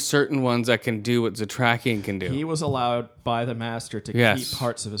only certain ones that can do what Zatrakian can do. He was allowed by the master to Yes. keep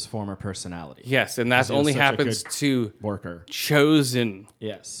parts of his former personality. Yes, and that he was only such a happens good to Worker. chosen.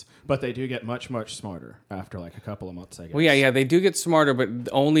 Yes. But they do get much, much smarter after like a couple of months, I guess. Well, yeah, they do get smarter, but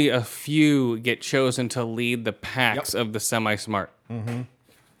only a few get chosen to lead the packs of the semi-smart. Mm-hmm.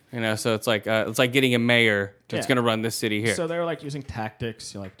 So it's like getting a mayor that's Yeah. going to run this city here. So they're like using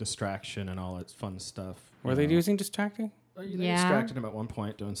tactics, like distraction and all that fun stuff. Were they using distracting? They Yeah. distracted him at one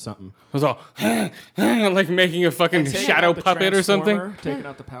point doing something. It was all like making a fucking Taking shadow out the puppet or something. Transformer, Taking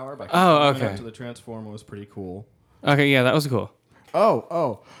out the power by Oh, coming okay. up to the transformer was pretty cool. Okay, yeah, that was cool.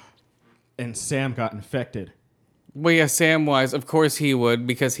 Oh. And Sam got infected. Well, yeah, Samwise, of course he would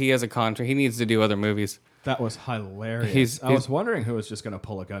because he has a contract. He needs to do other movies. That was hilarious. I he's- was wondering who was just going to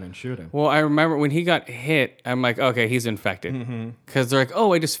pull a gun and shoot him. Well, I remember when he got hit, I'm like, okay, he's infected. Because they're like,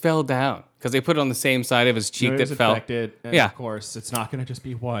 oh, I just fell down. Because they put it on the same side of his cheek He that was fell. infected, and Yeah. of course, it's not going to just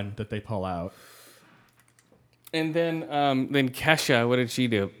be one that they pull out. And then Kesha, what did she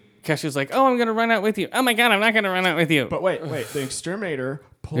do? Kesha's like, oh, I'm going to run out with you. Oh my God, I'm not going to run out with you. But wait, the exterminator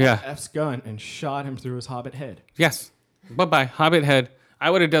pulled Yeah. F's gun and shot him through his hobbit head. Yes. Bye-bye, Hobbit head. I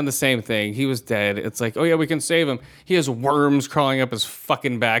would have done the same thing. He was dead. It's like, oh yeah, we can save him. He has worms crawling up his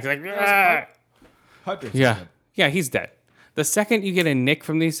fucking back. Like, "Ah." Hundreds. Yeah. Of them. Yeah, he's dead. The second you get a nick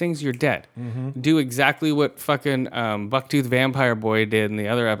from these things, you're dead. Do exactly what fucking Bucktooth Vampire Boy did in the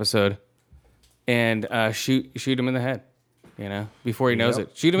other episode, and shoot him in the head. Before he knows Yep.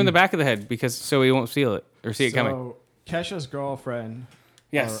 it. Shoot him in the back of the head so he won't feel it or see it coming. So Kesha's girlfriend,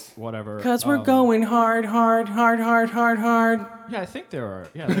 Yes. or whatever. Because we're going hard. Yeah, I think there are.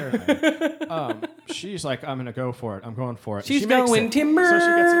 Yeah, there. She's like, I'm gonna go for it. I'm going for it. She's She makes going it. timber. So she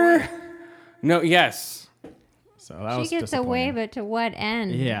gets away. No, yes. So that was She gets away, disappointing. but to what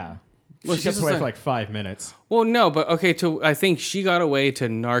end? Yeah. Well, she she's gets just away like- for like 5 minutes. Well, no, but okay. I think she got away to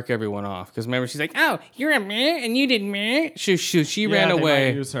narc everyone off because remember she's like, "Oh, you're a meh, and you did meh." She ran They away.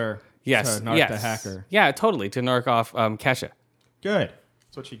 might use her. Yes, To narc yes, the hacker. Yeah, totally to narc off Kesha. Good.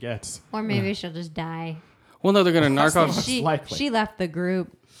 That's what she gets. Or maybe she'll just die. Well, no, they're gonna narc off. Most She likely. she left the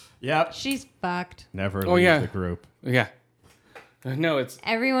group. Yep. She's fucked. Never Oh, leave yeah. the group. Yeah. No, it's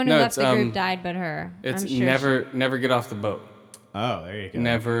Everyone who No, left it's, the group died but her. it's I'm sure never get off the boat. Oh, there you go.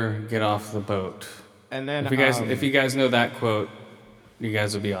 Never get off the boat. And then If you guys know that quote, you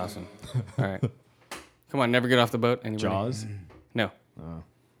guys would be awesome. All right, come on, never get off the boat. Anybody? Jaws. No.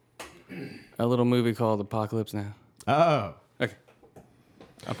 A little movie called Apocalypse Now. Oh, Okay.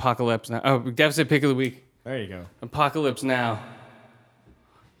 Apocalypse Now. Oh, deficit pick of the week. there you go. Apocalypse Now.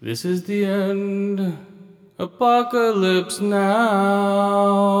 This is the end. Apocalypse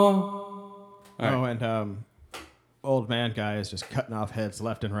Now. Oh, and old man guy is just cutting off heads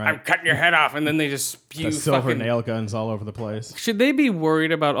left and right. I'm cutting your head off, and then they just spew the silver fucking. nail guns all over the place. Should they be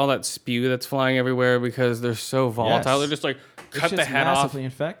worried about all that spew that's flying everywhere because they're so volatile? Yes. They're just like It's cut the just head off. massively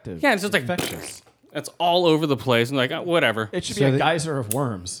infective. Yeah, it's just like infectious. It's all over the place, and like whatever. It should So be a they- geyser of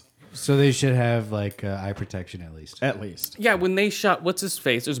worms, So they should have like eye protection at least. at least. Yeah, when they shot what's his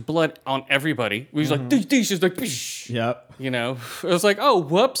face, there's blood on everybody. We was like, "Dish," just like, "Bish." Yep. It was like, oh,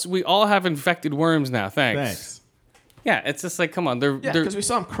 whoops, we all have infected worms now. Thanks. Yeah, it's just like, come on, they're Yeah, because we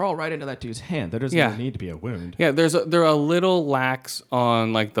saw him crawl right into that dude's hand. There doesn't Yeah. even need to be a wound. yeah, they're a little lax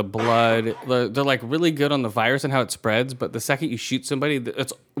on like the blood. They're like really good on the virus and how it spreads, but the second you shoot somebody,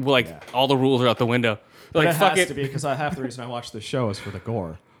 it's like all the rules are out the window. But Like it fuck has it. to be because half the reason I watch the show is for the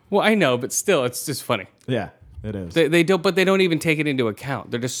gore. Well, I know, but still, it's just funny. Yeah, it is. They don't, but they don't even take it into account.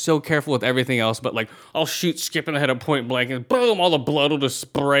 They're just so careful with everything else. But like, I'll shoot Skip in the head at point blank, and boom, all the blood will just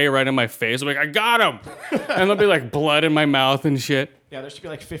spray right in my face. I'm like, I got him, and there'll be like blood in my mouth and shit. Yeah, there should be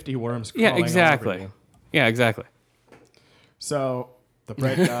like 50 worms. Yeah, crawling all over exactly. you. Yeah, exactly. So the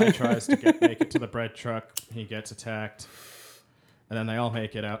bread guy tries to make it to the bread truck. He gets attacked. And then they all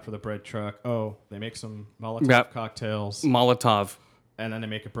make it out for the bread truck. Oh, they make some Molotov Yep. cocktails. Molotov. And then they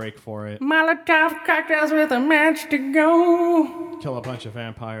make a break for it. Molotov cocktails with a match to go. Kill a bunch of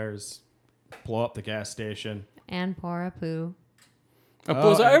vampires. Blow up the gas station. And pour a poo.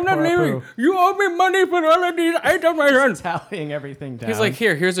 Apu's like, and I'm not poor leaving. Apu. You owe me money for all of these items, my son. Tallying everything down. He's like,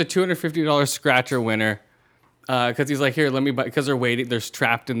 here's a $250 scratcher winner. Because he's like, here, let me buy. Because they're waiting, they're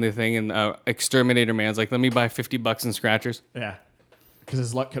trapped in the thing, and Exterminator Man's like, let me buy $50 in scratchers. Yeah. Because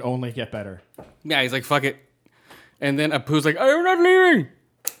his luck could only get better. Yeah, he's like, fuck it. And then Apu's like, I'm not leaving.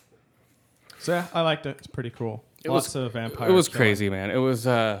 So yeah, I liked it. It's pretty cool. Lots of vampires. It was killing. crazy, man. It was,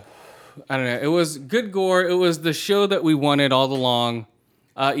 I don't know. It was good gore. It was the show that we wanted all along.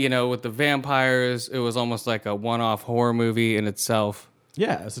 With the vampires, it was almost like a one-off horror movie in itself.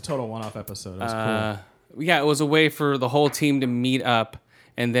 Yeah, it's a total one-off episode. It was cool. Yeah, it was a way for the whole team to meet up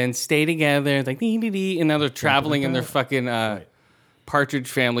and then stay together. Like, dee, and now they're traveling in their fucking Partridge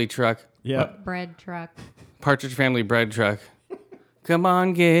Family truck. Yep. Bread truck. Partridge Family bread truck. Come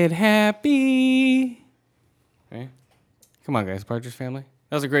on, get happy. Okay. Come on, guys. Partridge Family.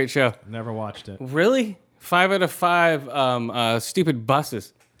 That was a great show. Never watched it. Really? 5 out of 5 stupid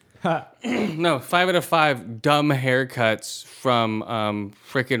buses. No, 5 out of 5 dumb haircuts from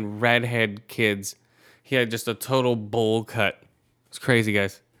freaking redhead kids. He had just a total bowl cut. It's crazy,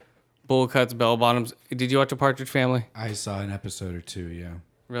 guys. Bowl cuts, bell bottoms. Did you watch A Partridge Family? I saw an episode or two. Yeah.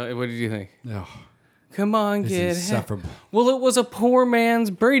 Really? What did you think? Oh, Come on, it's get insufferable. Well, it was a poor man's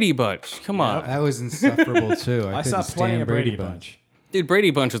Brady Bunch. Come on. That was insufferable too. I saw couldn't plenty stand of Brady Bunch. Dude,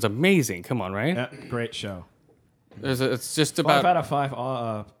 Brady Bunch was amazing. Come on, right? Yeah, great show. It's just 5 about out of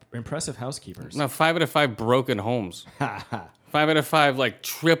 5 impressive housekeepers. no 5 out of 5 broken homes. 5 out of 5 like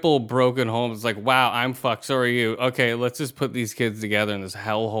triple broken homes. It's like, wow, I'm fucked. So are you. Okay, let's just put these kids together in this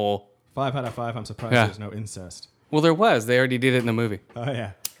hellhole. 5 out of 5. I'm surprised Yeah. there's no incest. Well, there was. They already did it in the movie. Oh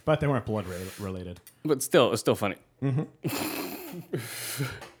yeah, but they weren't blood related. But still, it's still funny.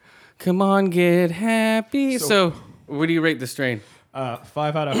 Come on, get happy. So, what do you rate the strain? 5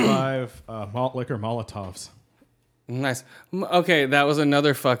 out of 5 malt liquor Molotovs. Nice. Okay, that was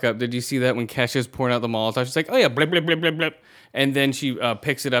another fuck up. Did you see that when Kesha's pouring out the Molotov? She's like, oh yeah, blip, blip, blip, blip, blip. And then she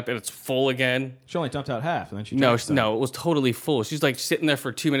picks it up and it's full again. She only dumped out half, and then she No, drank some. no, it was totally full. She's like sitting there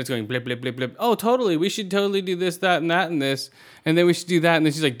for 2 minutes going blip, blip, blip, blip. Oh, totally. We should totally do this, that, and this. And then we should do that. And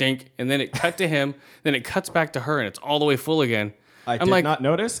then she's like, dink. And then it cut to him. Then it cuts back to her and it's all the way full again. I I'm did like, not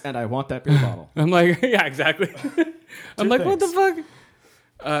notice, and I want that beer bottle. I'm like, yeah, exactly. I'm like, what the fuck?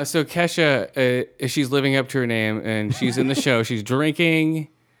 So Kesha, she's living up to her name, and she's in the show. She's drinking,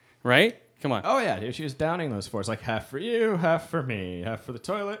 right? Come on. Oh yeah, dude, she was downing those fours, like half for you, half for me, half for the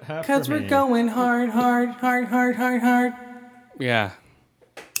toilet, half for me. Because we're going hard, hard, hard, hard, hard, hard. Yeah.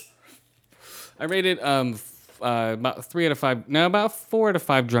 I rated about 3 out of 5. No, about 4 out of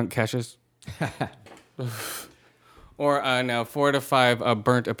 5 drunk Keshas. Or no, 4 out of 5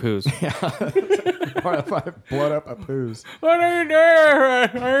 burnt apoos. 4 out of 5 blood up a poos. What are you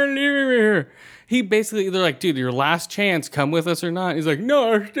doing? Why are you leaving me here? He basically, they're like, dude, your last chance, come with us or not. He's like,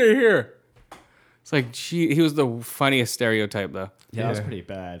 no, I'll stay here. It's like, gee, he was the funniest stereotype, though. Yeah, that was pretty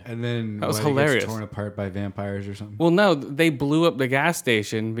bad. And then That was what, he gets hilarious. torn apart by vampires or something. Well, no, they blew up the gas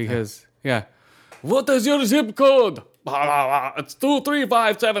station because, yeah. What is your zip code? Blah, blah, blah. It's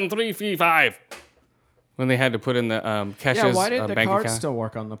 2357335. When they had to put in the Kesha's Yeah, why did the bank cards account. still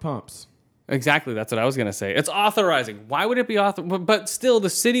work on the pumps? Exactly, that's what I was gonna say. It's authorizing. Why would it be But still, the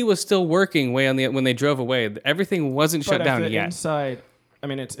city was still working way on the when they drove away. Everything wasn't shut But if down the yet. inside, I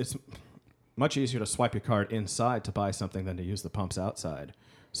mean, it's much easier to swipe your card inside to buy something than to use the pumps outside.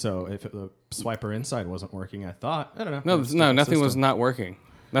 So if the swiper inside wasn't working, I thought, I don't know. No, It was a no, different nothing was system. not working.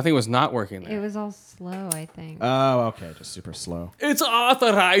 Nothing was not working It there. was all slow, I think. Oh, okay, just super slow. It's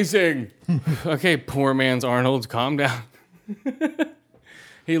authorizing. Okay, poor man's Arnold, calm down.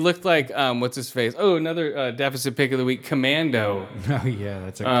 He looked like what's his face? Oh, another deficit pick of the week, Commando. Oh yeah,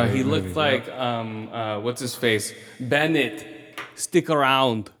 that's a great He movie. looked like what's his face? Bennett. Stick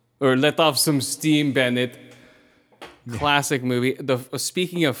around or let off some steam, Bennett. Classic movie.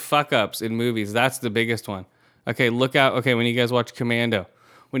 Speaking of fuck ups in movies, that's the biggest one. Okay, look out. Okay, when you guys watch Commando,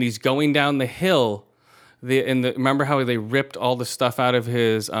 when he's going down the hill, remember how they ripped all the stuff out of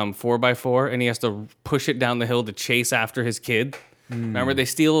his 4x4 and he has to push it down the hill to chase after his kid? Remember, they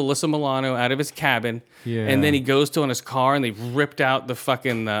steal Alyssa Milano out of his cabin, Yeah. and then he goes to on his car, and they've ripped out the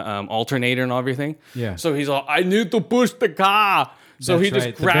fucking alternator and everything. Yeah. So he's all, I need to push the car. So That's he just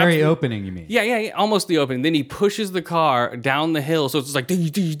right. grabs the very opening. You mean? yeah, almost the opening. Then he pushes the car down the hill, so it's like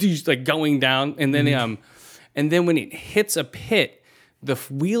like going down, and then and then when it hits a pit, the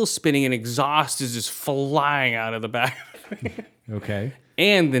wheel spinning and exhaust is just flying out of the back. Okay.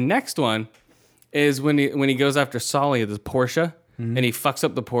 And the next one is when he goes after Solly, the Porsche, and he fucks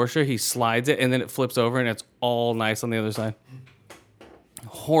up the Porsche. He slides it, and then it flips over, and it's all nice on the other side.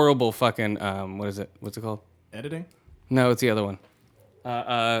 Horrible fucking what is it? What's it called? Editing? No, it's the other one.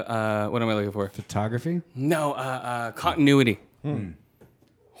 What am I looking for? Photography. No, continuity.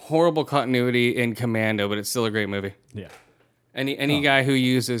 Horrible continuity in Commando, but it's still a great movie. Yeah. Any guy who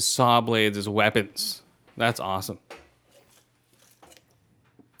uses saw blades as weapons, that's awesome.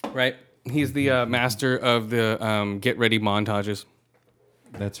 Right? He's the master of the get ready montages.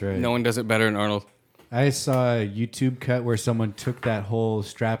 That's right. No one does it better than Arnold. I saw a YouTube cut where someone took that whole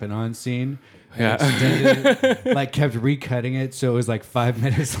strapping on scene. Yeah. Extended it, like kept recutting it so it was like 5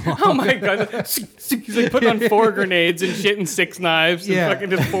 minutes long. Oh my god! He's like putting on 4 grenades and shit and 6 knives and Yeah.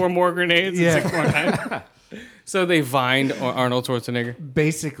 fucking just 4 more grenades Yeah. and 6 more knives. So they vined Arnold Schwarzenegger.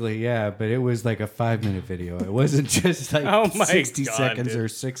 Basically, yeah, but it was like a 5-minute video. It wasn't just like Oh my 60 God, seconds dude. or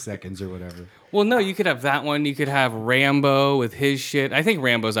 6 seconds or whatever. Well, no, you could have that one. You could have Rambo with his shit. I think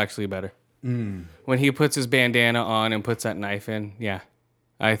Rambo's actually better. When he puts his bandana on and puts that knife in, yeah.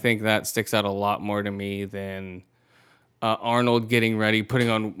 I think that sticks out a lot more to me than Arnold getting ready, putting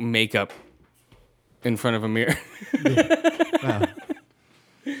on makeup in front of a mirror. Gotta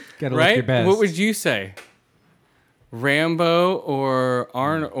look your Right? best. What would you say? Rambo or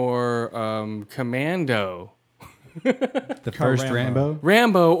Commando? the first Rambo?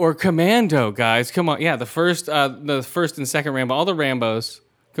 Rambo or Commando, guys. Come on. Yeah, the first and second Rambo, all the Rambos.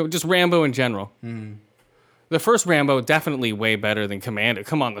 Just Rambo in general. The first Rambo definitely way better than Commando.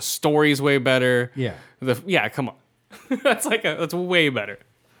 Come on, the story's way better. Yeah. Come on. that's way better.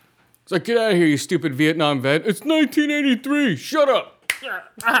 It's like, get out of here, you stupid Vietnam vet. It's 1983. Shut up.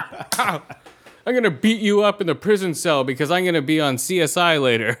 I'm gonna beat you up in the prison cell because I'm gonna be on CSI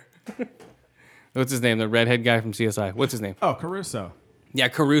later. What's his name? The redhead guy from CSI. What's his name? Oh, Caruso. Yeah,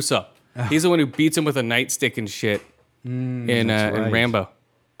 Caruso. He's the one who beats him with a nightstick and shit in right. Rambo.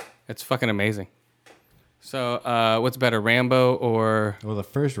 It's fucking amazing. So, what's better, Rambo or Well, the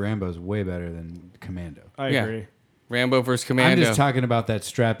first Rambo is way better than Commando. I Yeah. agree. Rambo versus I'm Commando? just talking about that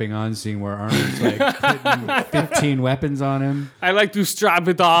strapping on scene where Arnold's like putting 15 weapons on him. I like to strap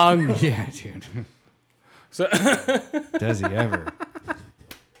it on. Yeah, dude. So, Does he ever?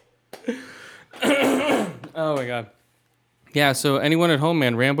 oh my god. Yeah. So, anyone at home,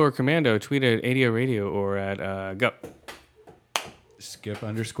 man, Rambo or Commando, tweet at ADO Radio or at go.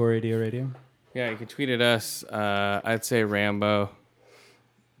 Skip_ADO radio. Yeah, you can tweet at us. I'd say Rambo.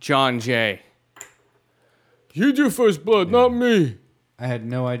 John J. You do First Blood, not me. I had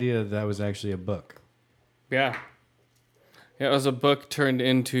no idea that was actually a book. Yeah. Yeah, it was a book turned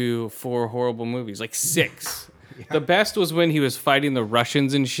into 4 horrible movies, like 6. The best was when he was fighting the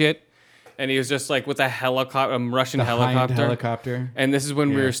Russians and shit, and he was just like with a helicopter, Russian The Hind helicopter. helicopter. And this is when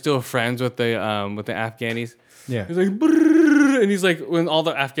we Yeah. were still friends with the Afghanis. Yeah. He's like, "Brrrr," and he's like, when all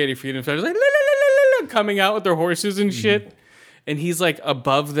the Afghani freedom fighters like, "La, la, la, la, la," coming out with their horses and shit, and he's like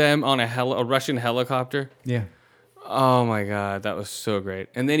above them on a Russian helicopter. Yeah. Oh my god, that was so great!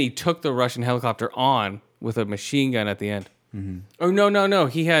 And then he took the Russian helicopter on with a machine gun at the end. Oh no!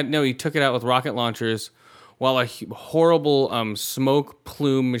 He took it out with rocket launchers, while a horrible smoke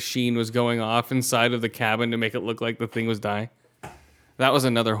plume machine was going off inside of the cabin to make it look like the thing was dying. That was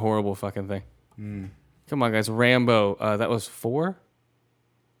another horrible fucking thing. Come on, guys. Rambo. That was 4.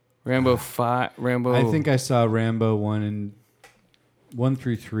 Rambo 5. Rambo. I think I saw Rambo 1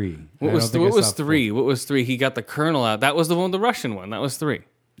 through 3. What was 3? What was 3? He got the colonel out. That was the one, the Russian one. That was 3.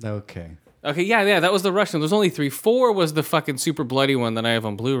 Okay. Okay, yeah, that was the Russian. There's only 3. 4 was the fucking super bloody one that I have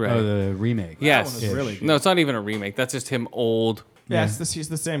on Blu-ray. Oh, the remake. yes. That one was really good. No, it's not even a remake. That's just him old. Yeah, he's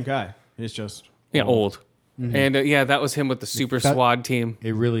the same guy. He's just Yeah, old. And yeah, that was him with the super That- SWAT team.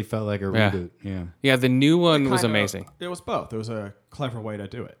 It really felt like a Yeah. reboot. Yeah. Yeah, the new one was Kinda- amazing. It was both. It was a clever way to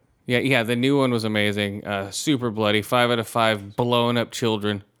do it. Yeah, the new one was amazing. Super bloody. 5 out of 5 blowing up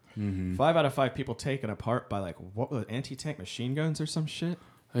children. 5 out of 5 people taken apart by like what was it, anti-tank machine guns or some shit.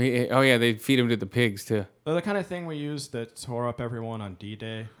 Oh yeah, they feed him to the pigs too. They're the kind of thing we used that tore up everyone on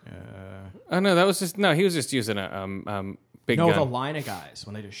D-Day. Oh no, he was just using a big No, gun. the line of guys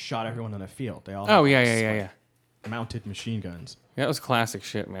when they just shot everyone in the field. They all Oh had, yeah. mounted machine guns. Yeah, that was classic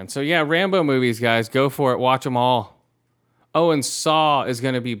shit, man. So yeah, Rambo movies, guys, go for it. Watch them all. Oh, and Saw is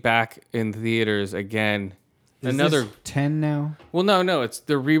going to be back in theaters again. Is Another. this 10 now? Well, no,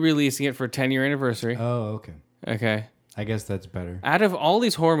 they're re-releasing it for 10-year anniversary. Oh, okay. Okay. I guess that's better. Out of all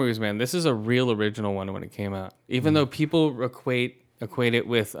these horror movies, man, this is a real original one when it came out. Even though people equate it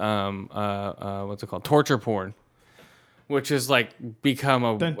with what's it called, torture porn, which has like become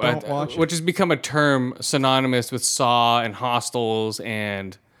Then don't watch it. which has become a term synonymous with Saw and Hostels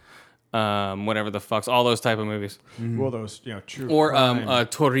and whatever the fuck's all those type of movies. Well, those true Or crime.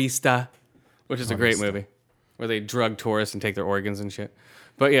 Turista, which is a great movie, where they drug tourists and take their organs and shit.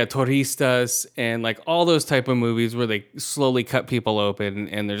 But yeah, Turistas and like all those type of movies where they slowly cut people open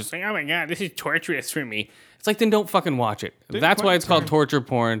and they're just like, oh my god, this is torturous for me. It's like, then don't fucking watch it. That's why it's called torture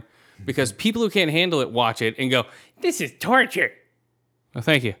porn, because people who can't handle it watch it and go, this is torture. Oh,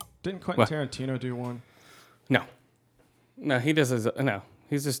 thank you. Didn't Quentin what? Tarantino do one? No, he does. No,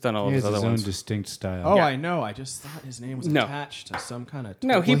 He's just done all He of has his other his own ones. distinct style. Oh, Yeah. I know. I just thought his name was No. attached to some kind of.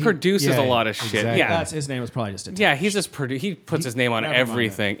 No, he Well, produces yeah, a lot of shit. exactly. Yeah, That's his name was probably just attached. yeah. He's just he puts his name on never mind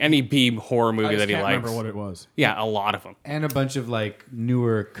everything. Any B horror I movie just that he can't likes. remember what it was. Yeah, a lot of them. And a bunch of like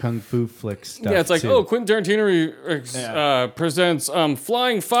newer kung fu flick stuff. Yeah, it's like, too. oh, Quentin Tarantino presents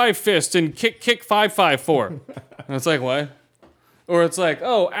Flying Five Fist and Kick 554. And it's like, what? Or it's like,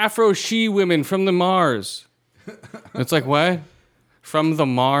 oh, Afro She Women from the Mars. It's like, what? From the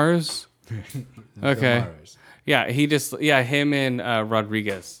Mars? Okay. Mars. Yeah, him and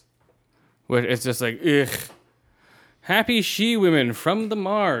Rodriguez. Where it's just like, ugh. Happy She Women from the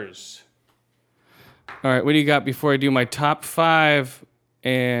Mars. All right, what do you got before I do my top 5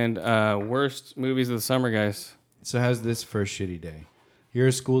 and worst movies of the summer, guys? So how's this for a shitty day? You're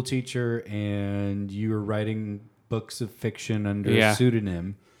a school teacher and you're writing books of fiction under Yeah. a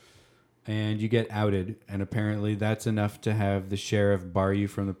pseudonym, and you get outed, and apparently that's enough to have the sheriff bar you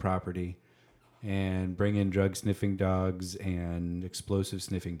from the property and bring in drug sniffing dogs and explosive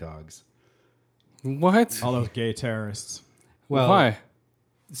sniffing dogs. What? All those gay terrorists. Well, Why?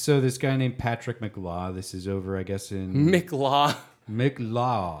 So this guy named Patrick McLaw, this is over, I guess, in McLaw.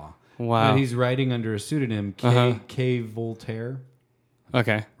 McLaw. Wow. But he's writing under a pseudonym, K. Voltaire.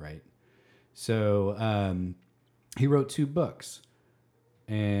 Okay. Right. So he wrote 2 books,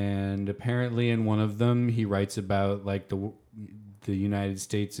 and apparently in one of them he writes about like the United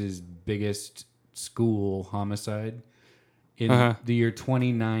States' biggest school homicide in the year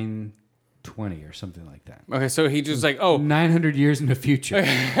 2920 or something like that. Okay, so he just like, oh, 900 years in the future.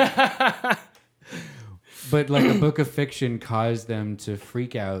 But like a book of fiction caused them to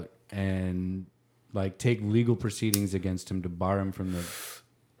freak out and like take legal proceedings against him to bar him from the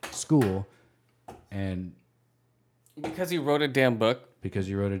school, and because he wrote a damn book. because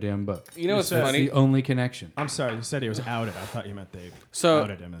he wrote a damn book. You know what's That's funny? the only connection. I'm sorry, you said he was outed. I thought you meant they So-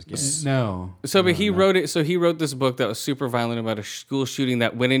 outed him as gay. No. So, but he wrote it. So he wrote this book that was super violent about a school shooting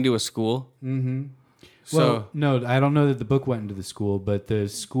that went into a school. Mm-hmm. So, Well, no, I don't know that the book went into the school, but the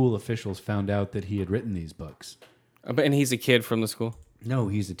school officials found out that he had written these books. and he's a kid from the school. No,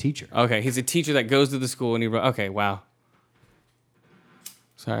 he's a teacher. Okay, he's a teacher that goes to the school and he wrote. Okay, wow.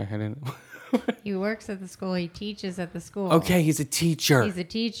 Sorry, I didn't. He works at the school. He teaches at the school. Okay, he's a teacher. He's a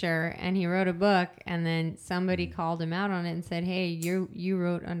teacher, and he wrote a book, and then somebody called him out on it and said, "Hey, you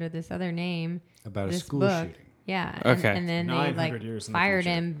wrote under this other name About a this school book." shooting. Yeah. Okay. And then they 900 years in the fired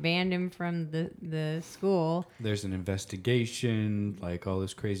future. him, banned him from the school. There's an investigation, like all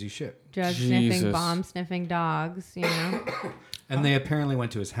this crazy shit. Drug Jesus. sniffing, bomb sniffing dogs. You know. And they apparently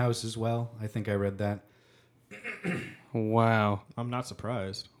went to his house as well. I think I read that. Wow. I'm not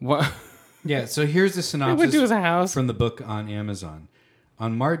surprised. What? Yeah, so here's the He synopsis went to his house. from the book on Amazon.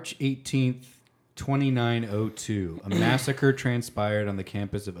 On March 18th, 2902, a massacre transpired on the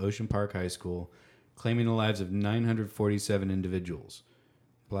campus of Ocean Park High School, claiming the lives of 947 individuals.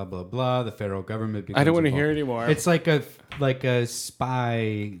 Blah, blah, blah. The federal government becomes I don't want to involved. hear anymore. It's like a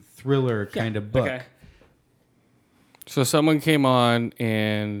spy thriller kind of book. Okay. So someone came on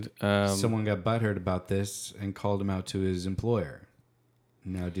and Someone got butthurt about this and called him out to his employer.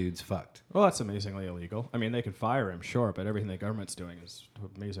 Now dude's fucked. Well, that's amazingly illegal. I mean, they could fire him, sure, but everything the government's doing is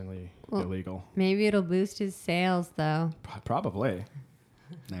amazingly illegal. Maybe it'll boost his sales, though. Probably.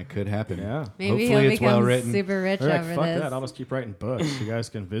 That could happen. Yeah. Maybe Hopefully he'll it's become well written. super rich They're like, over fuck this. that. I'll just keep writing books. You guys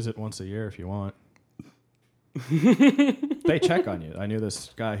can visit once a year if you want. They check on you. I knew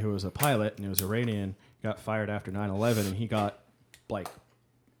this guy who was a pilot and he was Iranian, got fired after 9/11, and he got like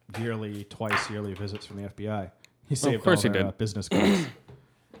twice yearly visits from the FBI. He saved course all he their, did. business cards.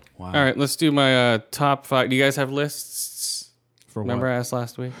 Wow. all right, let's do my top 5. Do you guys have lists? For Remember what? I asked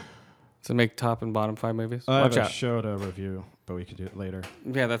last week to make top and bottom 5 movies. I Watch have a out. show to review, but we can do it later.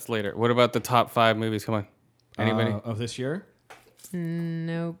 Yeah, that's later. What about the top 5 movies? Come on. Anybody? Of this year?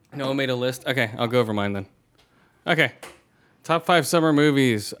 Nope. No one made a list. Okay, I'll go over mine then. Okay, top 5 summer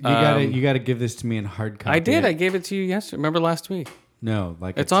movies. You gotta give this to me in hard copy. I did. I gave it to you yesterday. Remember last week? No,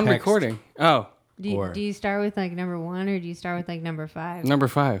 like a It's on text. recording. Oh, Or- Do you start with like number 1 or do you start with like number 5? number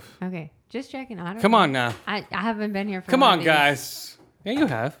 5. Okay, just checking. I don't Come know. on now. I haven't been here for Come one on, of these. guys. Yeah, you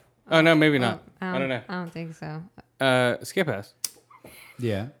have. Oh no, maybe not. I don't know. I don't think so. Skip has.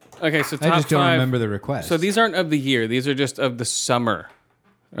 Yeah. Okay, so I top just don't 5. remember the request. So these aren't of the year. These are just of the summer.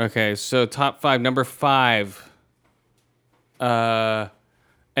 Okay, so top 5. Number 5.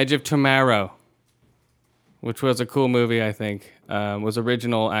 Edge of Tomorrow, which was a cool movie, I think. Was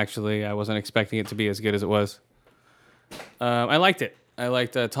original, actually. I wasn't expecting it to be as good as it was. I liked it. I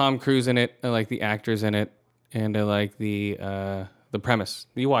liked Tom Cruise in it. I liked the actors in it. And I like the premise.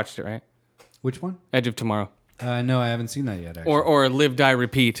 You watched it, right? Which one? Edge of Tomorrow. No, I haven't seen that yet. Actually. or Live, Die,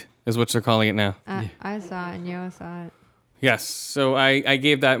 Repeat is what they're calling it now. I saw it and Yo saw it. Yes. So I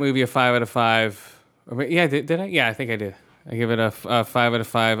gave that movie a 5 out of 5. Yeah, did I? Yeah, I think I did. I give it a 5 out of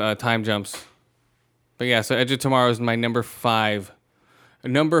 5 time jumps. But yeah, so Edge of Tomorrow is my number 5.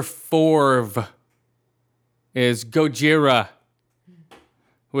 Number 4 is Gojira,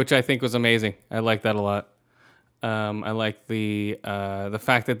 which I think was amazing. I like that a lot. I like the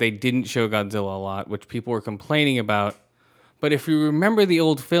fact that they didn't show Godzilla a lot, which people were complaining about. But if you remember the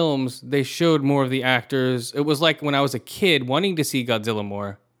old films, they showed more of the actors. It was like when I was a kid wanting to see Godzilla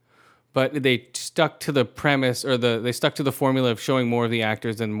more, but they stuck to the premise or they stuck to the formula of showing more of the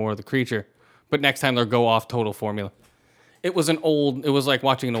actors than more of the creature. But next time they'll go off total formula. It was like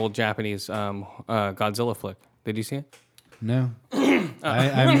watching an old Japanese Godzilla flick. Did you see it? No.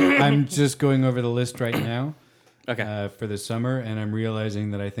 I'm just going over the list right now. Okay. For the summer, and I'm realizing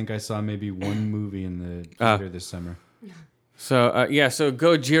that I think I saw maybe one movie in the theater this summer. So so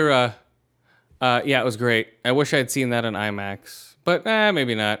Gojira, it was great. I wish I'd seen that on IMAX, but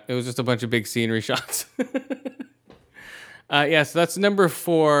maybe not. It was just a bunch of big scenery shots. So that's number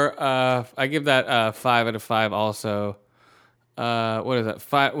 4. I give that 5 out of 5 also. What is that?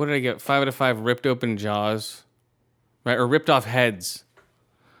 5? What did I get? 5 out of 5 ripped open jaws, right? Or ripped off heads.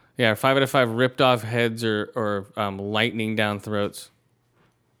 Yeah, 5 out of 5 ripped off heads or lightning down throats,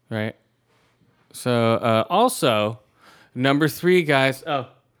 right? So also. Number 3, guys. Oh,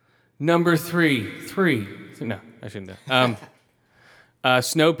 number 3. 3. No, I shouldn't have.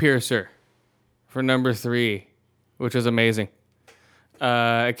 Snowpiercer for number 3, which was amazing.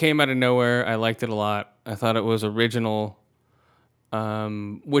 It came out of nowhere. I liked it a lot. I thought it was original,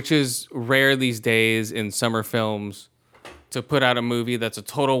 which is rare these days in summer films to put out a movie that's a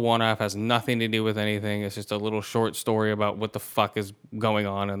total one-off, has nothing to do with anything. It's just a little short story about what the fuck is going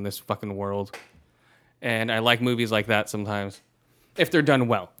on in this fucking world. And I like movies like that sometimes, if they're done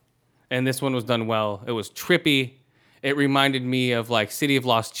well. And this one was done well. It was trippy. It reminded me of like City of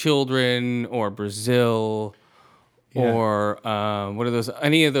Lost Children or Brazil or what are those?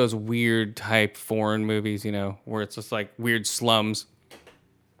 Any of those weird type foreign movies, where it's just like weird slums.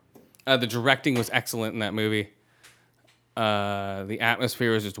 The directing was excellent in that movie. The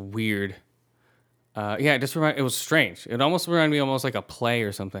atmosphere was just weird. It was strange. It almost reminded me almost like a play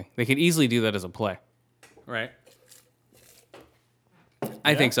or something. They could easily do that as a play. Right?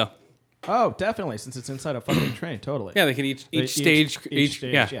 I think so. Oh, definitely, since it's inside a fucking train, totally. Yeah, they could each stage.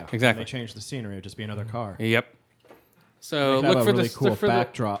 Yeah, exactly. They change the scenery, it'd just be another car. Yep. So Look look a for really this. cool Look for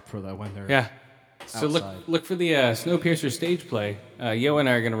backdrop for the when they're So outside. look for the Snowpiercer stage play. Yo and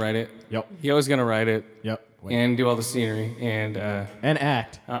I are gonna write it. Yep. Yo's gonna write it. Yep. Wait. And do all the scenery and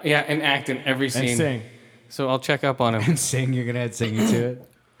act. and act in every scene. And sing. So I'll check up on him. And sing, you're going to add singing to it?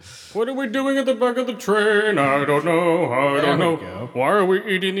 What are we doing at the back of the train? I don't know. I don't know. go. Why are we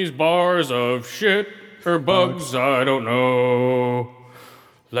eating these bars of shit or bugs? I don't know.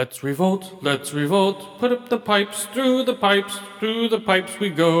 Let's revolt. Let's revolt. Put up the pipes. Through the pipes. Through the pipes we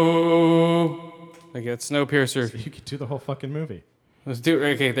go. Like that's Snowpiercer. You could do the whole fucking movie. Let's do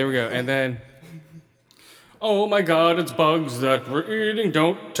it. Okay, there we go. And then. Oh my God! It's bugs that we're eating.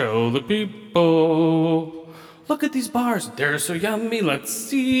 Don't tell the people. Look at these bars. They're so yummy.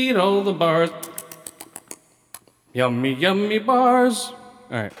 Let's eat all the bars. Yummy, yummy bars.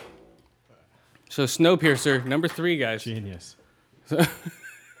 All right. So Snowpiercer, number 3, guys. Genius.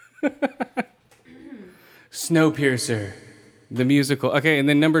 Snowpiercer, the musical. Okay, and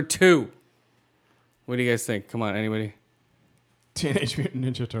then number 2. What do you guys think? Come on, anybody? Teenage Mutant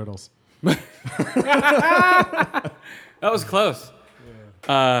Ninja Turtles. That was close.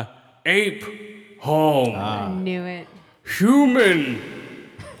 Ape home. I knew it. Human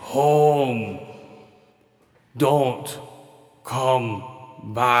home. Don't come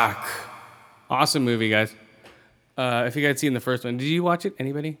back. Awesome movie, guys. If you guys seen the first one, did you watch it?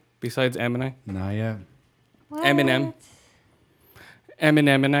 Anybody besides Em and I? Not yet. What? Eminem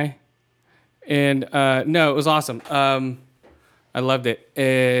and I. And no, it was awesome. I loved it.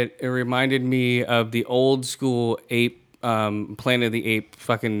 It reminded me of the old school ape, Planet of the Ape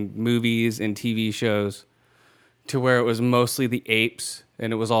fucking movies and TV shows, to where it was mostly the apes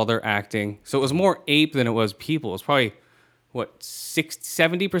and it was all their acting. So it was more ape than it was people. It was probably,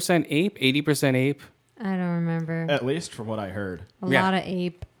 70% ape, 80% ape? I don't remember. At least from what I heard. A Yeah. lot of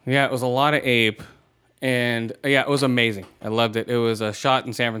ape. Yeah, it was a lot of ape. And it was amazing. I loved it. It was shot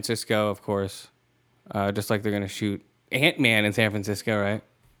in San Francisco, of course. Just like they're going to shoot Ant-Man in San Francisco, right?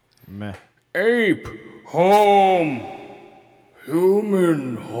 Meh. Ape home.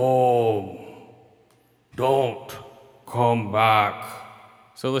 Human home. Don't come back.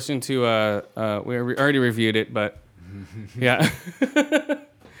 So listen to we already reviewed it, but yeah,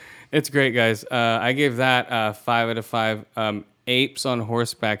 it's great, guys. I gave that 5 out of 5. Apes on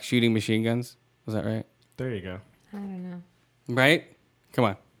horseback shooting machine guns. Was that right? There you go. I don't know. Right? Come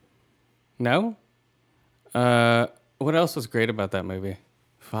on. No? What else was great about that movie?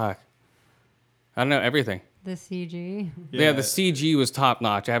 Fuck. I don't know, everything. The CG. Yeah, the CG was top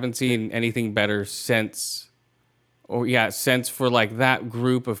notch. I haven't seen anything better since for like that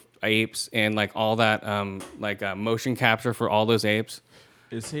group of apes and like all that motion capture for all those apes.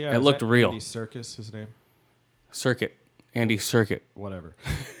 Is he? It looked real. Andy Serkis, his name. Andy Circuit. Whatever.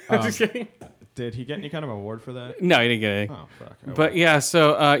 Just kidding. Did he get any kind of award for that? No, he didn't get anything. Oh fuck. But yeah,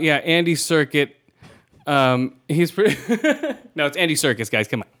 so Andy Circuit. He's pretty. No, it's Andy Serkis, guys.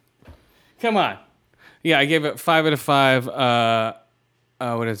 Come on. Yeah, I gave it 5 out of 5.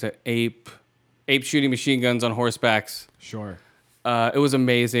 What is it? Ape shooting machine guns on horsebacks. Sure. It was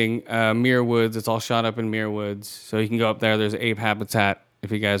amazing. Muir Woods. It's all shot up in Muir Woods, so you can go up there. There's ape habitat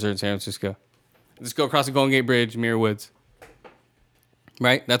if you guys are in San Francisco. Just go across the Golden Gate Bridge, Muir Woods.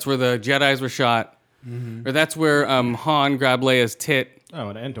 Right? That's where the Jedis were shot. Mm-hmm. Or that's where Han grabbed Leia's tit. Oh,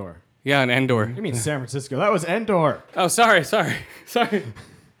 an Endor. Yeah, in Endor. You mean San Francisco? That was Endor. Oh, sorry.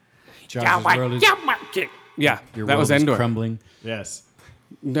 Josh's world is, Yeah, your that world was is Endor. crumbling. Yes.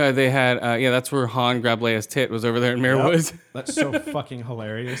 No, they had, that's where Han grabbed Leia's tit, was over there in Muir Woods. That's so fucking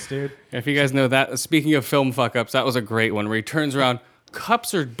hilarious, dude. If you guys know that, speaking of film fuck-ups, that was a great one, where he turns around,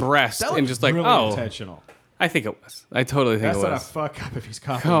 cups her breast, That and was just like, really oh. intentional. I think it was. I totally think That's it not a was. fuck up if he's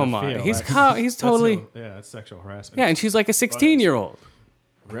caught. Come on. He's totally... That's sexual harassment. Yeah, and she's like a 16-year-old.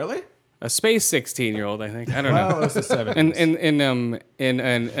 Really? A space 16-year-old, I think. I don't Well, know. it was the 70s. In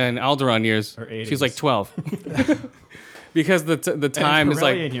Alderaan years, Or 80s. she's like 12. Because the time is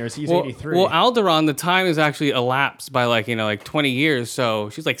like... Corellian years, he's well, 83. Well, Alderaan, the time is actually elapsed by like 20 years, so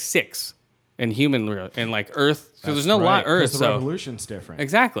she's like 6 in human and like Earth. So there's no lot Earth. 'cause the So revolution's different.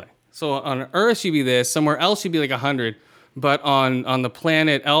 exactly. So on Earth she'd be this. Somewhere else she'd be like 100. But on the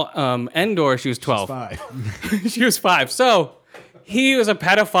planet Endor, she was 12. 5. She was 5. So he was a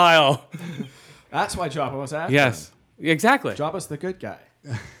pedophile. That's why Jabba was after Yes, exactly. him. Jabba's the good guy.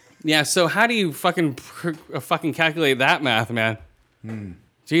 Yeah. So how do you fucking calculate that math, man?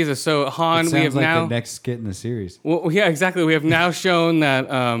 Jesus. So Han, It we have sounds like now. the next skit in the series. Well, yeah, exactly. We have now shown that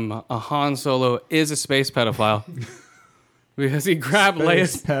a Han Solo is a space pedophile because he grabbed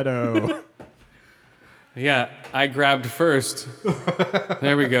Space Leia's. pedo. Yeah, I grabbed first.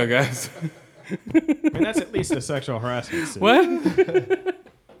 There we go, guys. I mean, that's at least a sexual harassment suit. What?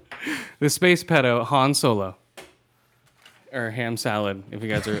 The space pedo Han Solo, or ham salad, if you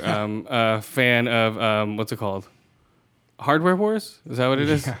guys are a fan of what's it called? Hardware Wars? Is that what it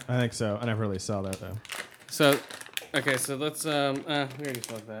is? I think so. I never really saw that though. So, okay, so let's we already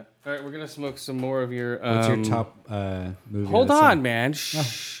smoked that. All right, we're gonna smoke some more of your. What's your top movie? Hold of the on, summer? man.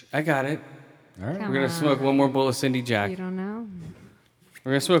 Shh, I got it. All right. We're gonna smoke one more bowl of Cindy Jack. You don't know?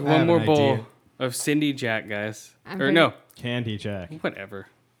 We're gonna smoke I one have more an bowl idea. of Cindy Jack, guys. I'm Or pretty- no, Candy Jack. whatever.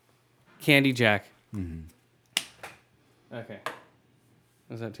 Candy Jack. Mm-hmm. Okay.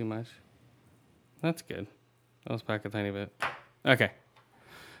 Is that too much? That's good. Let's back a tiny bit. Okay.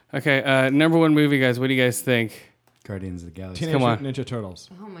 Okay. Number one movie, guys. What do you guys think? Guardians of the Galaxy. Teenage Come on. Mutant Ninja Turtles.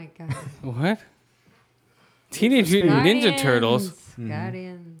 Oh my god. What? Teenage Mutant Ninja Turtles?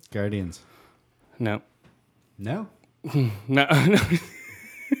 Guardians. Guardians. No. No. No. No.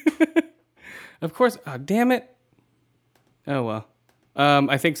 Of course. Oh, damn it. Oh well.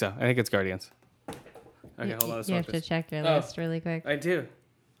 I think so. I think it's Guardians. Okay, You- hold on. Let's You smoke have to this. check your Oh. list really quick. I do.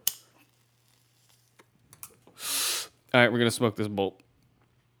 All right, we're gonna smoke this bolt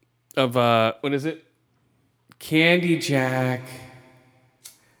of what is it? Candy Jack.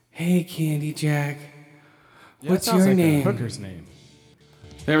 Hey, Candy Jack. Yeah, What's that sounds your like a name? hooker's name.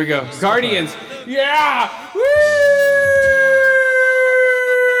 There we go. Guardians. Yeah. Woo!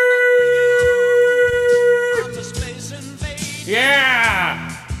 Yeah.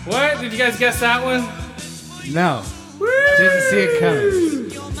 What? Did you guys guess that one? No. Didn't see it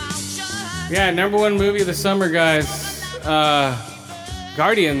coming. Yeah, number one movie of the summer, guys.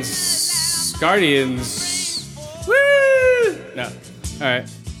 Guardians. Guardians. Woo! No. All right.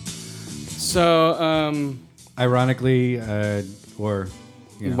 So, Ironically, or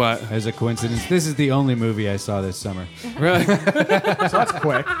What? as a coincidence, this is the only movie I saw this summer. really? So that's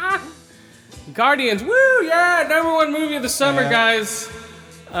quick. Guardians. Woo! Yeah, number one movie of the summer, Yeah. guys.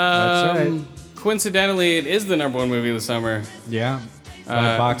 That's right. Coincidentally, it is the number one movie of the summer Yeah.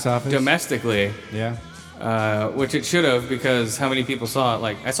 Box office. domestically, Yeah. which it should have because how many people saw it?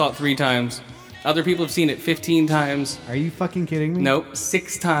 Like I saw it 3 times, Other people have seen it 15 times. Are you fucking kidding me? Nope,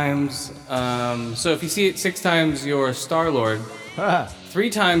 6 times. So if you see it 6 times, you're a Star-Lord. 3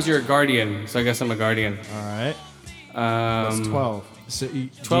 times, you're a Guardian. So I guess I'm a Guardian. All right. That's 12. So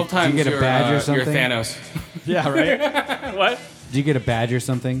 12 times, do you get a badge or you're something? Thanos. Yeah, right? What? Do you get a badge or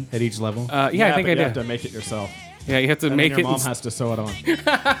something at each level? Yeah, I think but I you have did. to make it yourself. Yeah, you have to And make then it. your mom has to sew it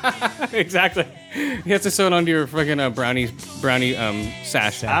on. Exactly. You have to sew it onto your freaking brownie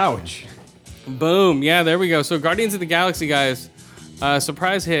sash. Ouch. Boom. Yeah, there we go. So Guardians of the Galaxy, guys.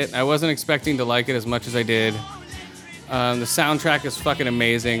 Surprise hit. I wasn't expecting to like it as much as I did. The soundtrack is fucking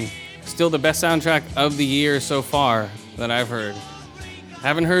amazing. Still the best soundtrack of the year so far that I've heard.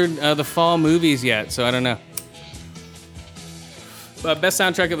 Haven't heard the fall movies yet, so I don't know. But best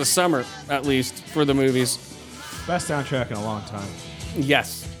soundtrack of the summer, at least, for the movies. Best soundtrack in a long time.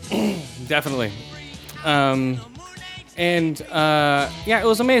 Yes, definitely. Yeah, it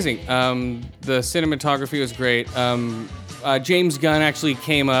was amazing. The cinematography was great. James Gunn actually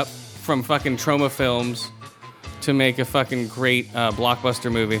came up from fucking Trauma Films to make a fucking great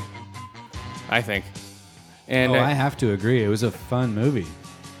blockbuster movie, I think. And I have to agree. It was a fun movie.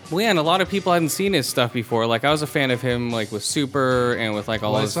 well, yeah, and a lot of people hadn't seen his stuff before. Like, I was a fan of him, like, with Super and with, like,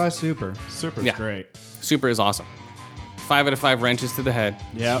 all I his... saw Super. Super's Yeah. great. Super is awesome. 5 out of 5 wrenches to the head.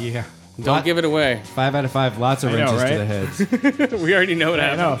 Yep. Yeah. Don't give it away. 5 out of 5. Lots of I know, wrenches to right? the heads. We already know what I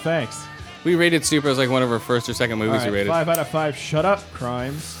happened. know, thanks. We rated Super as, like, one of our first or second All movies we right, rated. 5 out of 5 shut up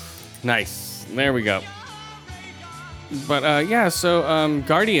crimes. Nice. There we go. But, yeah, so,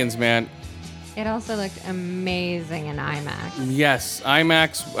 Guardians, man. It also looked amazing in IMAX. Yes,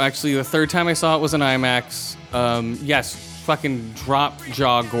 IMAX. Actually, the third time I saw it was in IMAX. Yes, fucking drop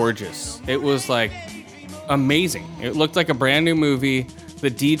jaw gorgeous. It was like amazing. It looked like a brand new movie. The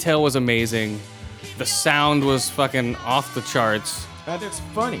detail was amazing. The sound was fucking off the charts. And it's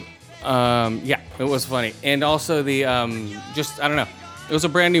funny. Yeah, it was funny. And also the just I don't know. It was a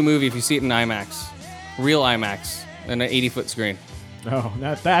brand new movie if you see it in IMAX, real IMAX, and an 80-foot screen. Oh,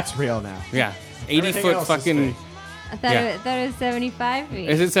 that's real now. Yeah, Everything 80-foot else is fucking. fake. I thought, Yeah. I thought it was 75 feet.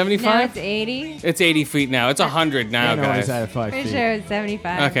 Is it 75? No, it's 80. It's 80 feet now. It's 100 now, I know guys. he's at 5 Pretty feet. sure it was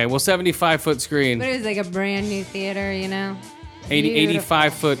 75. Okay, well, 75-foot screen, But it was like a brand new theater, you know?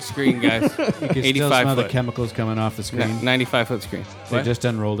 85-foot screen, guys. You can still 85 smell the foot. chemicals coming off the screen. 95-foot screen. They What? just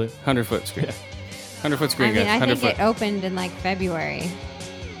unrolled it. 100-foot screen. 100-foot screen, I mean, guys. I 100 think foot. it opened in like February.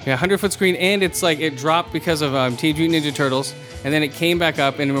 Yeah, 100-foot screen, and it's like it dropped because of Teenage Mutant Ninja Turtles, and then it came back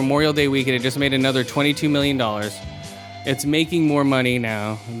up in Memorial Day weekend. It just made another $22 million. It's making more money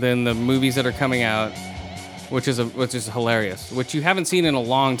now than the movies that are coming out, which is hilarious. Which you haven't seen in a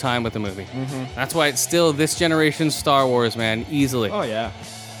long time with the movie. Mm-hmm. That's why it's still this generation's Star Wars, man. Easily, Oh, yeah.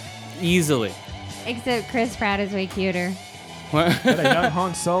 easily. Except Chris Pratt is way cuter. What? Got a young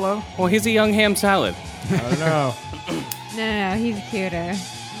Han Solo? Well, he's a young ham salad. I don't know. No, he's cuter.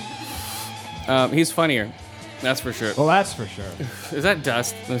 He's funnier. That's for sure. Well, that's for sure. Is that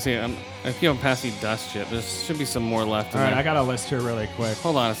dust? Let's see. I feel past the dust shit. There should be some more left. All in right, there. I got a list here really quick.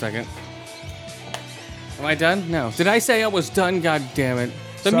 Hold on a second. Am I done? No. Did I say I was done? God damn it.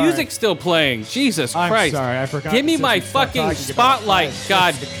 The Sorry. music's still playing. Jesus I'm Christ. sorry, I forgot. Give me since my we stopped fucking talking about spotlight. 5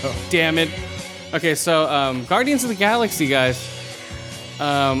 God minutes ago. damn it. Okay, so Guardians of the Galaxy, guys.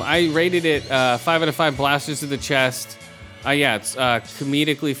 I rated it 5 out of 5 blasters to the chest. Yeah, it's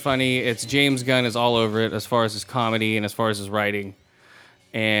comedically funny. It's James Gunn is all over it as far as his comedy and as far as his writing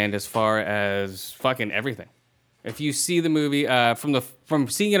and as far as fucking everything. If you see the movie from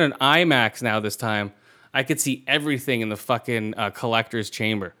seeing it on IMAX now this time, I could see everything in the fucking collector's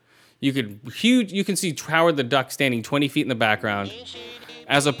chamber. You can see Howard the Duck standing 20 feet in the background,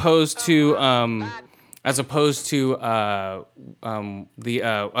 as opposed to the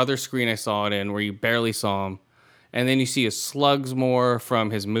other screen I saw it in where you barely saw him. And then you see his slugs more from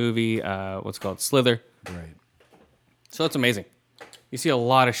his movie, what's it called, Slither. Right. So it's amazing. You see a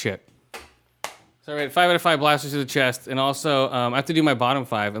lot of shit. So I rated 5 out of 5 blasters to the chest. And also, I have to do my bottom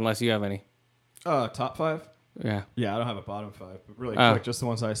 5 unless you have any. Top 5? Yeah. Yeah, I don't have a bottom 5, but really Oh. quick, just the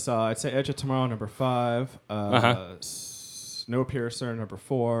ones I saw. I'd say Edge of Tomorrow, number 5. Snowpiercer, number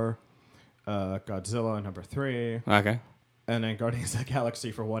 4. Godzilla, number 3. Okay. And then Guardians of the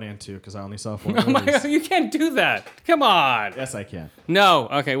Galaxy for 1 and 2, because I only saw 4 Oh my movies. God, you can't do that. Come on. Yes, I can. No.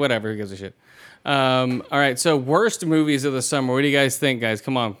 Okay, whatever. Who gives a shit? All right, so worst movies of the summer. What do you guys think, guys?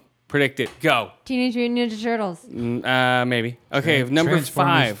 Come on. Predict it. Go. Teenage Mutant Ninja Turtles. Maybe. Okay, number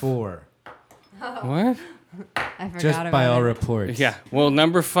Transformers 5. 4. What? I forgot Just about by all it. reports. Yeah. Well,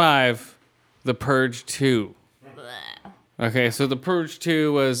 number 5, The Purge 2. Okay, so The Purge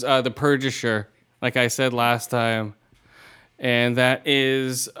 2 was The Purgisher, like I said last time. And that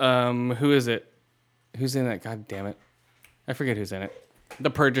is, who is it? Who's in that? God damn it. I forget who's in it.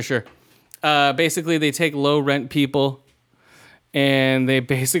 The Purgisher. Basically, they take low rent people, and they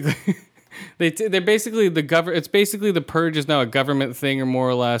basically they're basically the government. It's basically the purge is now a government thing, or more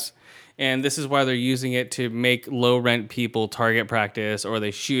or less. And this is why they're using it to make low rent people target practice, or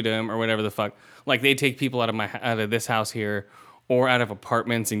they shoot them, or whatever the fuck. Like they take people out of this house here, or out of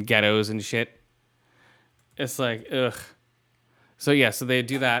apartments and ghettos and shit. It's like ugh. So yeah, so they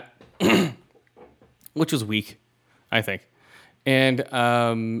do that, which was weak, I think. And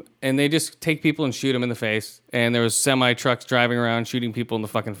they just take people and shoot them in the face. And there was semi trucks driving around shooting people in the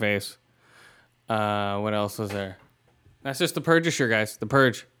fucking face. What else was there? That's just the Purgisher, guys. The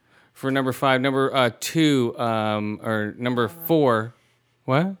Purge for number 5. Number 2, or number 4.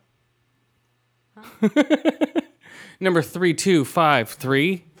 What? Number 3, 2, 5,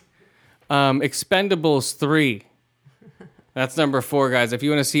 3. Expendables 3. That's number 4, guys. If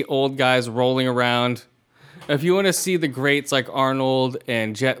you want to see old guys rolling around. If you want to see the greats like Arnold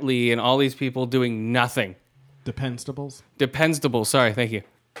and Jet Li and all these people doing nothing. Dependables. Sorry, thank you.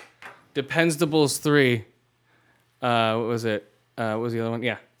 Dependables 3. What was it? What was the other one?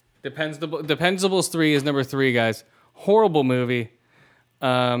 Yeah. Dependables 3 is number 3, guys. Horrible movie.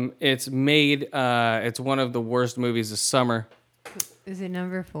 It's made, it's one of the worst movies this summer. Is it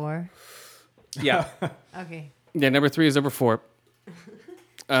number 4? Yeah. Okay. Yeah, number 3 is number 4.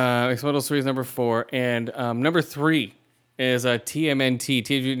 Expendables 3 is number 4, and number 3 is TMNT,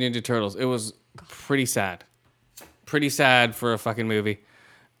 Teenage Mutant Ninja Turtles. It was pretty sad for a fucking movie.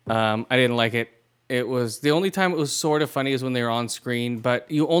 I didn't like it. It was the only time it was sort of funny is when they were on screen,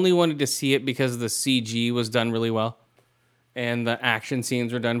 but you only wanted to see it because the CG was done really well, and the action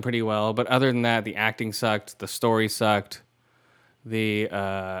scenes were done pretty well. But other than that, the acting sucked, the story sucked, the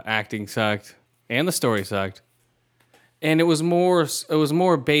acting sucked, and the story sucked. And it was more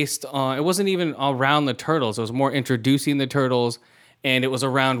based on, it wasn't even around the turtles. It was more introducing the turtles, and it was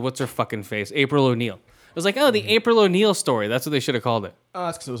around what's her fucking face, April O'Neil. It was like, oh, the April O'Neil story. That's what they should have called it. Oh,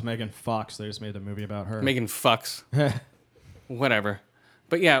 that's because it was Megan Fox. They just made the movie about her. Megan Fucks. Whatever.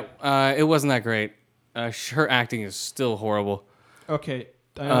 But yeah, it wasn't that great. Her acting is still horrible. Okay,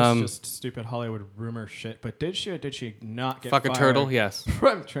 I know it's just stupid Hollywood rumor shit, but did she or did she not get Fuck a fired turtle? Yes.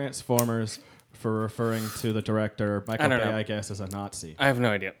 from Transformers for referring to the director, Michael Bay, know. I guess, as a Nazi? I have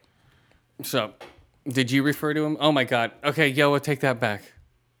no idea. So, did you refer to him? Oh my God. Okay, yo, we'll take that back.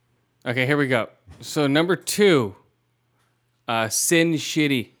 Okay, here we go. So number 2, Sin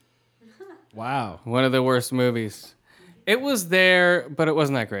City. Wow. One of the worst movies. It was there, but it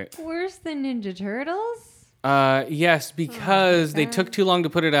wasn't that great. Worse than Ninja Turtles? Yes, because they took too long to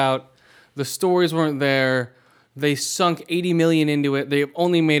put it out. The stories weren't there. They sunk $80 million into it. They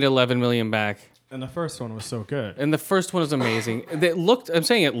only made $11 million back. And the first one was so good. And the first one was amazing. I'm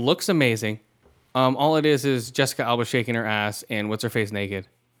saying it looks amazing. All it is Jessica Alba shaking her ass and what's her face naked.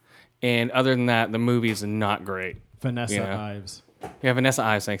 And other than that, the movie is not great. Vanessa Ives. Yeah, Vanessa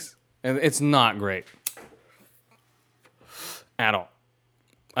Ives, thanks. And it's not great. At all.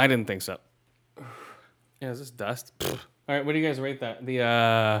 I didn't think so. Yeah, is this dust? All right, what do you guys rate that? The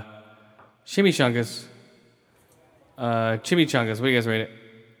Chimichangas. Chimichangas, what do you guys rate it?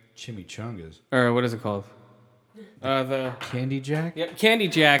 Chimichangas. Or what is it called? The Candy Jack? Yep, Candy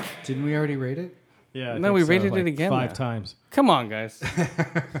Jack. Didn't we already rate it? Yeah. I No, think we so, rated like it again 5 now. times. Come on, guys.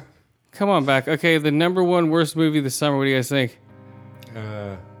 Come on back. Okay, the number 1 worst movie this summer. What do you guys think?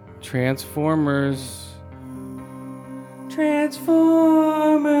 Transformers.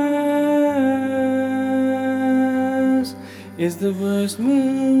 Transformers is the worst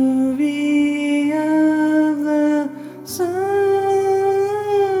movie of the summer.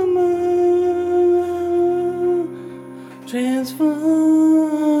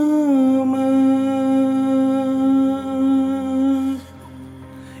 Transformers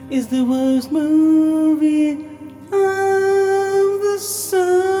is the worst movie of the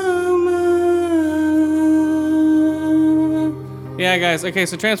summer. Yeah, guys. Okay,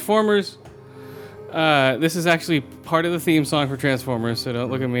 so Transformers. This is actually part of the theme song for Transformers, so don't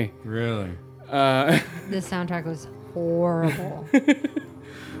look at me. Really? The soundtrack was horrible.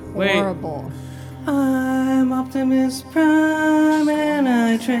 Wait. Horrible. I'm Optimus Prime and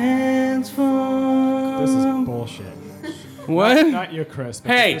I transform. This is bullshit. What? Not you, Chris.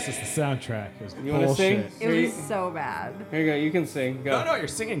 But Hey! This is the soundtrack. It was You want to sing? bullshit. It was so bad. Here you go. You can sing. Go. No, your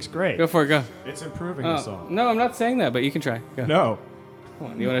singing's great. Go for it. Go. It's improving the Oh, song. no, I'm not saying that, but you can try. Go. No.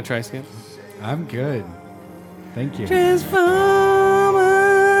 Come on. You want to try, Skip? I'm good. Thank you. Transformers.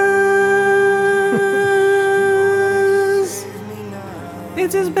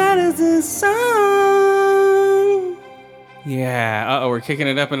 It's as bad as the song. Yeah. Uh-oh, we're kicking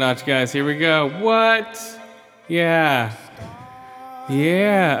it up a notch, guys. Here we go. What? Yeah.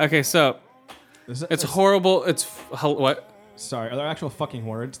 Yeah. Okay, so it's horrible. What? Sorry, are there actual fucking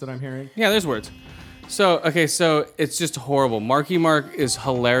words that I'm hearing? Yeah, there's words. So it's just horrible. Marky Mark is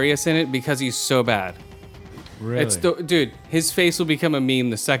hilarious in it because he's so bad. Really? Dude, his face will become a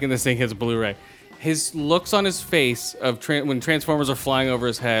meme the second this thing hits Blu-ray. His looks on his face of when Transformers are flying over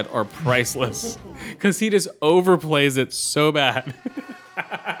his head are priceless because he just overplays it so bad.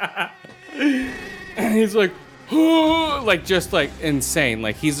 And he's like, like just like insane.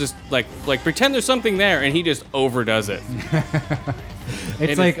 Like he's just like pretend there's something there, and he just overdoes it.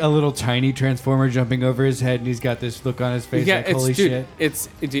 It's like a little tiny Transformer jumping over his head, and he's got this look on his face like, holy shit.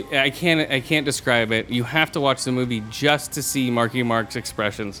 I can't describe it. You have to watch the movie just to see Marky Mark's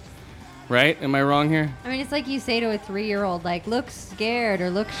expressions. Right? Am I wrong here? I mean, it's like you say to a 3-year-old, like, look scared or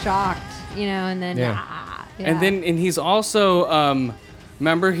look shocked, and then, Yeah. And he's also,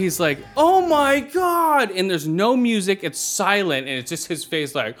 remember, he's like, oh my God! And there's no music, it's silent, and it's just his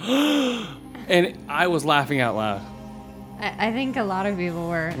face like, and I was laughing out loud. I think a lot of people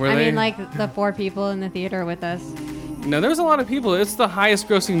were. Were I they? mean, like the 4 people in the theater with us. No, there was a lot of people. It's the highest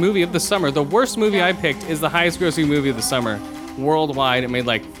grossing movie of the summer. The worst movie I picked is the highest grossing movie of the summer. Worldwide, it made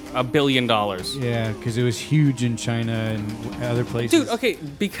like $1 billion. Yeah, because it was huge in China and other places. Dude, okay,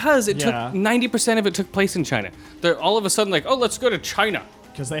 because it took 90% of it took place in China. They're all of a sudden like, oh, let's go to China.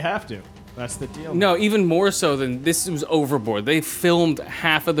 Because they have to. That's the deal. No, even more so than this was overboard. They filmed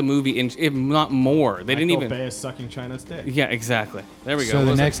half of the movie, if not more. They didn't even. Bay is sucking China's dick. Yeah, exactly. There we go. So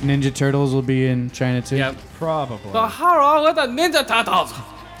the next Ninja Turtles will be in China too? Yeah. Probably. The horror of the Ninja Turtles.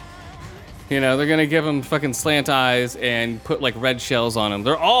 They're going to give them fucking slant eyes and put like red shells on them.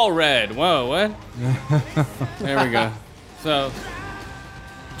 They're all red. Whoa, what? There we go. So,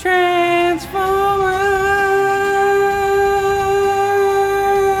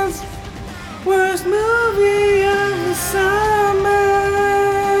 Transformers, worst movie of the summer.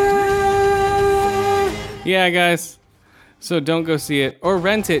 Yeah, guys. So don't go see it or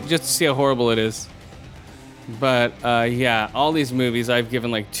rent it just to see how horrible it is. But yeah, all these movies I've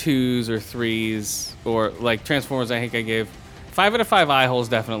given like 2s or 3s, or like Transformers I think I gave 5 out of 5 eye holes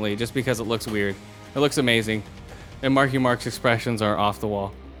definitely, just because it looks weird. It looks amazing. And Marky Mark's expressions are off the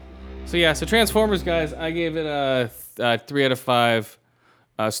wall. So yeah, so Transformers, guys, I gave it a 3 out of 5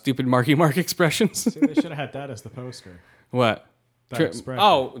 stupid Marky Mark expressions. See, they should have had that as the poster. What? That expression.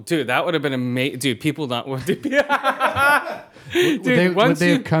 Oh, dude, that would have been amazing. Dude, people not... Dude, Would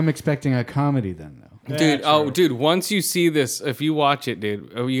they have come expecting a comedy then, though? Dude, Yeah, dude, once you see this, if you watch it,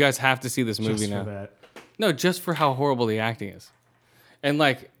 dude, you guys have to see this movie Just now. for that. No, just for how horrible the acting is. And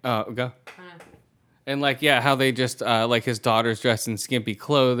like, go. And like, yeah, how they just, like his daughter's dressed in skimpy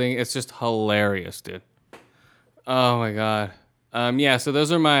clothing. It's just hilarious, dude. Oh my God. Yeah, so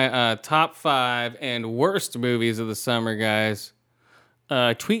those are my top 5 and worst movies of the summer, guys.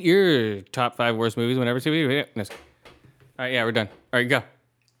 Tweet your top 5 worst movies whenever you see it. All right, yeah, we're done. All right, go.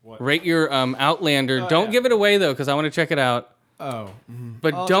 What? Rate your Outlander. Don't give it away though, because I want to check it out. Oh.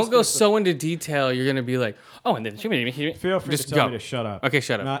 But I'll don't just go give so into detail. You're gonna be like, oh, and then Feel free just to tell go. me to shut up. Okay,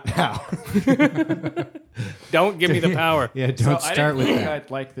 shut up. Not now. Don't give me the power. Yeah, So don't I start didn't with think that.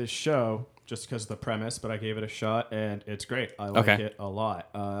 I'd like this show just because of the premise, but I gave it a shot and it's great. I like Okay. it a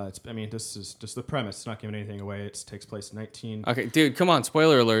lot. This is just the premise. It's not giving anything away. It takes place in 1949. Okay, dude, come on.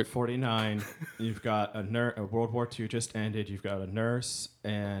 Spoiler alert. You've got a World War II just ended. You've got a nurse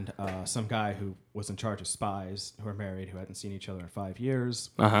and some guy who was in charge of spies who are married who hadn't seen each other in 5 years.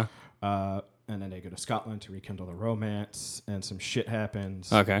 Uh-huh. And then they go to Scotland to rekindle the romance, and some shit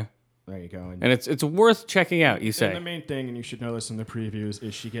happens. Okay. There you go. And it's worth checking out, you And the say. main thing, and you should know this in the previews,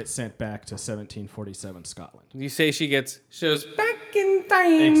 is she gets sent back to 1747 Scotland. You say she goes back in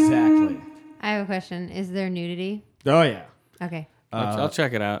time. Exactly. I have a question. Is there nudity? Oh, yeah. Okay. I'll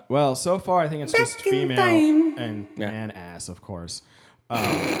check it out. Well, so far, I think it's just female and man ass, of course.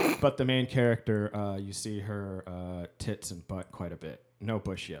 But the main character, you see her tits and butt quite a bit. No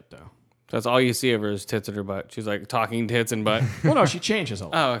bush yet, though. That's all you see of her is tits and her butt. She's like talking tits and butt. Well, no, she changes a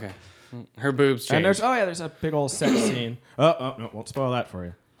lot. Oh, okay. Her boobs change. And there's a big old sex scene. Oh, no, won't spoil that for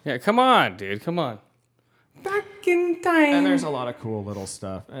you. Yeah, come on, dude. Come on. Back in time. And there's a lot of cool little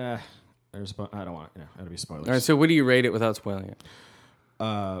stuff. I don't want, it'll be spoilers. All right, so what do you rate it without spoiling it?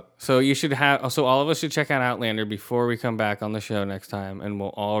 So you should have. So all of us should check out Outlander before we come back on the show next time, and we'll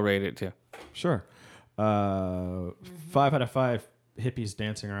all rate it too. Sure. 5 out of 5 hippies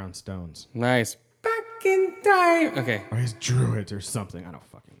dancing around stones. Nice. Back in time. Okay. Or his druids or something. I don't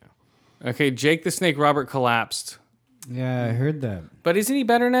fucking know. Okay. Jake the Snake Robert collapsed, Yeah, I heard that. but isn't he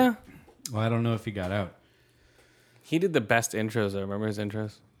better now? Well, I don't know if he got out. He did the best intros, though. Remember his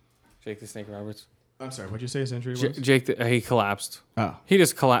intros? Jake the Snake Roberts. I'm sorry. What'd you say his injury was? Jake, he collapsed. Oh. He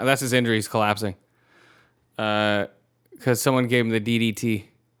just collapsed. That's his injury. He's collapsing. Because someone gave him the DDT.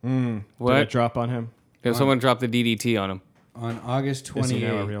 Did What? it drop on him? Yeah, someone dropped the DDT on him. On August Is he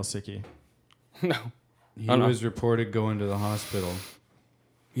now a 28th, real sickie? No. he Oh, no. was reported going to the hospital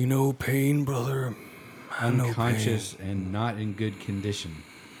You know pain, brother. unconscious and not in good condition.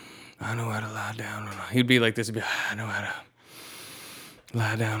 I know how to lie down. He'd be like this. He'd be, I know how to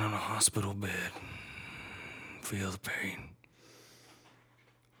lie down on a hospital bed. Feel the pain.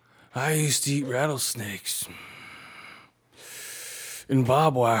 I used to eat rattlesnakes and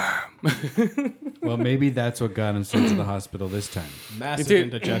barbed wire. Well, maybe that's what got him sent to the hospital this time. Massive Dude,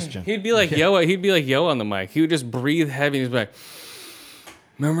 indigestion. He'd be like yo. He'd be like yo on the mic. He would just breathe heavy. He'd be like,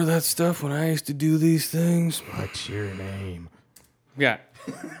 "Remember that stuff when I used to do these things?" What's your name? Yeah.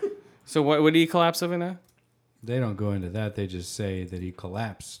 So what did he collapse of it now? They don't go into that. They just say that he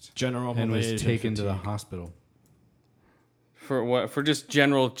collapsed General and was malaise taken to the fatigue. hospital. For what? For just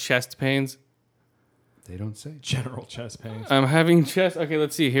general chest pains? They don't say. General chest pains. I'm having chest. Okay,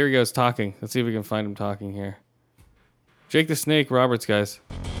 let's see. Here he goes talking. Let's see if we can find him talking here. Jake the Snake Roberts, guys.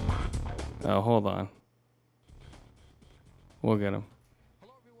 Oh, hold on. We'll get him.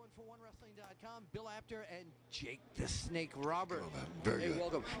 Hello, everyone, for OneWrestling.com. Bill Apter and Jake the Snake Roberts. Very Hey, good.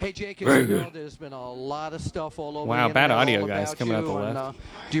 welcome. Hey, Jake, as Very you know, good. there's been a lot of stuff all over Wow, the bad internet audio, all guys, about coming out you, the and, left.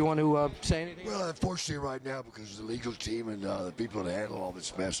 do you want to say anything? Well, unfortunately, right now, because of the legal team and the people that handle all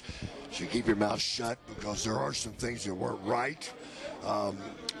this mess, should keep your mouth shut because there are some things that weren't right.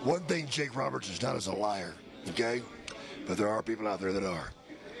 One thing Jake Roberts is not is a liar, okay? But there are people out there that are.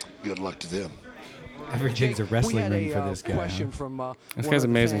 Good luck to them. Everything's a we wrestling had ring a for this guy. question Huh? from This one guy's of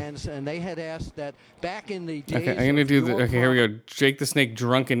the amazing. fans, and they had asked that back in the days Okay, I'm gonna of do the. your Okay, here we go. Jake the Snake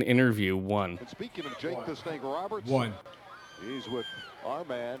drunken interview 1. And speaking of Jake the Snake Roberts, One. he's with our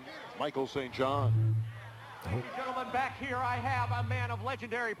man, Michael St. John. Gentlemen, back here I have a man of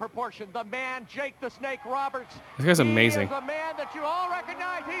legendary proportion, the man Jake the Snake Roberts. This guy's amazing. He is a man that you all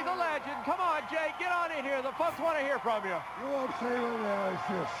recognize. He's a legend. Come on, Jake, get on in here. The folks want to hear from you. What I'm saying right now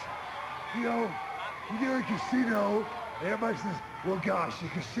is this. You know, you go to a casino, and everybody says, well, gosh, a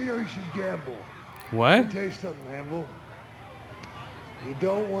casino, you should gamble. What? I'll tell you something, Lambo. You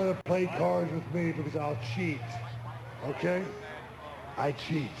don't want to play cards with me because I'll cheat. Okay? I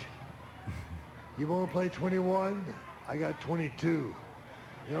cheat. You want to play 21? I got 22.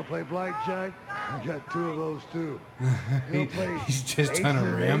 You want to play blackjack? I got 2 of those too. You want to play He's just eights on a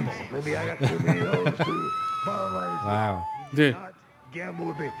and ramble. eights? Maybe I got too many of those too. Bottom line is Wow. Dude. not gamble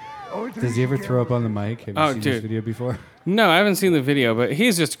with me. Only thing Does he you ever gamble throw up on the with mic? Have you Oh, seen dude. this video before? No, I haven't seen the video, but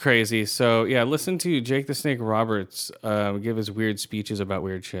he's just crazy. So yeah, listen to Jake the Snake Roberts give his weird speeches about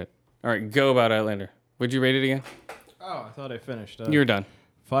weird shit. All right, go about Outlander. Would you rate it again? Oh, I thought I finished. You're done.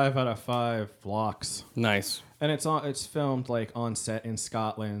 5 out of 5 blocks. Nice. And it's filmed like on set in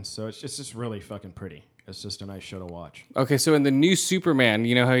Scotland, so it's just really fucking pretty. It's just a nice show to watch. Okay, so in the new Superman,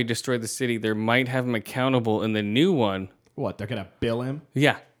 you know how he destroyed the city? There might have him accountable in the new one. What, they're gonna bill him?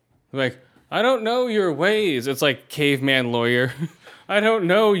 Yeah. Like, I don't know your ways. It's like caveman lawyer. I don't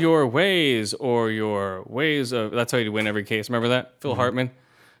know your ways or your ways of. That's how he'd win every case. Remember that? Phil Hartman.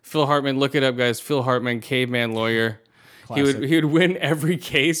 Phil Hartman. Look it up, guys. Phil Hartman, caveman lawyer. He would win every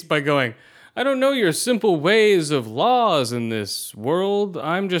case by going, I don't know your simple ways of laws in this world.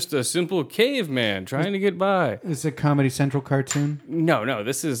 I'm just a simple caveman trying to get by. It's a Comedy Central cartoon. No.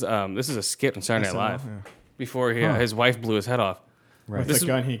 This is a skit on Saturday Night Live. yeah. Before his wife blew his head off. Right. With the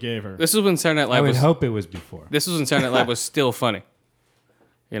gun he gave her. This is when Saturday Night I Live would was. hope it was before. This was when Saturday Night Live was still funny.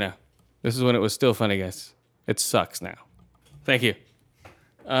 You know, this is when it was still funny, guys. It sucks now. Thank you.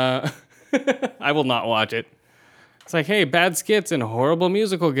 I will not watch it. It's like, hey, bad skits and horrible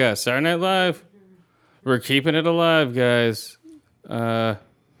musical guests. Saturday Night Live. We're keeping it alive, guys.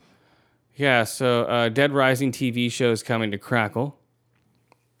 Yeah, so Dead Rising TV show is coming to Crackle.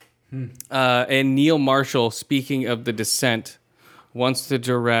 And Neil Marshall, speaking of The Descent, wants to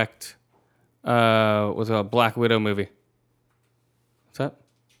direct what's it called? Black Widow movie. What's that?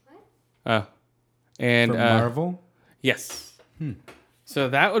 Oh. And For Marvel? yes. So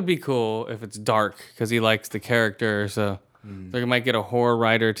that would be cool if it's dark because he likes the character. So they might get a horror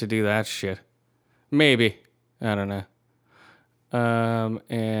writer to do that shit. Maybe. I don't know.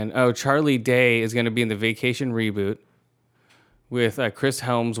 And Charlie Day is going to be in the Vacation reboot with Chris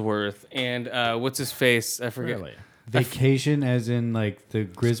Helmsworth and what's his face? I forget. Really? Vacation, as in like the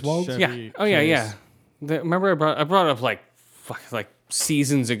Griswolds? Chevy Yeah. Oh yeah, Chase. yeah. Remember I brought it up like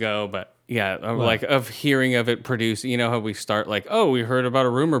seasons ago, but like of hearing of it produced. You know how we start like, oh, we heard about a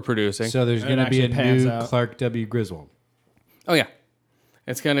rumor producing. So there's going to be a new Clark W. Griswold. Oh yeah,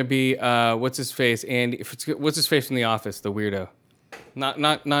 it's going to be what's his face what's his face from The Office, the weirdo.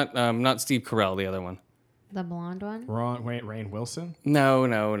 Not Steve Carell, the other one. The blonde one? Rainn Wilson? No.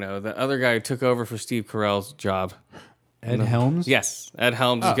 The other guy who took over for Steve Carell's job. Ed Helms? Yes. Ed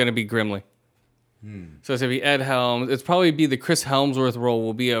Helms is going to be Grimly. So it's going to be Ed Helms. It's probably be the Chris Helmsworth role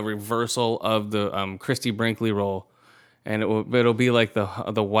will be a reversal of the Christy Brinkley role. And it'll be like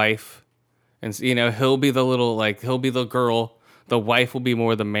the wife. And, he'll be the little, he'll be the girl. The wife will be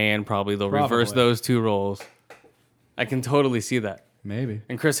more the man, probably. They'll reverse those two roles. I can totally see that. Maybe.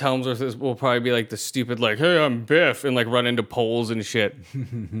 And Chris Helmsworth will probably be like the stupid, hey, I'm Biff, and run into poles and shit.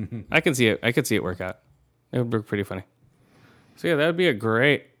 I can see it. I could see it work out. It would be pretty funny. So yeah, that would be a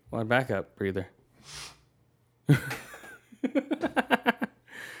great backup breather.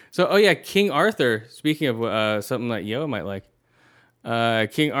 So, King Arthur. Speaking of something that Yo might like,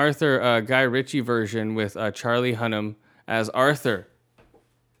 King Arthur, Guy Ritchie version with Charlie Hunnam as Arthur.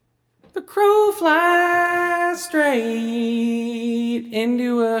 The crow flies straight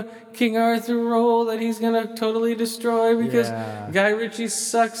into a King Arthur role that he's going to totally destroy because Guy Ritchie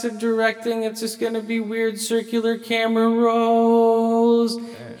sucks at directing. It's just going to be weird circular camera rolls.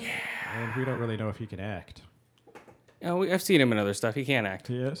 And we don't really know if he can act. I've seen him in other stuff. He can't act.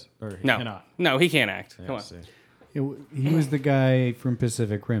 He is? Or he no. cannot? No, he can't act. Come on. He was the guy from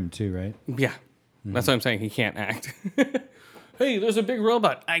Pacific Rim too, right? Yeah. That's what I'm saying. He can't act. Hey, there's a big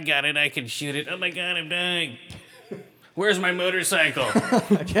robot. I got it. I can shoot it. Oh my God, I'm dying. Where's my motorcycle?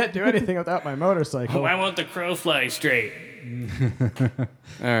 I can't do anything without my motorcycle. Oh, I want the crow fly straight. All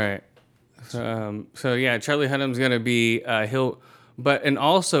right. So yeah, Charlie Hunnam's gonna be and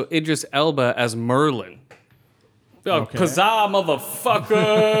also Idris Elba as Merlin. Okay. Kazaa, motherfucker!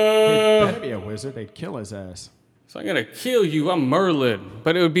 He'd better be a wizard. They'd kill his ass. So I'm gonna kill you. I'm Merlin.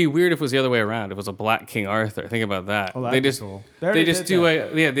 But it would be weird if it was the other way around. It was a black King Arthur. Think about that. Oh, that'd be cool. They just do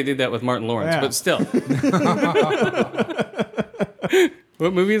they did that with Martin Lawrence. Yeah. But still.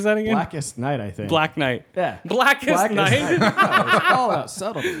 What movie is that again? Blackest Night, I think. Black Knight. Yeah. Blackest Night. No, it's all about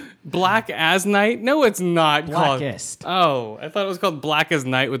subtlety. Black as Night? No, it's not Blackest. called. Oh, I thought it was called Black as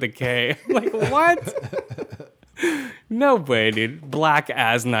Night with a K. Like what? No way, dude. Black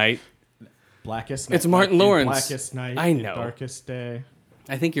as Night. Blackest Night. It's Martin Lawrence. Blackest Night. I know. Darkest Day.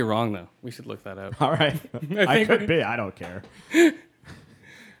 I think you're wrong though. We should look that up. All right. I could be. I don't care.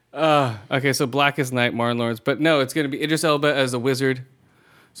 Okay, so Blackest Night, Martin Lawrence. But no, it's going to be Idris Elba as a wizard.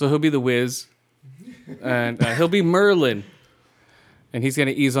 So he'll be the Wiz. And he'll be Merlin. And he's going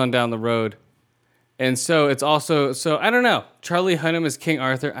to ease on down the road. And so it's also, I don't know. Charlie Hunnam is King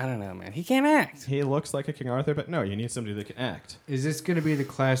Arthur. I don't know, man. He can't act. He looks like a King Arthur, but no, you need somebody that can act. Is this going to be the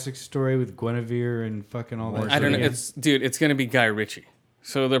classic story with Guinevere and fucking all that? I don't know. shit? It's going to be Guy Ritchie.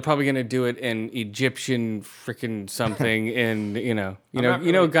 So they're probably going to do it in Egyptian freaking something in,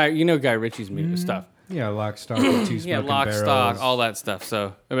 Guy Ritchie's stuff. Yeah, Lock, Stock, and Two Smoking Yeah, Lock, Barrels. Stock, all that stuff.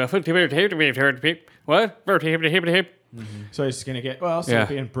 So, what? So he's just going to get, it'll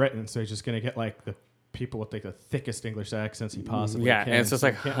be in Britain, so he's just going to get like the people with like the thickest English accents he possibly can. And it's just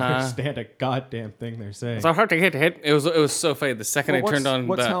like, can't understand a goddamn thing they're saying. So hard to hit. It was so funny. The second I turned on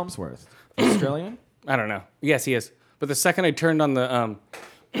what's Helmsworth? Australian? I don't know. Yes, he is. But the second I turned on the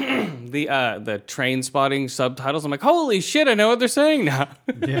the train spotting subtitles, I'm like, holy shit, I know what they're saying now.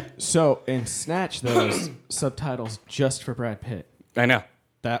 Yeah. So in Snatch, those subtitles just for Brad Pitt. I know.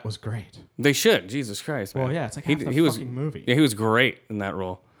 That was great. They should. Jesus Christ, man. Well, yeah, it's like half the fucking movie. Yeah, he was great in that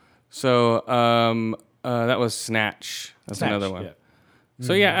role. So that was Snatch. That's another one. Yeah.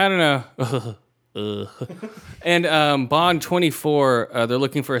 So yeah, I don't know. And Bond 24, they're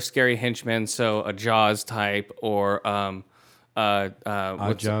looking for a scary henchman, so a Jaws type or Job.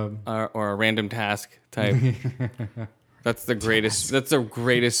 or a Random Task type. That's the greatest. That's the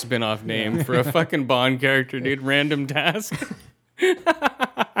greatest spin-off name for a fucking Bond character, dude. Random Task.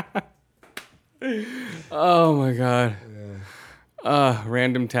 Oh my god.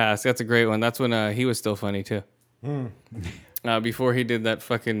 Random Task. That's a great one. That's when he was still funny too. Before he did that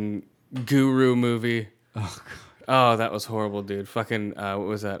fucking Guru movie. Oh, that was horrible, dude. Fucking what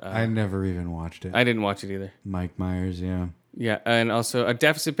was that? I never even watched it. I didn't watch it either. Mike Myers, yeah. Yeah, and also a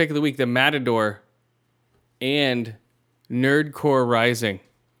deficit pick of the week: The Matador and Nerdcore Rising.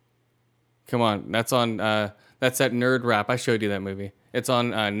 Come on, that's on. That's that nerd rap. I showed you that movie. It's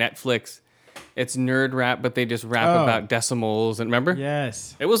on Netflix. It's nerd rap, but they just rap about decimals. And remember?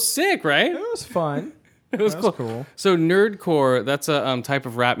 Yes. It was sick, right? It was fun. It was That was cool. cool. So nerdcore, that's a type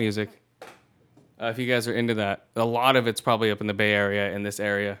of rap music. If you guys are into that, a lot of it's probably up in the Bay Area, in this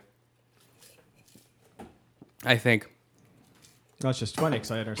area. I think. That's just funny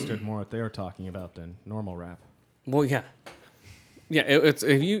because I understood more what they were talking about than normal rap. Well, yeah. Yeah, it's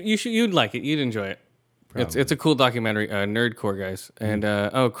you'd like it. You'd enjoy it. It's a cool documentary, Nerdcore, guys.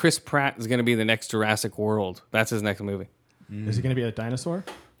 And Chris Pratt is going to be the next Jurassic World. That's his next movie. Is he going to be a dinosaur?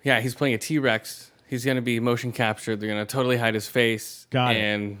 Yeah, he's playing a T-Rex. He's going to be motion captured. They're going to totally hide his face. Got it.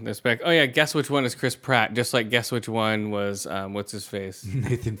 And they're oh yeah, guess which one is Chris Pratt? Just like guess which one was what's his face?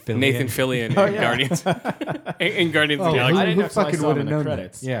 Nathan Fillion. Nathan Fillion in Guardians. in Guardians of the Galaxy. I didn't know who till I fucking saw would him have in the known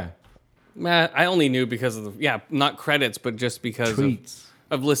credits. that? Yeah. I only knew because of not credits, but just because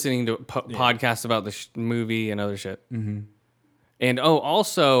of listening to podcasts about the movie and other shit. Mm-hmm. And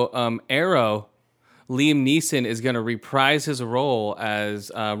also Arrow, Liam Neeson is going to reprise his role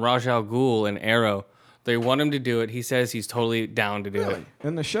as Ra's al Ghul in Arrow. They want him to do it. He says he's totally down to do it.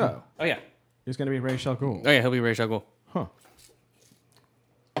 In the show? Oh, yeah. He's going to be Ra's al Ghul. Oh, yeah, he'll be Ra's al Ghul. Huh.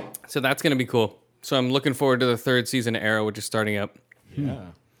 So that's going to be cool. So I'm looking forward to the 3rd season of Arrow, which is starting up. Yeah.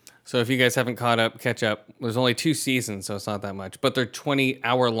 So if you guys haven't caught up, catch up. There's only 2 seasons, so it's not that much. But they're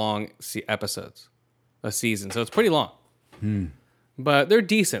 20-hour-long episodes a season, so it's pretty long. But they're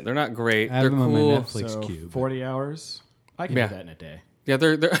decent. They're not great. I have They're them on my cool. Netflix So queue. 40 hours? I can Yeah. do that in a day. Yeah,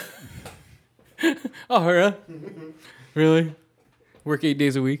 they're oh, really? Really? Work 8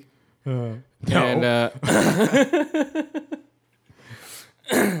 days a week? No.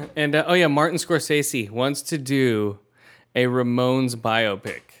 And oh yeah, Martin Scorsese wants to do a Ramones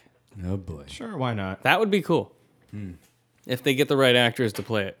biopic. Oh boy. Sure, why not? That would be cool. If they get the right actors to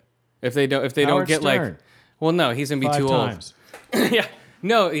play it. If they don't Howard get Stern. well, no, he's gonna be 5 too times. old. Yeah.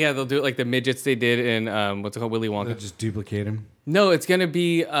 No, yeah, they'll do it like the midgets they did in what's it called, Willy Wonka. They'll just duplicate him. No, it's gonna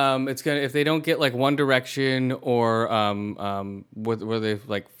be if they don't get like One Direction or what were they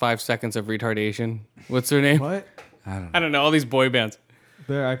like 5 seconds of retardation? What's their name? What? I don't know. All these boy bands.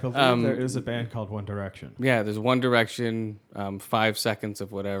 I believe there is a band called One Direction. Yeah, there's One Direction, 5 seconds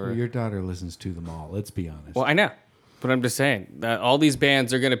of whatever. Well, your daughter listens to them all. Let's be honest. Well, I know, but I'm just saying that all these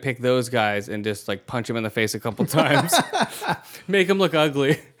bands are gonna pick those guys and just like punch them in the face a couple times, make them look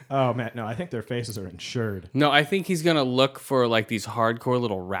ugly. Oh, man. No, I think their faces are insured. No, I think he's gonna look for like these hardcore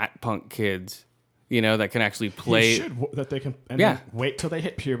little rat punk kids, that can actually play. That they can Yeah. then wait till they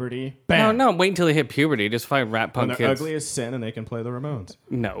hit puberty. Bam. No, wait until they hit puberty. Just find rat When punk they're kids. ugly as sin and they can play the Ramones.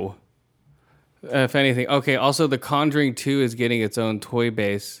 No. If anything. Okay, also The Conjuring 2 is getting its own toy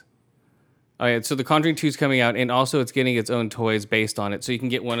base. Oh, yeah, so The Conjuring 2 is coming out, and also it's getting its own toys based on it. So you can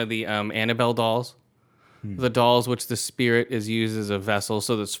get one of the Annabelle dolls. The dolls, which the spirit is used as a vessel.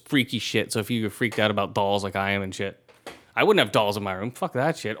 So that's freaky shit. So if you get freaked out about dolls like I am and shit, I wouldn't have dolls in my room. Fuck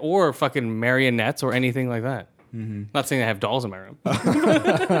that shit. Or fucking marionettes or anything like that. Not saying I have dolls in my room.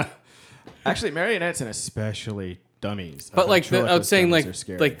 Actually, marionettes and especially dummies. But like I was saying, like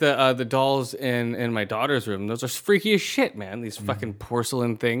scary. the dolls in my daughter's room, those are freaky as shit, man. These fucking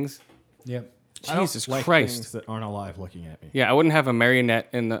porcelain things. Yep. I don't Jesus like Christ! things that aren't alive looking at me. Yeah, I wouldn't have a marionette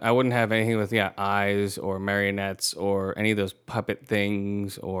I wouldn't have anything with eyes or marionettes or any of those puppet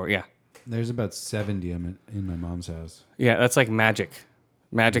things or There's about 70 of them in my mom's house. Yeah, that's like Magic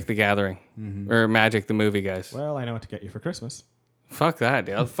the Gathering or Magic the movie, guys. Well, I know what to get you for Christmas. Fuck that,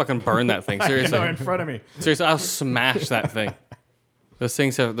 dude. I'll fucking burn that thing. Seriously, I know, in front of me. Seriously, I'll smash that thing. Those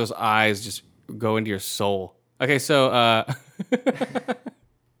things have those eyes just go into your soul. Okay, so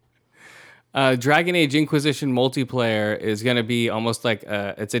Dragon Age Inquisition multiplayer is going to be almost like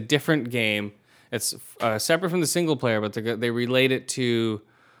it's a different game. It's separate from the single player, but they relate it to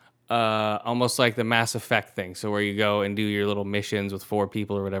almost like the Mass Effect thing. So where you go and do your little missions with 4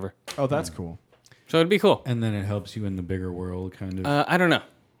 people or whatever. Oh, that's cool. So it'd be cool. And then it helps you in the bigger world, kind of. I don't know.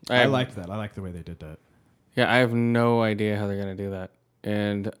 I liked that. I like the way they did that. Yeah, I have no idea how they're going to do that.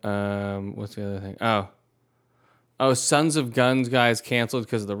 And what's the other thing? Oh, Sons of Guns, guys, canceled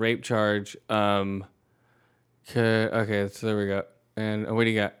because of the rape charge. Okay, so there we go. And what do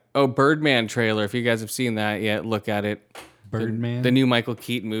you got? Oh, Birdman trailer. If you guys have seen that yet, look at it. Birdman? The new Michael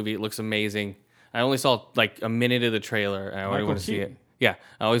Keaton movie. It looks amazing. I only saw like a minute of the trailer, and I already want to see it. Yeah,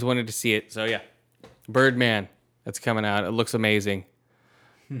 I always wanted to see it. So yeah, Birdman. That's coming out. It looks amazing.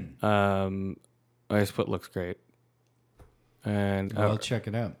 I just put looks great. And I'll check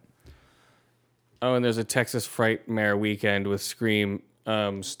it out. Oh, and there's a Texas Frightmare weekend with Scream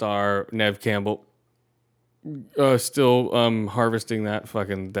star Nev Campbell. Still harvesting that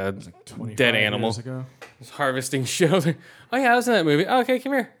fucking dead animal. Years ago. Harvesting show. Oh yeah, I was in that movie. Okay,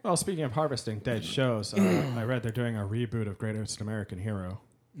 come here. Well, speaking of harvesting dead shows, I read they're doing a reboot of Greatest American Hero.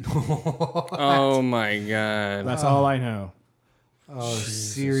 Oh my god. That's all I know. Oh,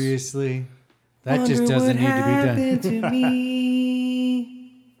 seriously? That just doesn't need to be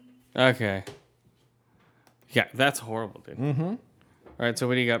done. Okay. Yeah, that's horrible, dude. Mm-hmm. All right, so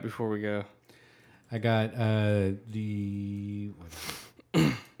what do you got before we go? I got the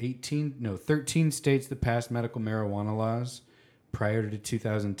 13 states that passed medical marijuana laws prior to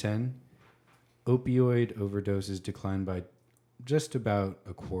 2010. Opioid overdoses declined by just about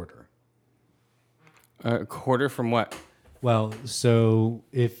a quarter. A quarter from what? Well, so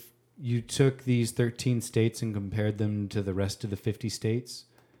if you took these 13 states and compared them to the rest of the 50 states,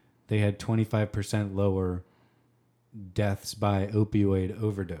 they had 25% lower deaths by opioid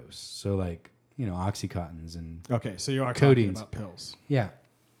overdose. So like, Oxycontins and Okay, so you are talking codeines. about pills. Yeah.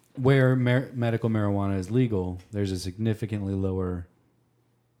 Where medical marijuana is legal, there's a significantly lower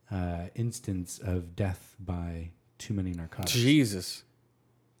instance of death by too many narcotics. Jesus.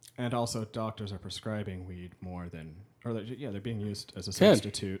 And also, doctors are prescribing weed more than, they're being used as a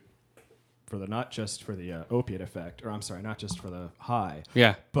substitute for not just for the opiate effect, not just for the high,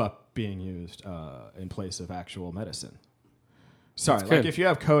 but being used in place of actual medicine. Sorry, like if you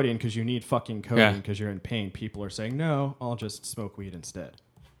have codeine because you need fucking codeine because you're in pain, people are saying, no, I'll just smoke weed instead.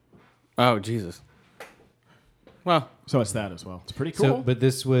 Oh, Jesus. Well, so it's that as well. It's pretty cool. So, but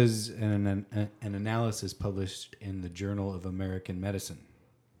this was an analysis published in the Journal of American Medicine.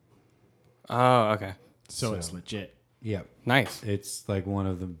 Oh, okay. So it's legit. Yeah. Nice. It's like one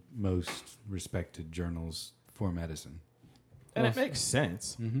of the most respected journals for medicine. And it makes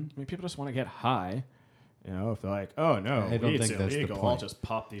sense. Mm-hmm. I mean, people just want to get high. If they're like, oh, no, I don't weed's think that's the illegal, point. I'll just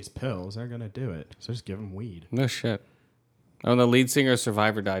pop these pills. They're going to do it. So just give them weed. No shit. Oh, and the lead singer of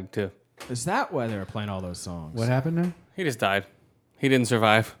Survivor died, too. Is that why they were playing all those songs? What happened now? He just died. He didn't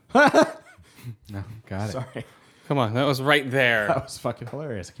survive. No, got it. Sorry. Come on, that was right there. That was fucking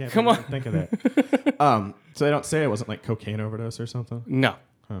hilarious. I can't even think of that. So they don't say it wasn't like cocaine overdose or something? No.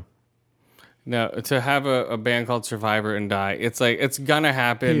 Huh. No, to have a band called Survivor and die, it's like, it's gonna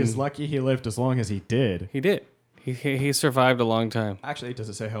happen. He is lucky he lived as long as he did. He did. He survived a long time. Actually, does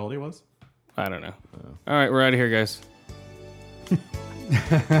it say how old he was? I don't know. All right, we're out of here, guys. All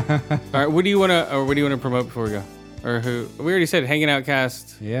right, what do you want to promote before we go? Or who? We already said Hanging Out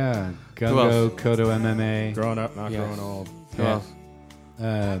Cast. Yeah, Go Kodo MMA. Growing up, not growing old. Who else?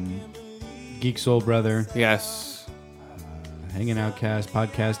 Geek Soul Brother. Yes. Hanging Out Cast,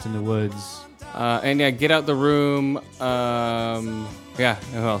 Podcast in the Woods. And yeah, Get Out the Room. Yeah,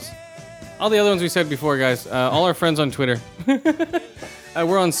 who else? All the other ones we said before, guys. All our friends on Twitter.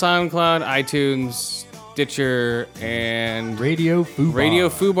 We're on SoundCloud, iTunes, Stitcher, and Radio Fubar. Radio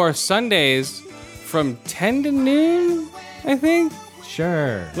Fubar Sundays from 10 to noon, I think.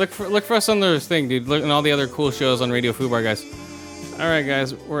 Sure. Look for us on this thing, dude. Look and all the other cool shows on Radio Fubar, guys. All right,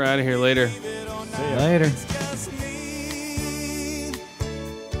 guys, we're out of here. Later. See ya. Later.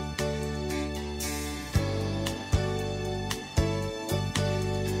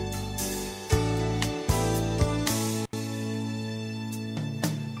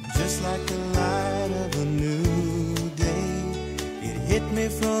 Just like the light of a new day, it hit me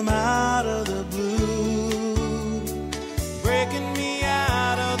from out